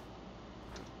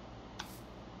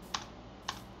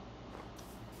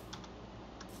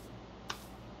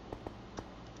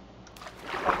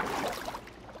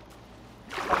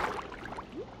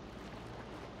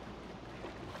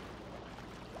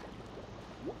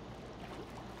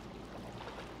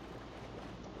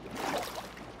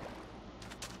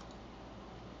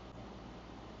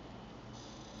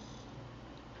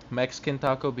 Mexican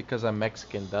taco because I'm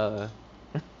Mexican, duh.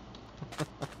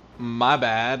 My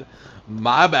bad.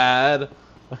 My bad.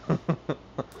 I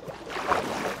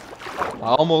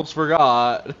almost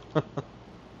forgot.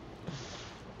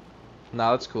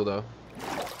 Nah, that's cool though.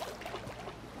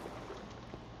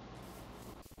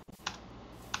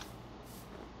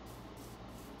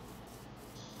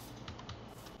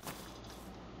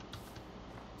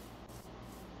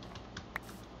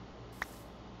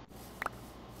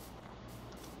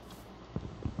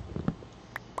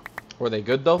 Were they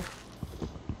good though?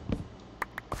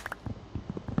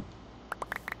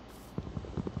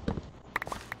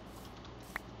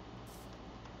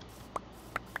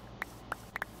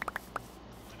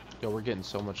 Yo, we're getting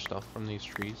so much stuff from these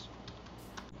trees.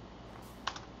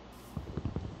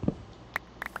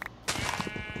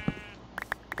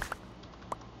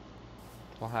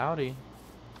 Well, howdy.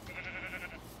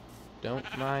 Don't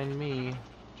mind me.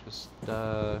 Just,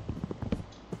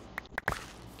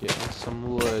 getting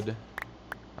some wood.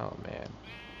 Oh, man.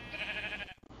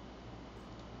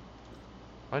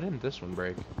 Why didn't this one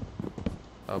break?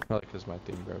 Oh, probably because my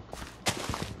thing broke.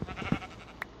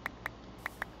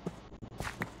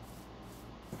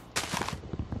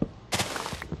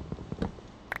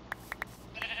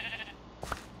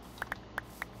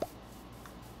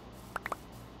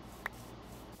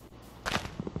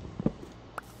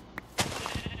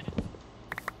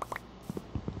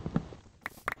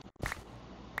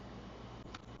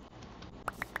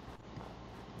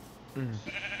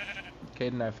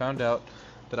 Caden, I found out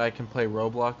that I can play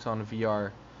Roblox on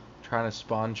VR, trying to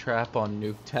spawn trap on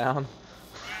Nuketown.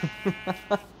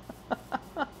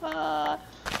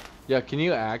 Yeah, can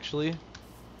you actually?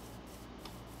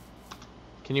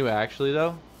 Can you actually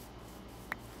though?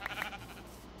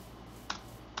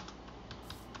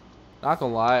 Not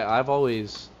gonna lie, I've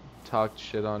always talked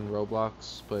shit on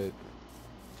Roblox, but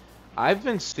I've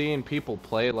been seeing people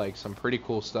play like some pretty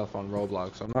cool stuff on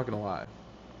Roblox. I'm not gonna lie.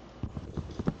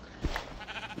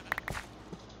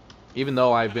 Even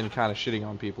though I've been kind of shitting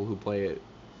on people who play it,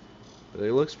 but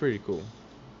it looks pretty cool.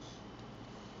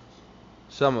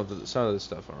 Some of the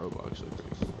stuff on Roblox looks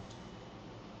pretty cool.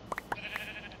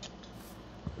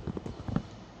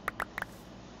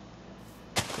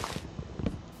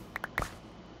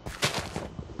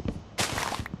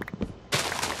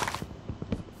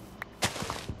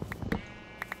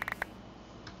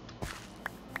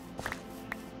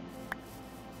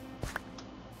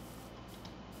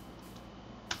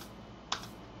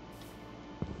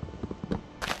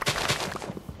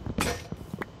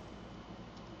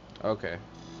 Okay.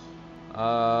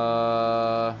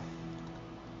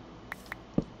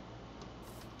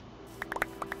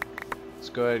 Let's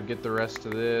go ahead and get the rest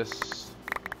of this.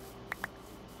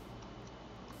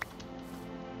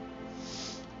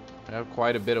 I have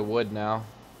quite a bit of wood now.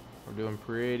 We're doing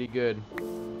pretty good.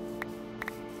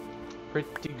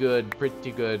 Pretty good,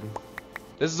 pretty good.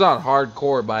 This is on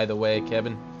hardcore, by the way,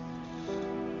 Kevin.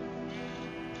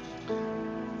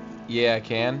 Yeah, I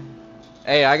can.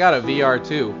 Hey, I got a VR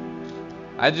too.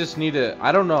 I just need to,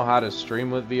 I don't know how to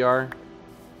stream with VR.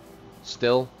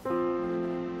 Still.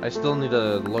 I still need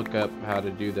to look up how to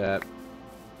do that.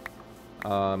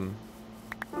 Oh,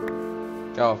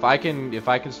 if I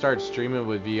can start streaming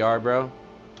with VR, bro,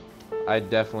 I'd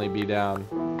definitely be down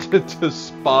to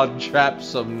spawn trap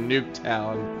some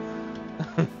Nuketown.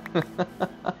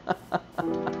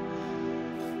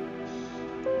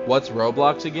 What's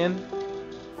Roblox again?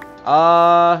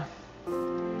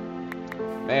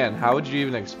 Man, how would you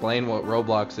even explain what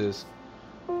Roblox is?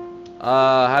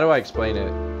 How do I explain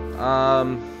it?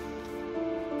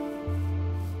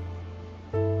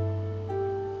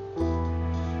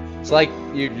 It's like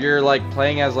you're like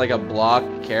playing as like a block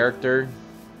character,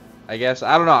 I guess.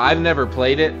 I don't know. I've never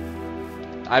played it.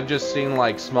 I've just seen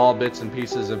like small bits and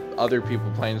pieces of other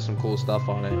people playing some cool stuff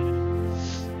on it.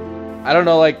 I don't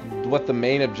know like what the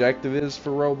main objective is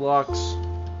for Roblox,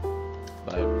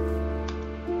 but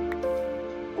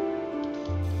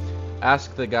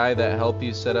ask the guy that helped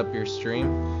you set up your stream.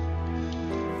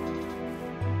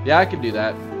 Yeah, I can do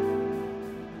that.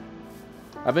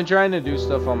 I've been trying to do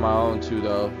stuff on my own too,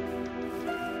 though.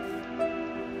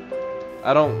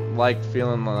 I don't like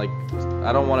feeling like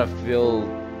I don't want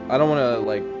to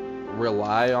like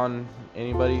rely on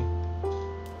anybody.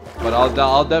 But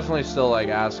I'll definitely still like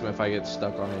ask him if I get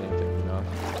stuck on anything, you know.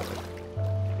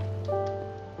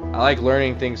 I like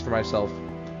learning things for myself.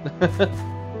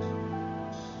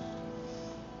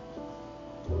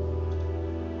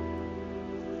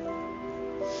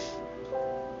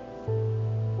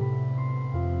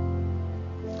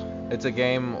 It's a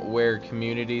game where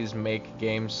communities make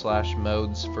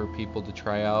games/modes for people to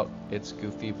try out. It's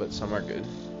goofy, but some are good.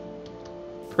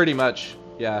 Pretty much,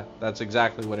 yeah, that's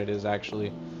exactly what it is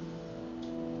actually.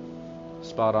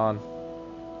 Spot on.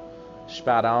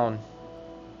 Spot on.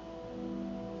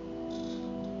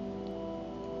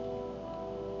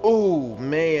 Oh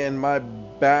man, my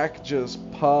back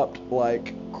just popped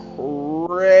like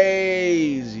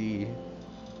crazy.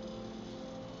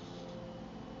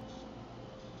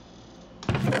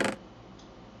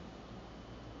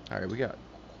 Alright, we got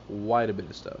quite a bit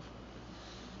of stuff.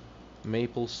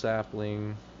 Maple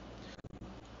sapling,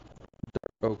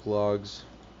 dark oak logs,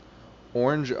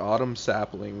 orange autumn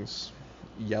saplings,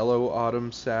 yellow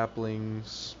autumn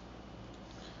saplings,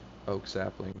 oak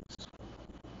saplings,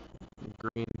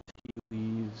 green tea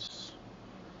leaves,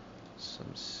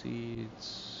 some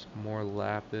seeds, more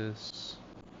lapis,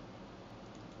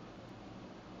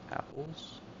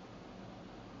 apples,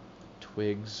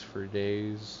 twigs for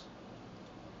days.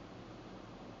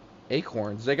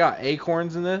 Acorns. They got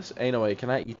acorns in this? Ain't no way. Can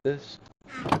I eat this?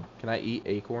 Can I eat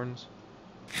acorns?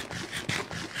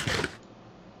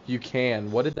 You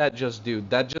can. What did that just do?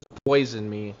 That just poisoned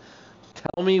me.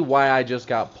 Tell me why I just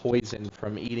got poisoned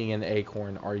from eating an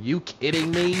acorn. Are you kidding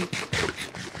me?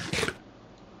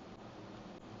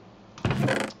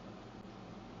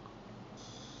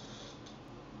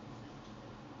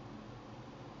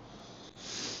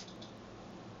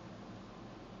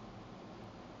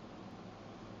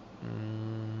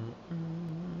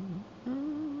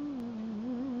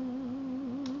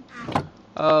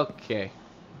 Okay,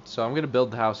 so I'm gonna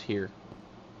build the house here.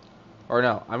 Or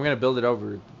no, I'm gonna build it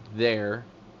over there.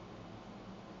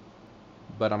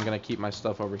 But I'm gonna keep my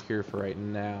stuff over here for right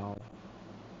now.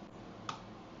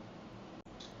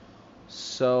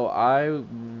 So I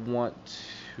want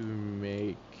to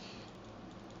make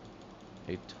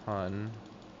a ton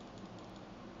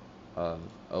of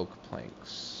oak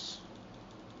planks.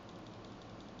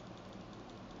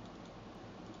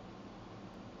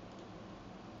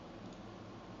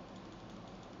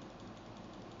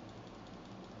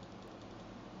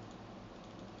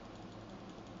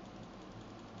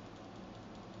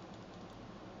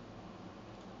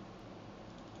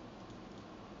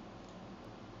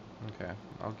 Okay,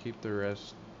 I'll keep the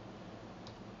rest.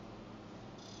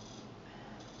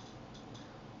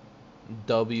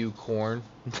 W corn.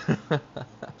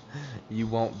 You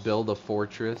won't build a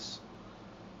fortress.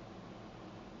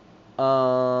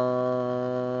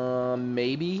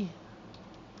 Maybe.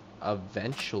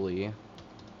 Eventually.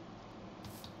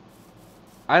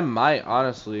 I might,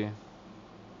 honestly.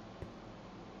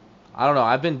 I don't know,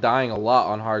 I've been dying a lot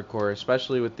on hardcore,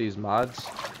 especially with these mods.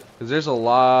 Because there's a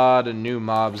lot of new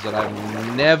mobs that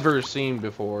I've never seen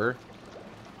before.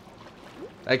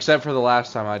 Except for the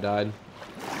last time I died.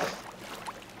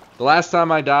 The last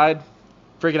time I died,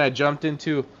 freaking I jumped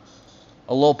into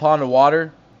a little pond of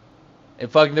water. And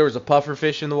fucking there was a puffer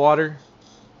fish in the water.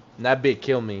 And that bitch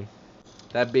killed me.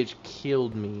 That bitch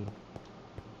killed me.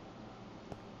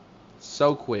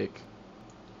 So quick.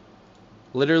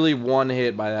 Literally one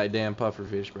hit by that damn puffer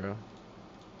fish, bro.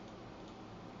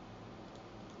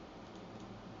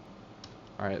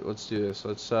 Alright, let's do this.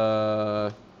 Let's,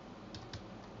 why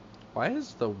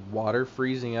is the water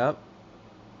freezing up?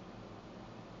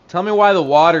 Tell me why the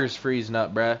water's freezing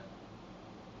up, bruh.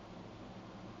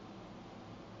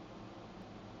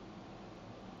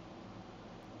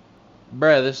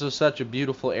 Bruh, this was such a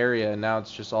beautiful area, and now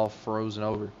it's just all frozen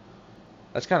over.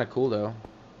 That's kind of cool, though.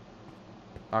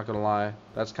 Not gonna lie.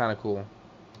 That's kind of cool.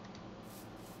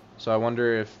 So I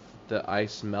wonder if the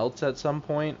ice melts at some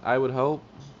point. I would hope.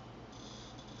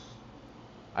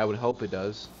 I would hope it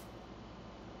does.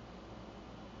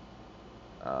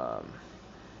 Alright,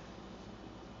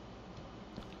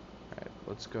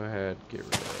 let's go ahead, get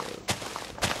rid of...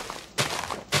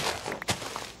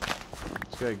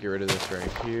 Let's go ahead and get rid of this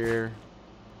right here.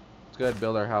 Let's go ahead and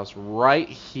build our house right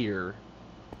here.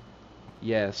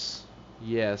 Yes.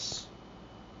 Yes.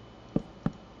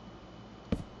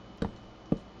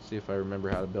 See if I remember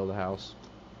how to build a house.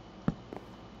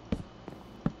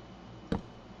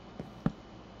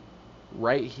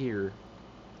 Right here.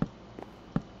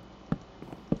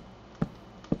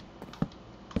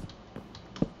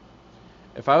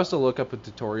 If I was to look up a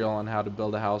tutorial on how to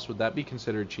build a house, would that be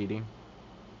considered cheating?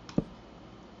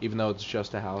 Even though it's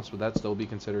just a house, would that still be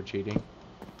considered cheating?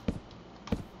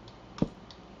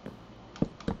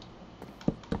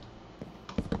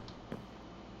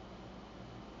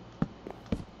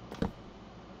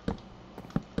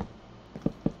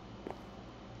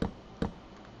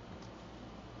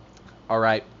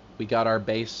 Alright, we got our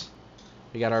base.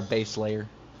 We got our base layer.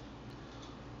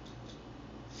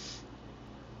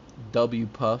 W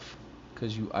puff,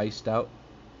 because you iced out.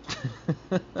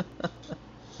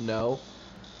 No.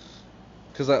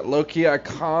 Because low-key, I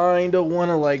kind of want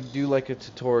to like do like a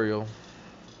tutorial.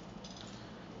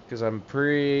 Because I'm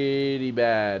pretty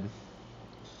bad.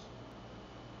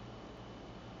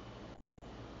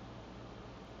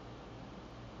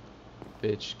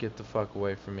 Bitch, get the fuck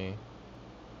away from me.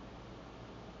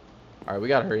 Alright, we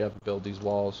gotta hurry up and build these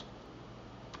walls.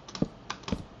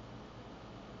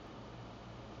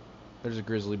 There's a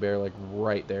grizzly bear like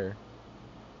right there.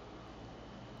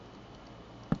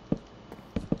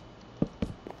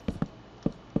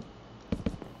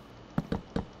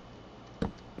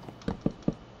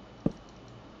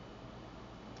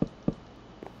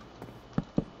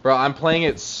 Bro, I'm playing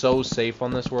it so safe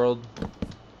on this world.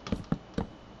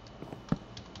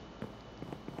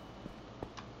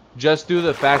 Just due to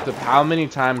the fact of how many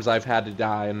times I've had to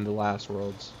die in the last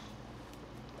worlds.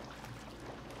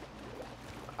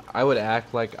 I would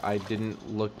act like I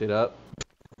didn't look it up.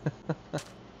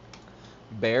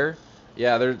 Bear?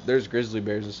 Yeah, there's grizzly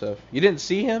bears and stuff. You didn't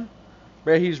see him?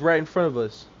 Bro, he's right in front of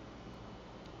us.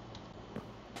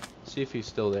 See if he's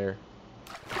still there.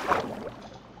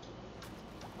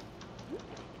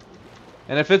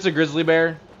 And if it's a grizzly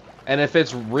bear, and if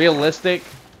it's realistic,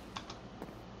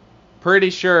 pretty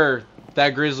sure that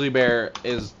grizzly bear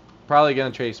is probably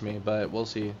gonna chase me, but we'll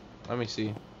see. Let me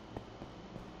see.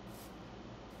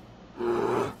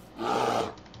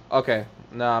 Okay,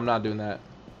 no, I'm not doing that.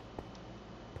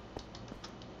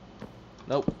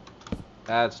 Nope.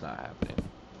 That's not happening.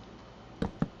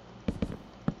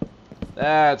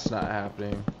 That's not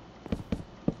happening.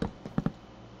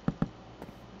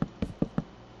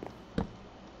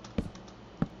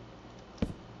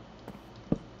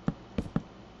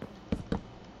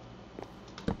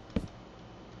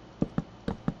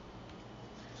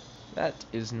 That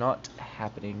is not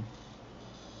happening.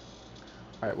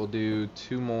 Alright, we'll do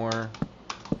 2 more.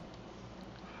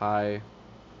 High.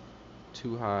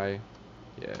 2 high.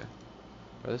 Yeah.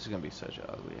 Bro, this is gonna be such an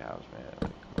ugly house, man.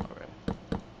 Like, come on,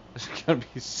 bro. This is gonna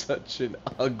be such an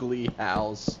ugly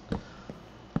house.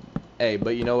 Hey,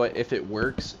 but you know what? If it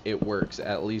works, it works.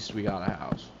 At least we got a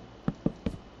house.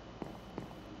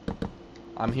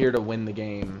 I'm here to win the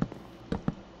game.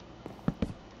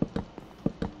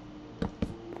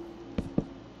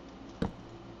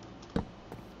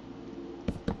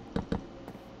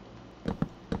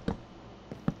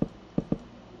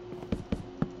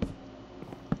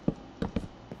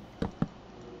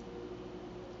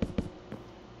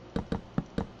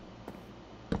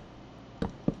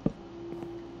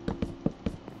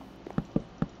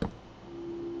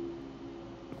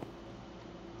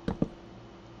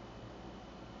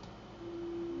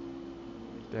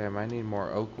 Damn, I need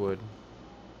more oak wood.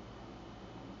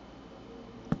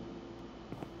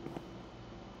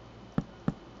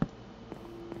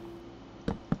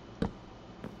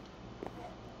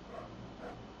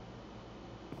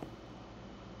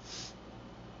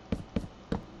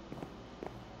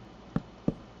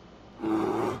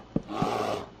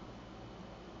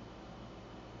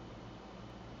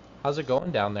 How's it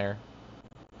going down there?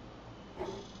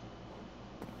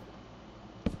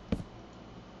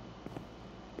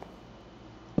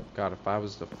 God, if I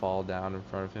was to fall down in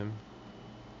front of him,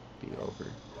 it'd be over.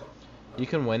 You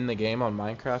can win the game on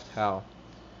Minecraft? How?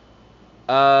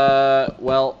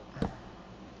 Well,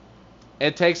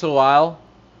 it takes a while.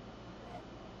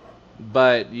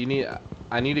 But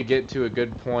I need to get to a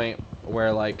good point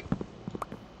where, like,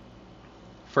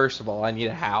 first of all, I need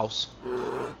a house.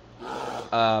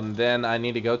 Then I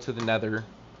need to go to the Nether,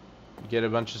 get a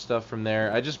bunch of stuff from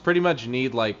there. I just pretty much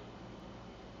need, like,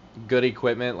 good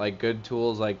equipment, like good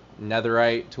tools, like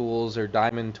netherite tools or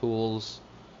diamond tools,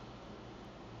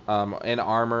 and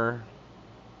armor.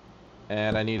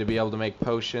 And I need to be able to make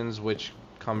potions, which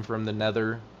come from the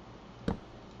Nether,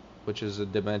 which is a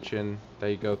dimension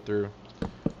that you go through.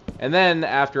 And then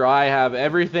after I have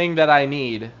everything that I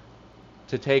need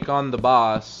to take on the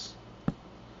boss,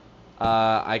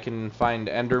 I can find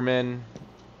Endermen,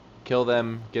 kill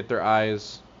them, get their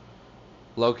eyes,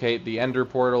 locate the Ender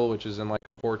portal, which is in like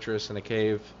a fortress in a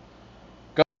cave.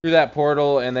 Go through that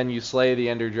portal, and then you slay the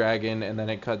Ender dragon, and then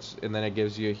it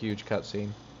gives you a huge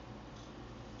cutscene.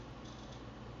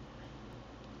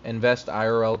 Invest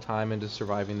IRL time into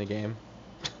surviving the game.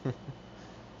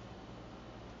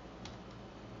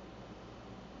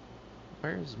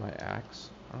 Where is my axe?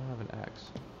 I don't have an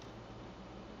axe.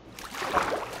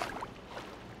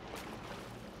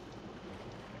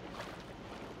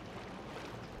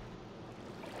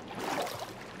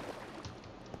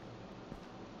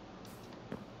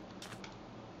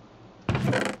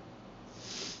 Okay,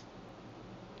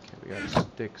 we got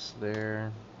sticks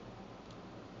there.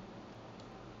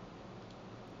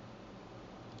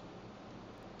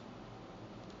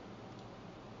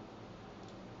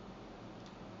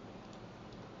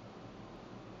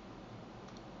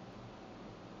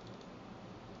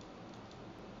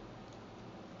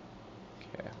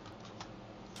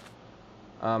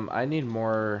 I need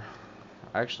more.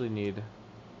 I actually need.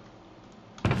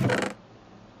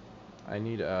 I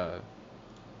need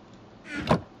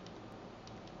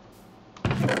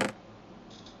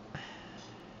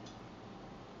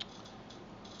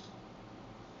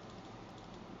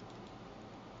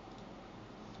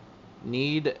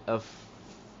need a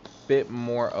bit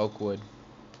more oak wood.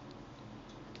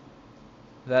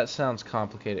 That sounds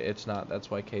complicated. It's not.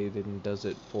 That's why Caden does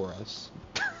it for us.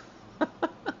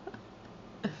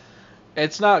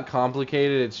 It's not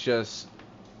complicated. It's just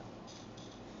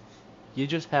you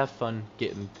just have fun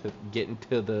getting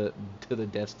to the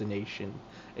destination.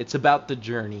 It's about the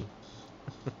journey.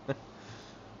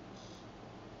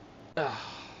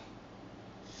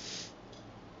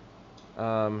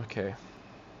 Okay.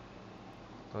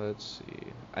 Let's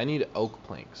see. I need oak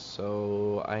planks,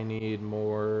 so I need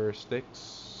more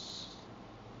sticks.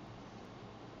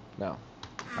 No,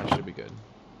 I should be good.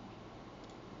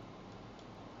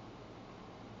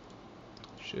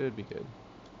 Should be good.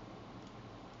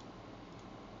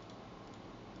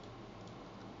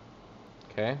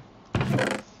 Okay.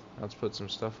 Let's put some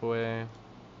stuff away.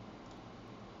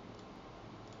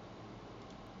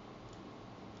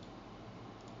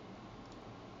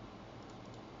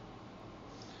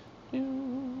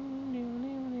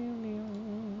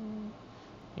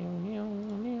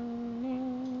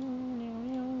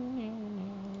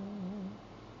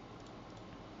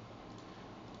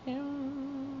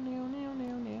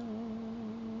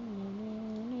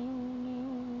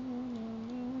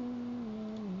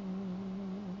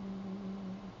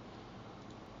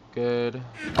 Good.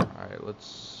 Alright,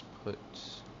 let's put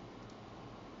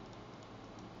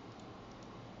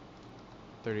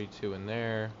 32 in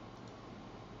there.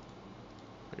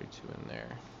 32 in there.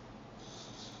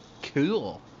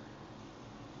 Cool.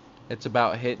 It's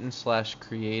about hitting /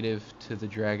 creative to the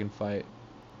dragon fight.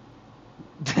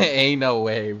 Ain't no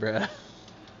way, bruh.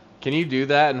 Can you do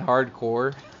that in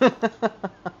hardcore?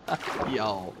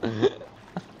 Y'all.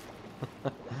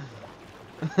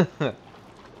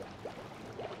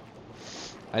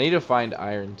 I need to find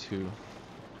iron too.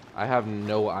 I have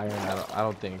no iron. I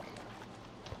don't think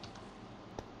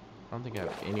I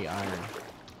have any iron.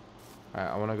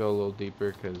 Alright, I want to go a little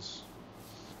deeper because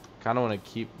I kind of want to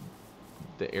keep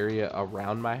the area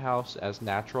around my house as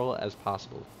natural as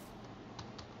possible.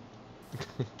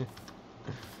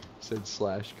 Said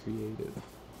 / creative.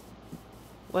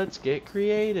 Let's get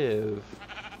creative.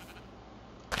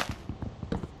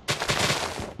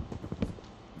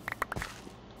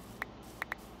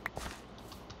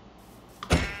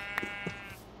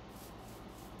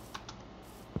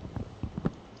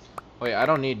 Wait, I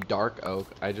don't need dark oak.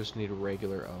 I just need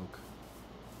regular oak.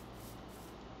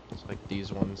 It's like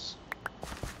these ones.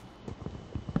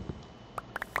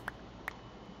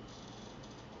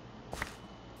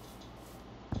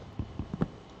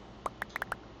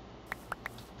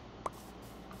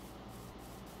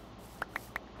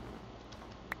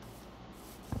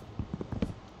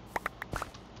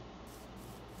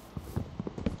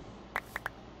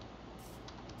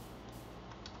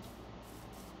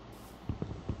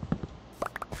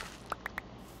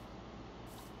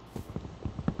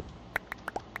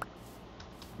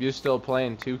 You still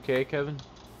playing 2K, Kevin?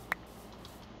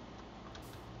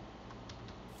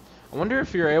 I wonder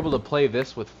if you're able to play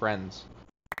this with friends.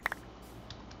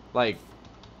 Like,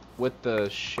 with the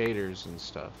shaders and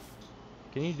stuff.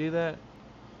 Can you do that?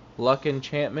 Luck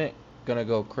enchantment, gonna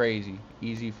go crazy.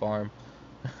 Easy farm.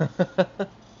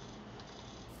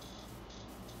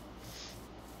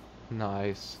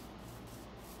 Nice.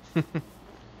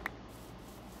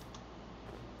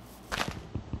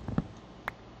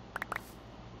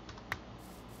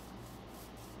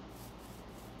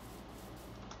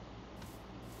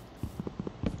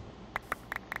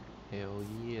 Hell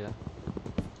yeah.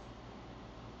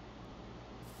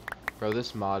 Bro,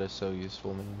 this mod is so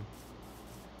useful, man.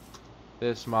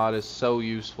 This mod is so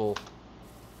useful.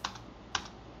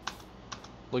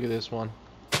 Look at this one.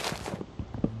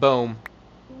 Boom.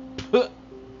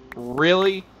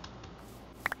 Really?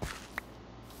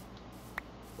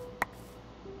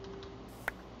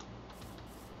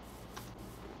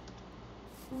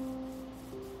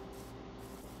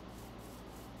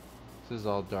 This is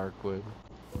all dark wood,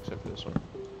 except for this one.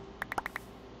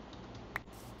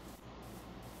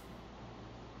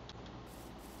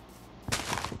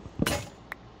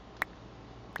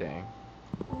 Dang.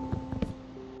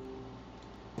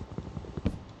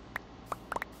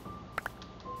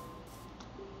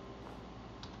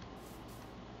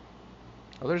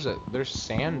 Oh, there's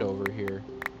sand over here.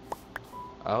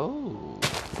 Oh.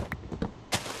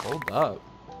 Hold up.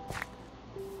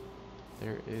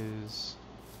 There is.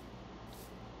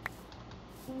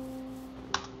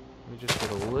 Let me just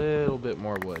get a little bit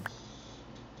more wood.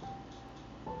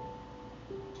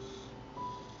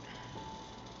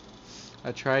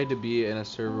 I tried to be in a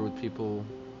server with people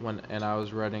and I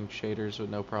was running shaders with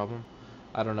no problem.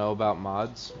 I don't know about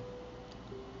mods.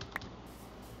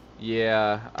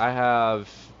 Yeah, I have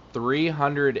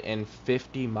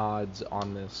 350 mods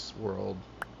on this world,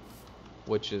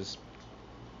 which is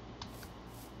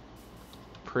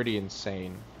pretty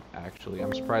insane, actually.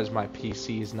 I'm surprised my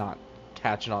PC is not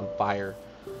catching on fire.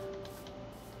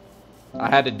 I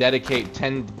had to dedicate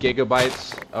 10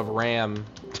 gigabytes of RAM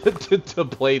to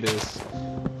play this.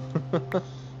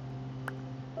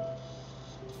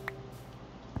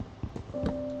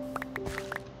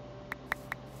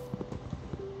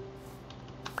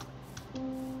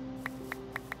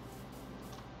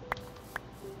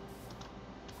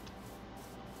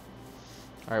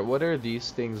 Alright, what are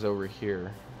these things over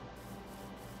here?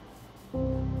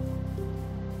 Oh,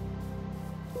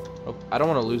 I don't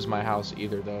want to lose my house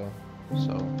either, though.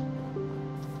 So,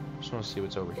 just want to see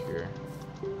what's over here.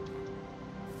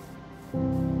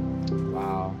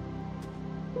 Wow.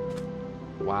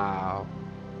 Wow.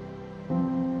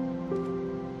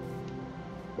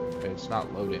 Okay, it's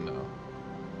not loading, though.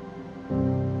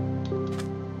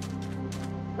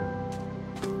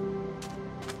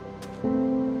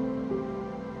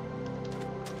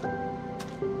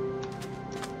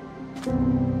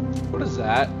 What is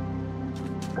that?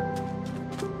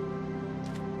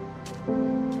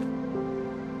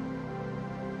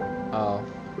 Oh.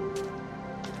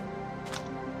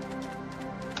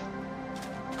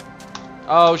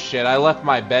 Oh shit, I left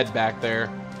my bed back there.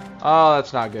 Oh,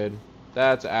 that's not good.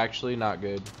 That's actually not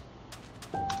good.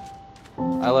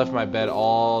 I left my bed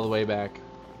all the way back.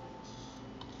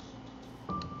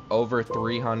 Over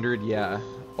 300? Yeah.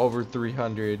 Over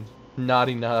 300. Not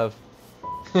enough.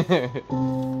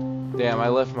 Damn, I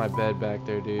left my bed back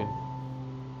there, dude.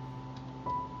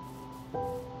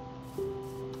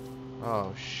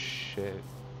 Oh, shit.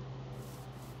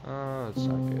 Oh, that's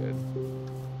not good.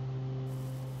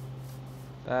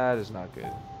 That is not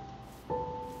good.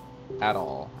 At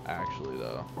all, actually,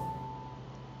 though.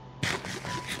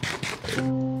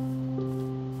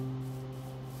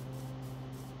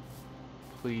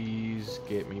 Please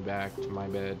get me back to my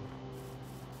bed.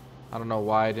 I don't know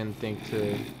why I didn't think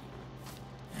to...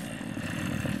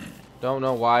 Don't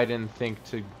know why I didn't think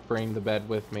to bring the bed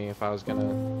with me if I was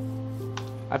gonna...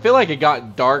 I feel like it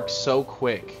got dark so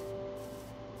quick.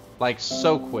 Like,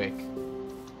 so quick.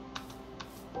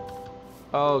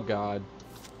 Oh, God.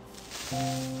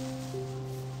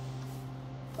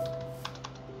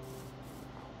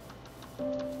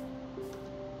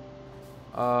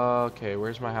 Okay,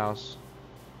 where's my house?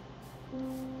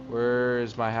 Where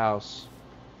is my house?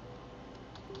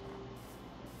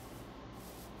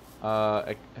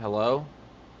 Hello?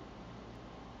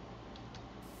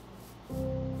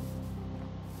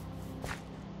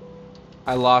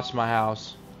 I lost my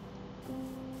house.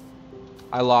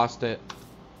 I lost it.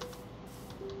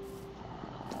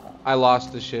 I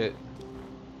lost the shit.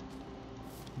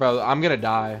 Bro, I'm gonna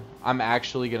die. I'm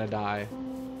actually gonna die.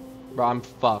 Bro, I'm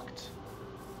fucked.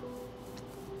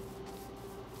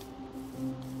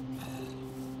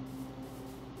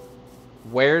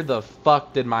 Where the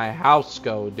fuck did my house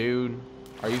go, dude?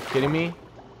 Are you kidding me?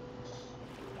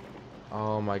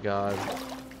 Oh my god.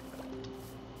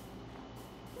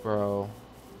 Bro.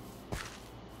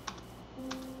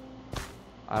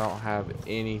 I don't have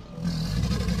any...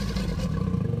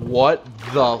 What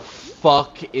the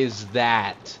fuck is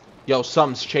that? Yo,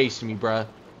 something's chasing me, bruh.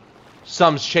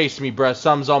 Something's chasing me, bruh.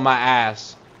 Something's on my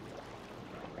ass.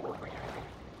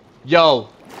 Yo.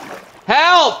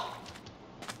 Help!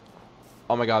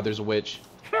 Oh my god, there's a witch.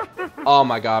 Oh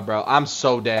my god, bro. I'm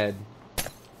so dead.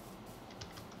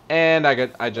 And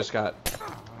I just got...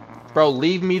 Bro,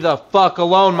 leave me the fuck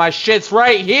alone. My shit's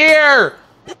right here!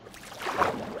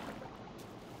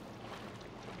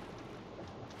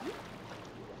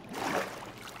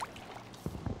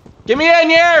 Get me in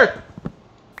here!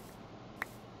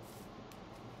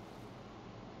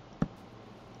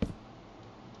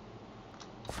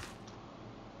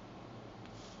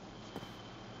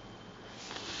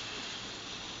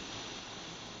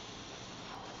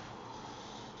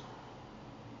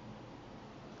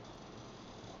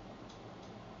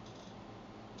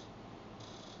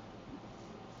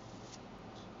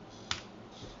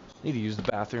 Need to use the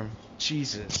bathroom.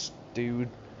 Jesus, dude.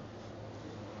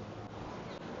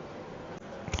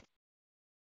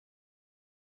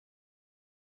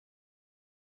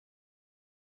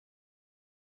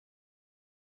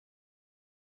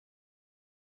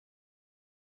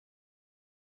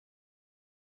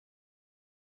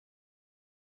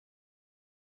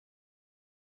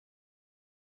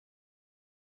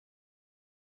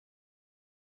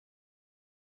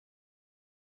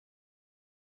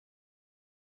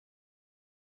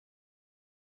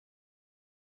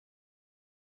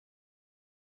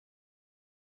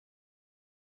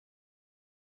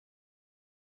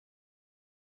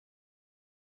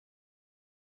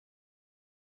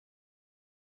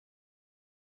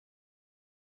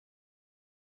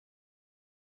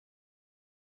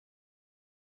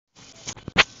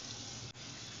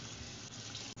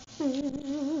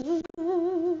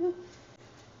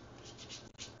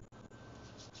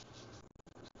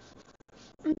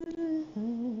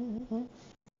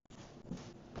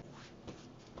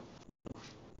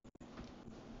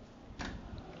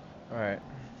 Alright.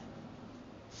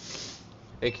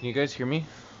 Hey, can you guys hear me?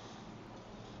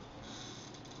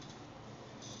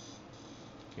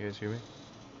 Can you guys hear me?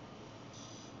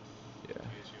 Yeah.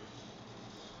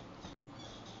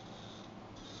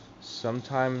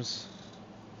 Sometimes...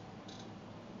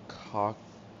 I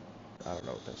don't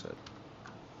know what that said.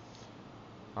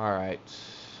 Alright.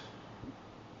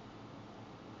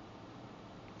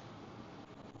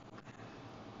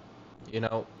 You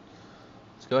know,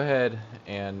 let's go ahead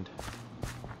and...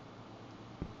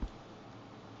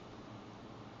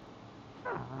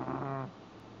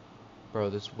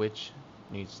 Bro, this witch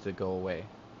needs to go away.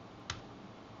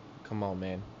 Come on,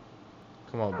 man.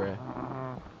 Come on,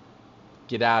 bruh.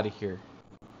 Get out of here.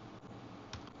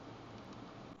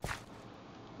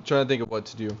 I'm trying to think of what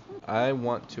to do. I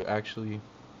want to actually...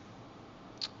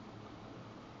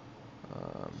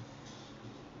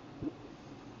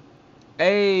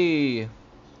 Hey!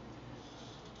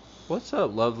 What's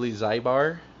up, lovely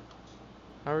Zybar?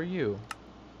 How are you?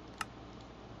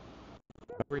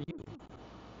 How are you?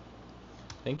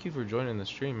 Thank you for joining the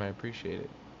stream. I appreciate it.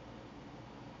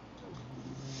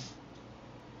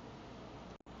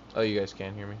 Oh, you guys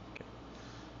can hear me? Okay.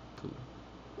 Cool.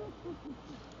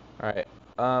 Alright.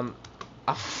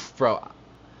 Bro.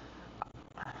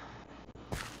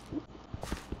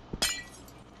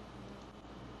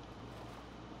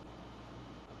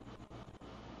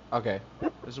 Okay.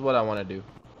 This is what I want to do.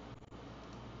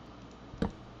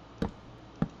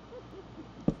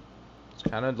 It's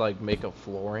kind of like make a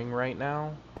flooring right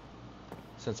now.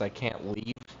 Since I can't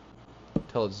leave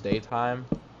till it's daytime.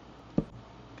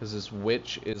 Because this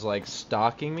witch is like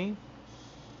stalking me.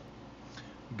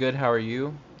 Good, how are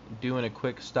you? Doing a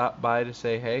quick stop by to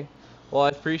say hey. Well, I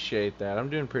appreciate that. I'm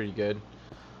doing pretty good.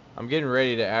 I'm getting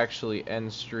ready to actually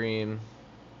end stream.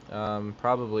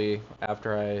 Probably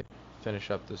after I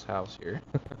finish up this house here.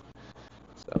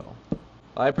 So,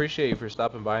 I appreciate you for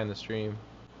stopping by in the stream.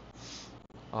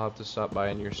 I'll have to stop by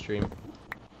in your stream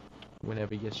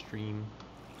whenever you stream.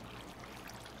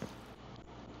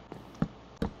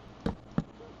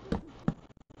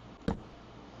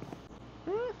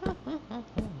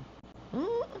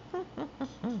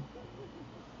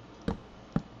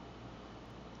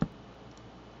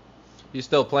 You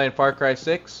still playing Far Cry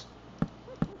 6?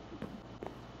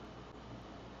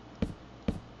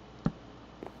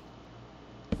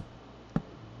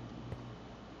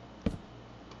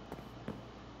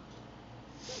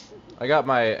 I got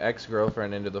my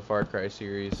ex-girlfriend into the Far Cry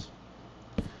series.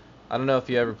 I don't know if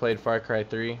you ever played Far Cry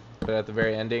 3, but at the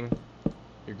very ending,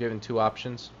 you're given two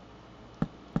options.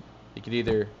 You could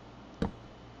either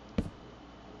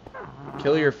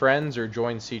kill your friends or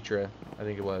join Citra, I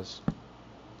think it was.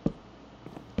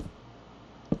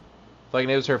 Like,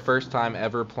 it was her first time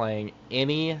ever playing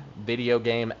any video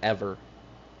game ever.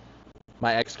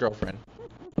 My ex-girlfriend.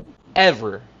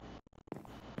 Ever.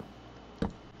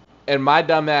 And my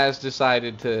dumbass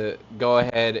decided to go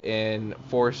ahead and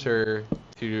force her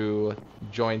to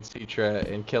join Citra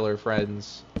and kill her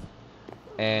friends.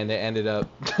 And it ended up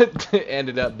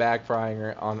backfiring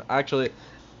her on... Actually,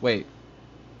 wait.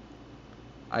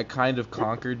 I kind of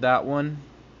conquered that one.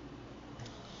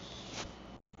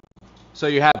 So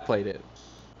you have played it.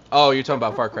 Oh, you're talking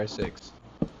about Far Cry 6.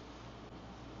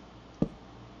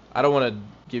 I don't want to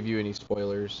give you any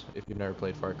spoilers if you've never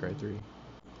played Far Cry 3.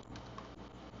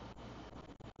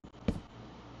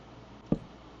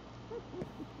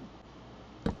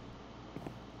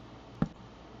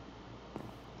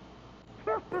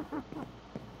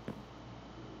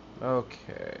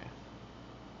 Okay.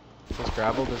 Is this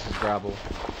gravel? This is gravel.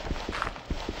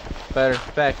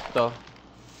 Perfecto.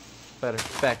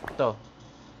 Perfecto.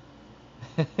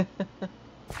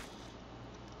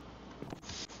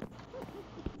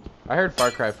 I heard Far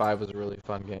Cry 5 was a really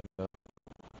fun game though.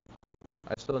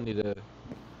 I still need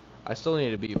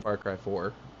to beat Far Cry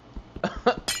 4.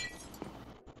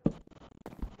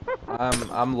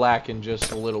 I'm lacking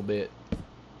just a little bit.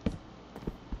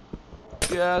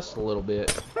 Just a little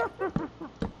bit.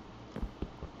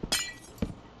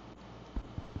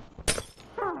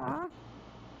 Alright,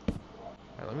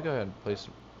 let me go ahead and place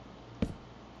some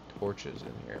torches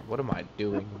in here. What am I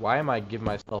doing? Why am I giving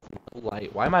myself no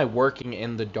light? Why am I working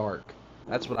in the dark?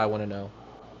 That's what I want to know.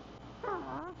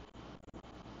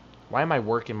 Why am I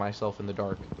working myself in the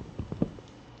dark?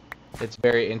 It's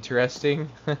very interesting.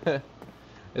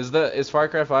 Is Far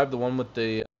Cry 5 the one with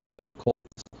the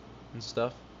colts and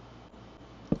stuff?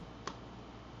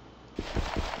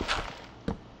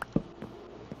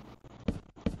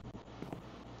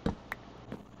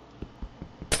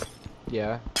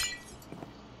 Yeah.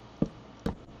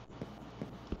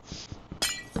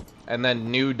 And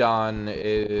then New Dawn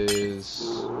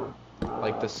is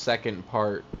like the second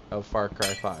part of Far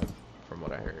Cry 5, from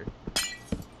what I heard.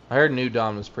 I heard New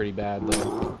Dawn was pretty bad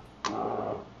though.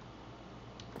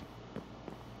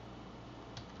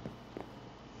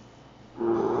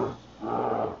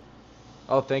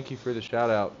 Oh, thank you for the shout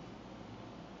out.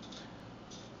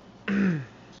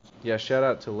 Yeah, shout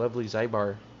out to Lovely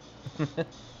Zybar.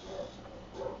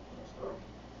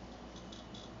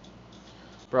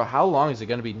 Bro, how long is it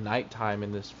gonna be nighttime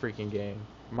in this freaking game?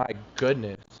 My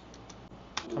goodness.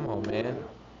 Come on, man.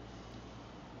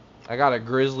 I got a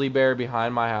grizzly bear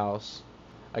behind my house.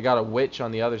 I got a witch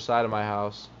on the other side of my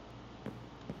house.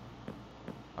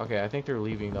 Okay, I think they're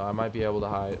leaving though. I might be able to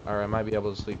hide. Or I might be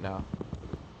able to sleep now.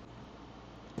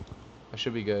 I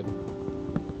should be good.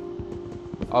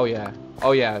 Oh yeah.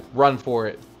 Oh yeah. Run for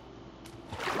it.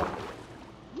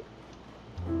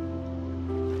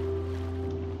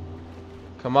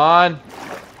 Come on.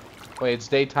 Wait, it's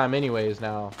daytime anyways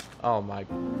now. Oh my.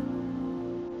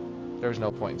 There's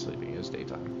no point in sleeping. It's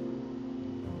daytime.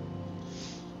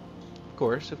 Of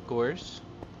course, of course.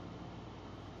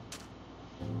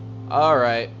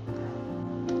 Alright.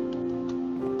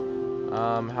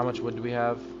 How much wood do we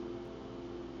have?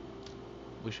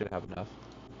 We should have enough.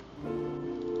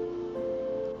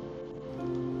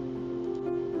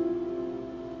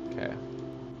 Okay.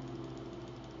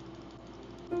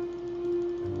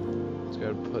 Let's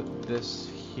go put this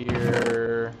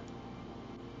here.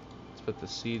 Let's put the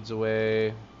seeds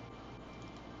away.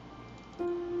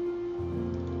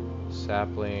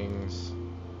 Saplings.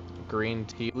 Green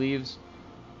tea leaves.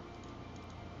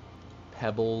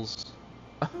 Pebbles.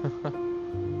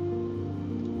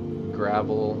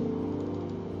 Gravel.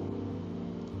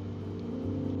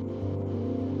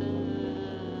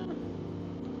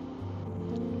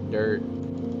 Dirt.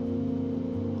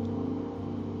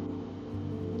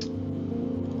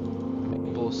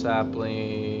 Maple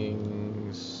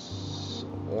saplings.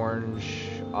 Orange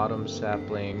autumn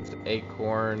saplings.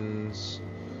 Acorns.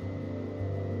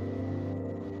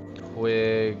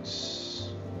 Twigs.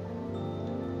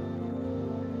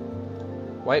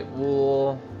 White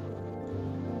wool.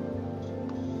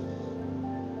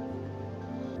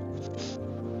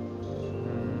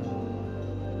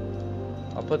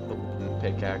 I'll put the wooden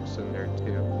pickaxe in there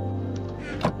too.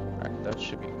 Alright, that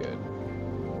should be good.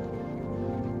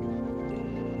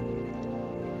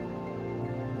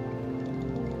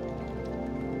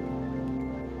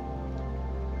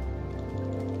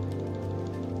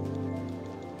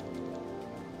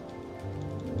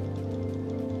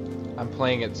 I'm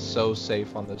playing it so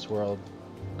safe on this world.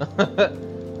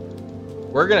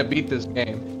 We're gonna beat this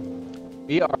game.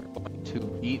 We are going to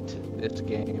beat this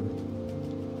game.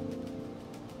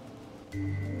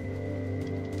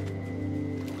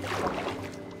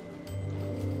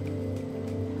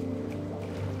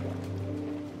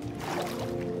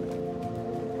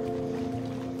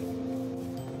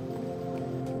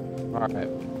 Alright.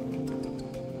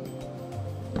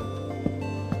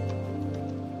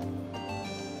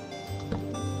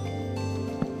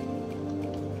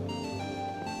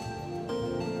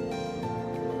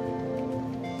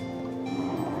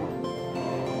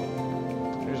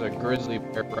 There's a grizzly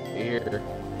bear right here.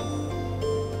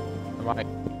 My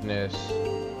goodness.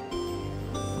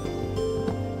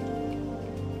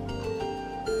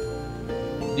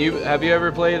 Have you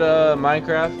ever played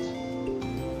Minecraft?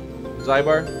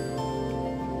 Zybar?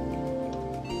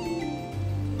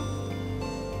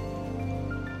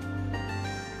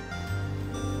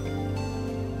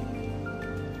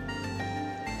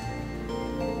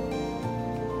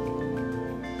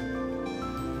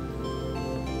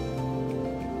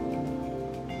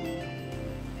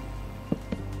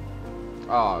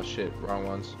 Oh shit, wrong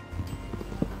ones.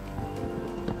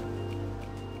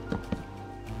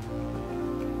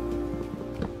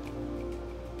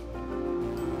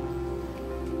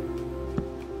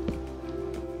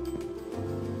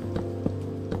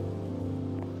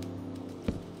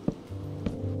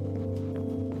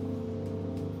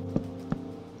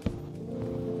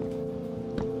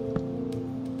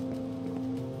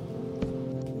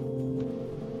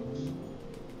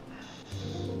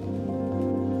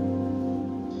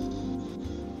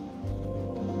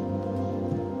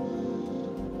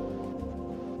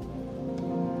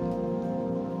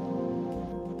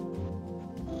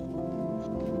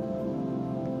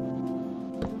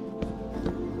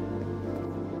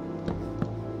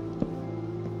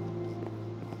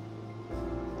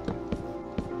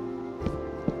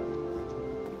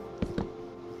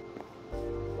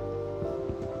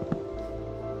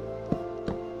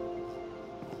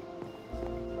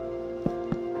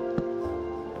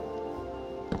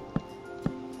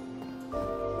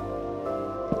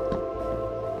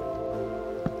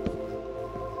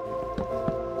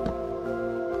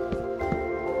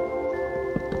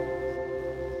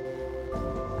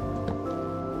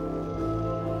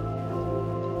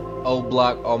 O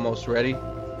block almost ready.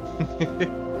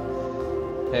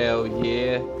 Hell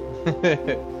yeah.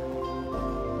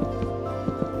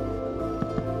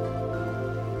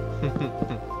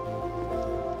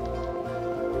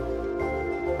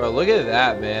 Bro, look at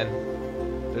that, man.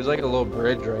 There's like a little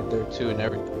bridge right there too and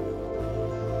everything.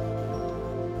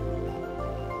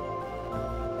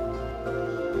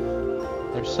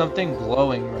 There's something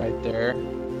glowing right there.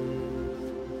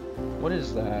 What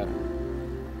is that?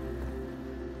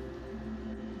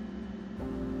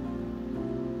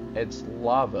 It's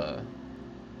lava.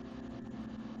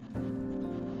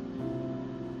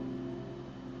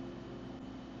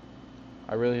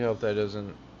 I really hope that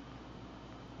doesn't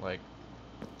like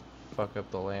fuck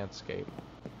up the landscape.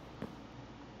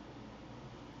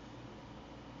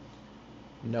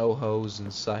 No hose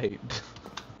in sight.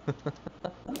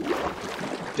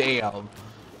 Damn.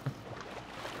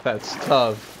 That's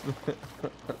tough.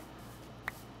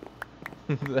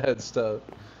 That's tough.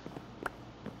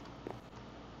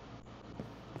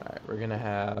 Alright, we're gonna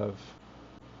have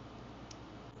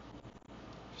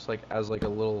just like as like a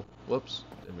little whoops,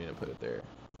 didn't mean to put it there.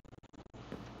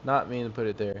 Not mean to put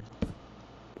it there.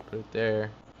 Put it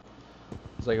there.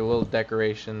 It's like a little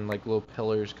decoration, like little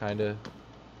pillars kinda.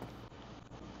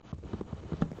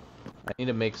 I need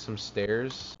to make some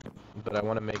stairs, but I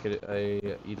want to make it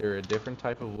either a different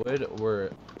type of wood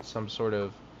or some sort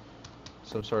of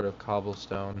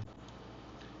cobblestone.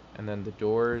 And then the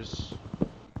doors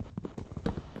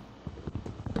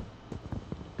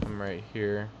come right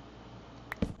here.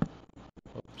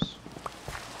 Oops.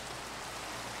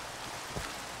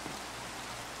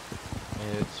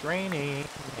 It's raining.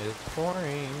 It's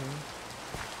pouring.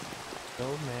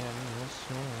 Old man in the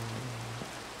storm.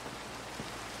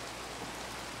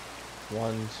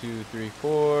 1, 2, 3,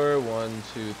 4. 1,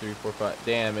 2, 3, 4, 5.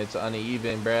 Damn, it's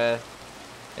uneven, bruh.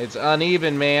 It's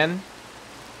uneven, man.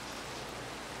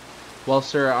 Well,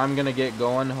 sir, I'm gonna get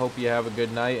going. Hope you have a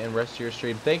good night and rest of your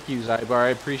stream. Thank you, Zybar. I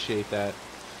appreciate that.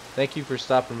 Thank you for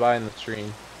stopping by in the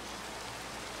stream.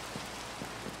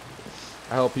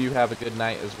 I hope you have a good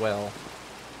night as well.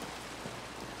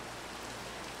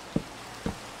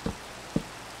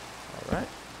 Alright.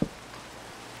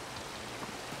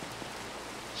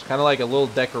 It's kind of like a little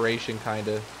decoration, kind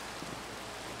of.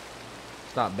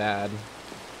 It's not bad.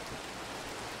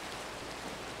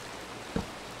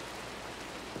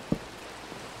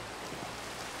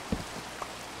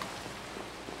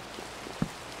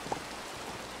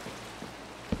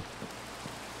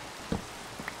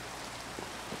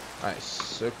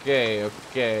 Nice. Okay,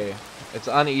 okay. It's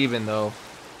uneven though.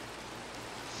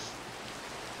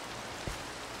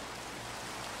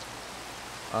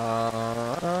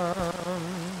 Um,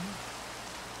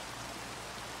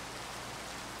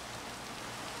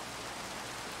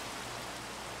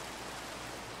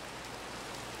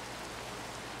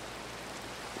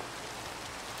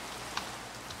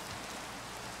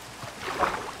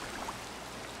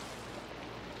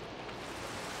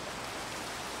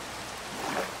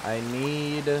 I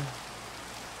need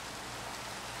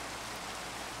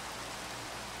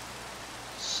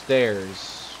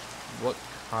stairs. What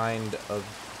kind of...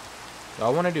 Do I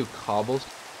want to do cobble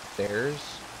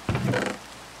stairs?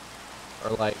 Or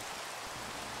like,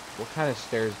 what kind of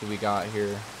stairs do we got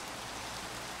here?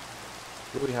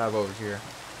 What do we have over here?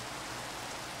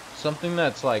 Something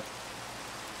that's like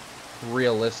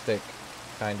realistic,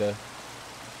 kinda.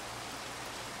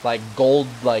 Like gold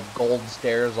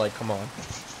stairs, like come on.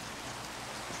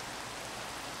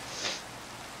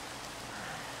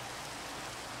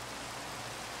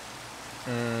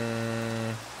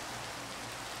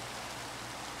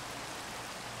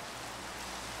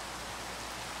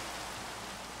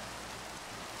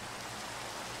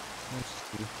 Let's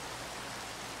see.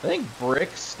 I think brick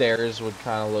stairs would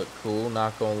kind of look cool,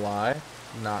 not gonna lie.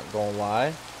 Not gonna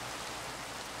lie.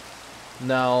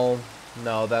 No,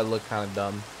 no, that look kind of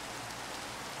dumb.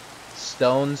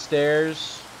 Stone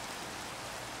stairs.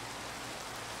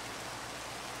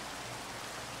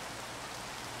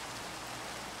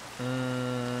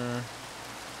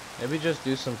 Maybe just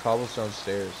do some cobblestone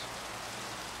stairs.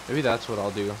 Maybe that's what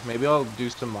I'll do. Maybe I'll do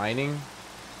some mining.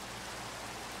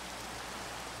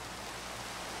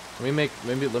 Let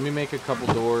me make a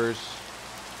couple doors.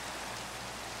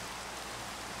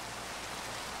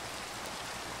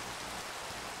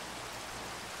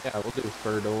 Yeah, we'll do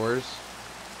fur doors.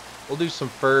 We'll do some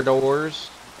fur doors.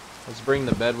 Let's bring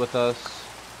the bed with us.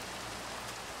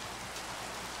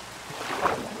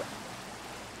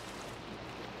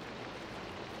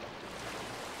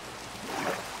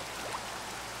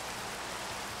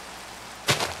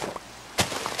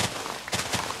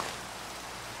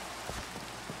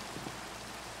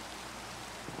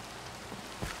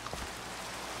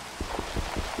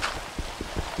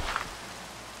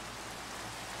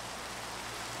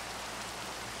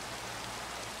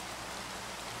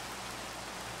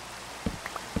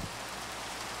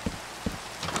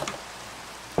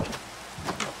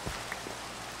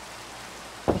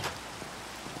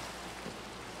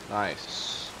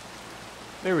 Nice.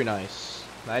 Very nice.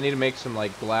 I need to make some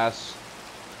like glass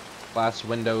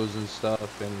windows and stuff,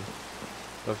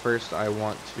 but first I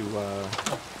want to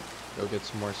go get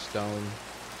some more stone.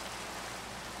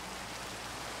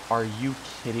 Are you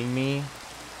kidding me?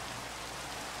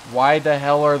 Why the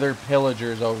hell are there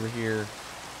pillagers over here?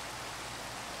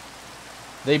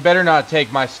 They better not take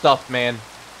my stuff, man.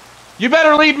 You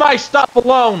better leave my stuff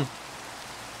alone!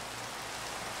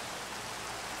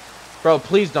 Bro,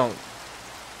 please don't.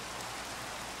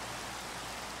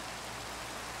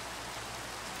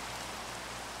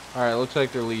 Alright, looks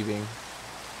like they're leaving.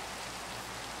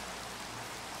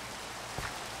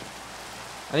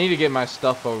 I need to get my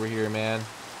stuff over here, man.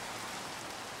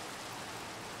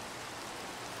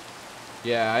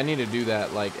 Yeah, I need to do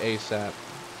that, like, ASAP.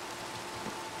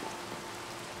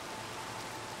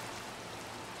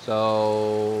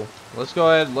 So, let's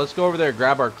go ahead, let's go over there and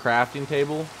grab our crafting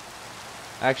table.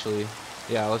 Actually,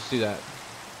 yeah, let's do that.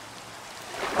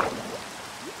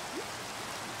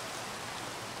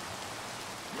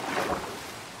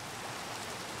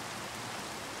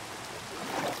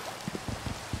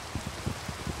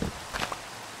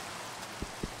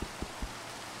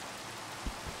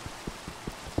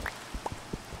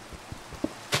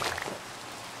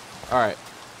 Alright.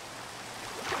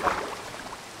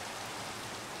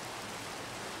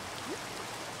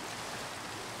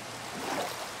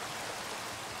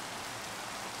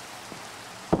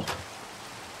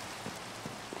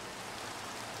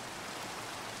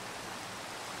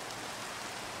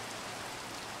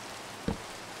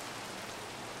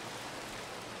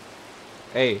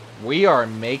 Hey, we are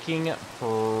making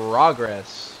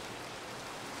progress.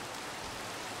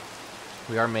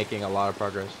 We are making a lot of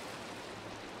progress.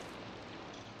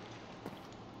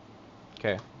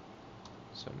 Okay.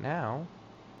 So now,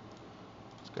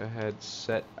 let's go ahead and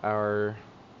set our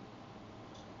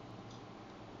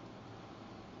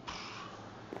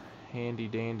handy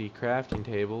dandy crafting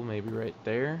table, maybe right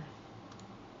there.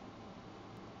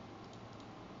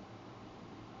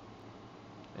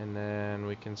 And then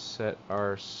we can set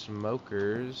our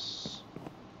smokers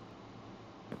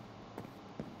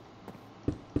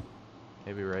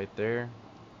maybe right there.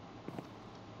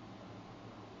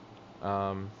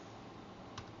 And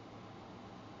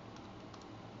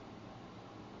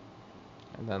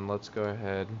then let's go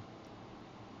ahead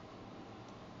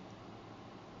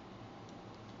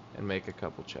and make a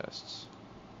couple chests.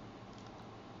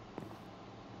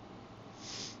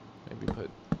 Maybe put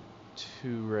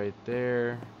 2 right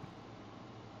there.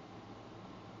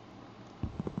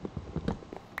 Put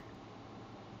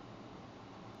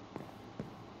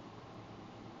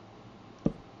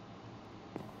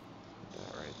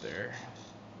that right there.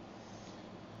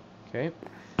 Okay.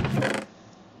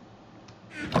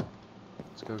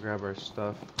 Let's go grab our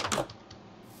stuff.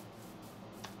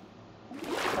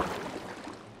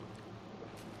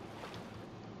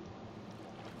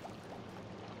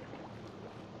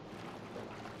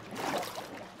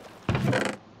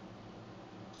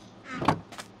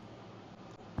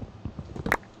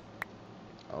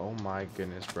 Oh my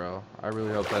goodness, bro. I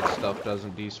really hope that stuff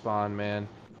doesn't despawn, man.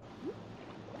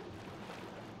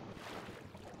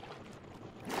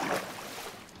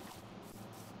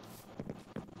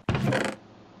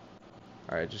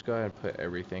 Alright, just go ahead and put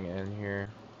everything in here.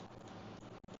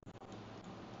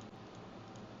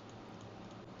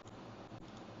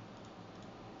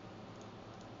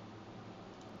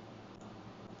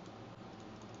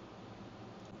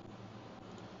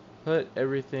 Put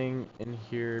everything in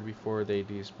here before they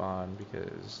despawn,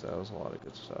 because that was a lot of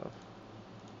good stuff.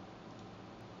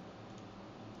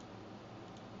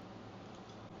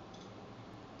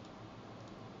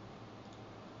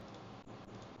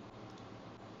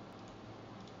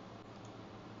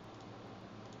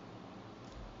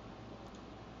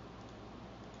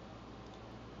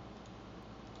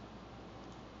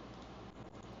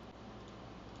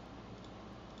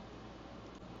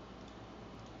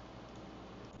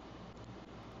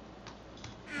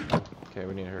 Okay,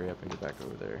 we need to hurry up and get back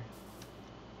over there.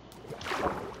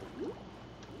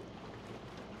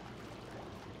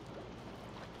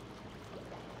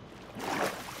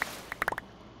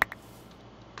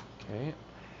 Okay.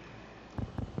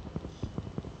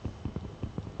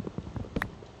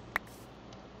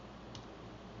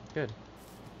 Good.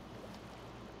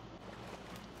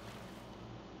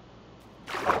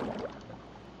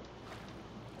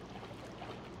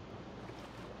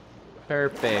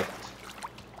 Perfect.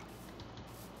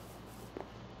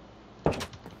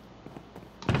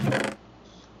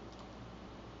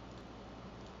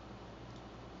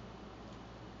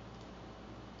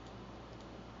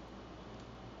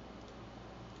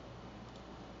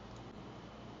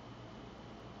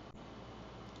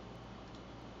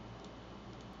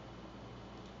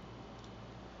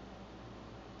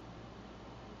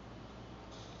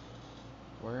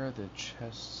 Where are the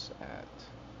chests at?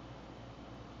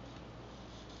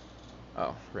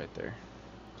 Oh, right there.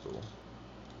 Cool.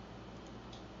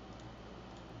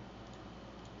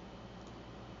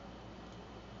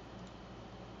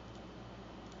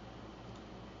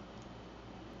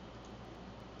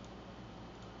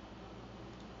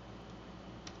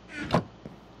 And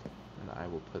I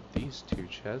will put these 2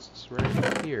 chests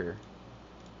right here.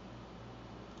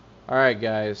 Alright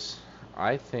guys,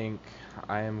 I think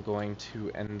I am going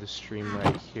to end the stream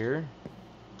right here.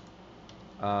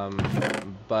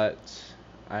 But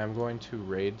I am going to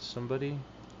raid somebody.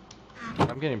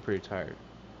 I'm getting pretty tired.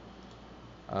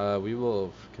 We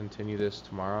will continue this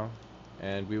tomorrow,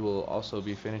 and we will also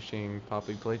be finishing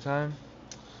Poppy Playtime.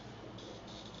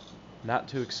 Not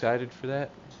too excited for that,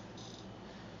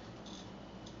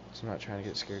 so I'm not trying to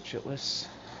get scared shitless.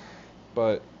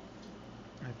 But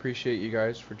I appreciate you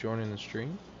guys for joining the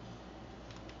stream.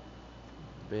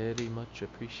 Very much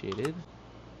appreciated.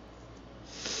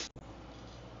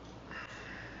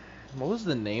 What was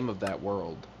the name of that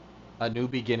world? A New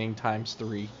Beginning times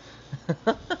 3.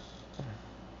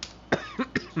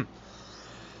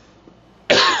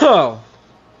 Oh.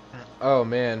 Oh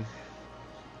man.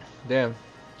 Damn.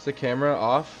 Is the camera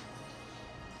off?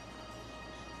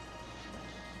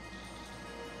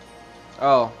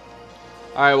 Oh.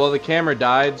 Alright, well the camera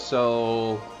died,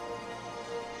 so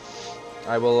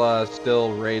I will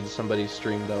still raid somebody's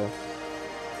stream though.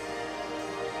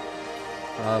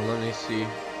 Let me see.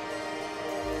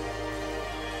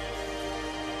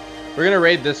 We're gonna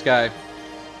raid this guy.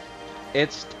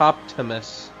 It's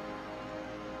Toptimus.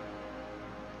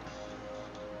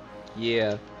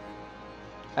 Yeah.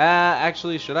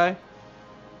 Actually, should I?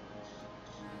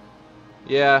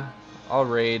 Yeah, I'll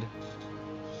raid.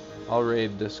 I'll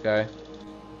raid this guy.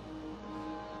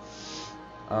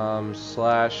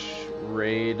 Slash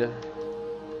raid.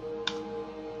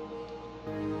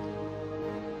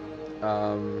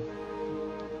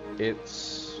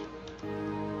 It's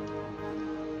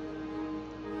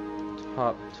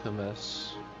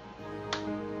Toptimus.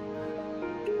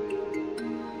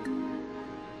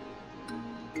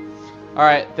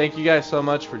 Alright, thank you guys so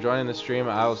much for joining the stream.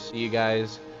 I will see you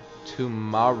guys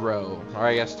tomorrow. Or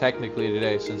I guess technically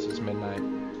today since it's midnight.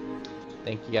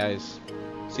 Thank you guys.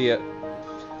 See ya.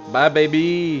 Bye,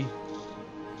 baby.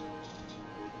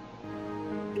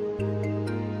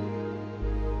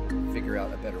 Figure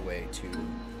out a better way to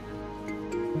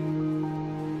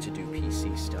do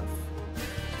PC stuff.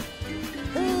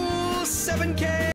 Ooh, 7K!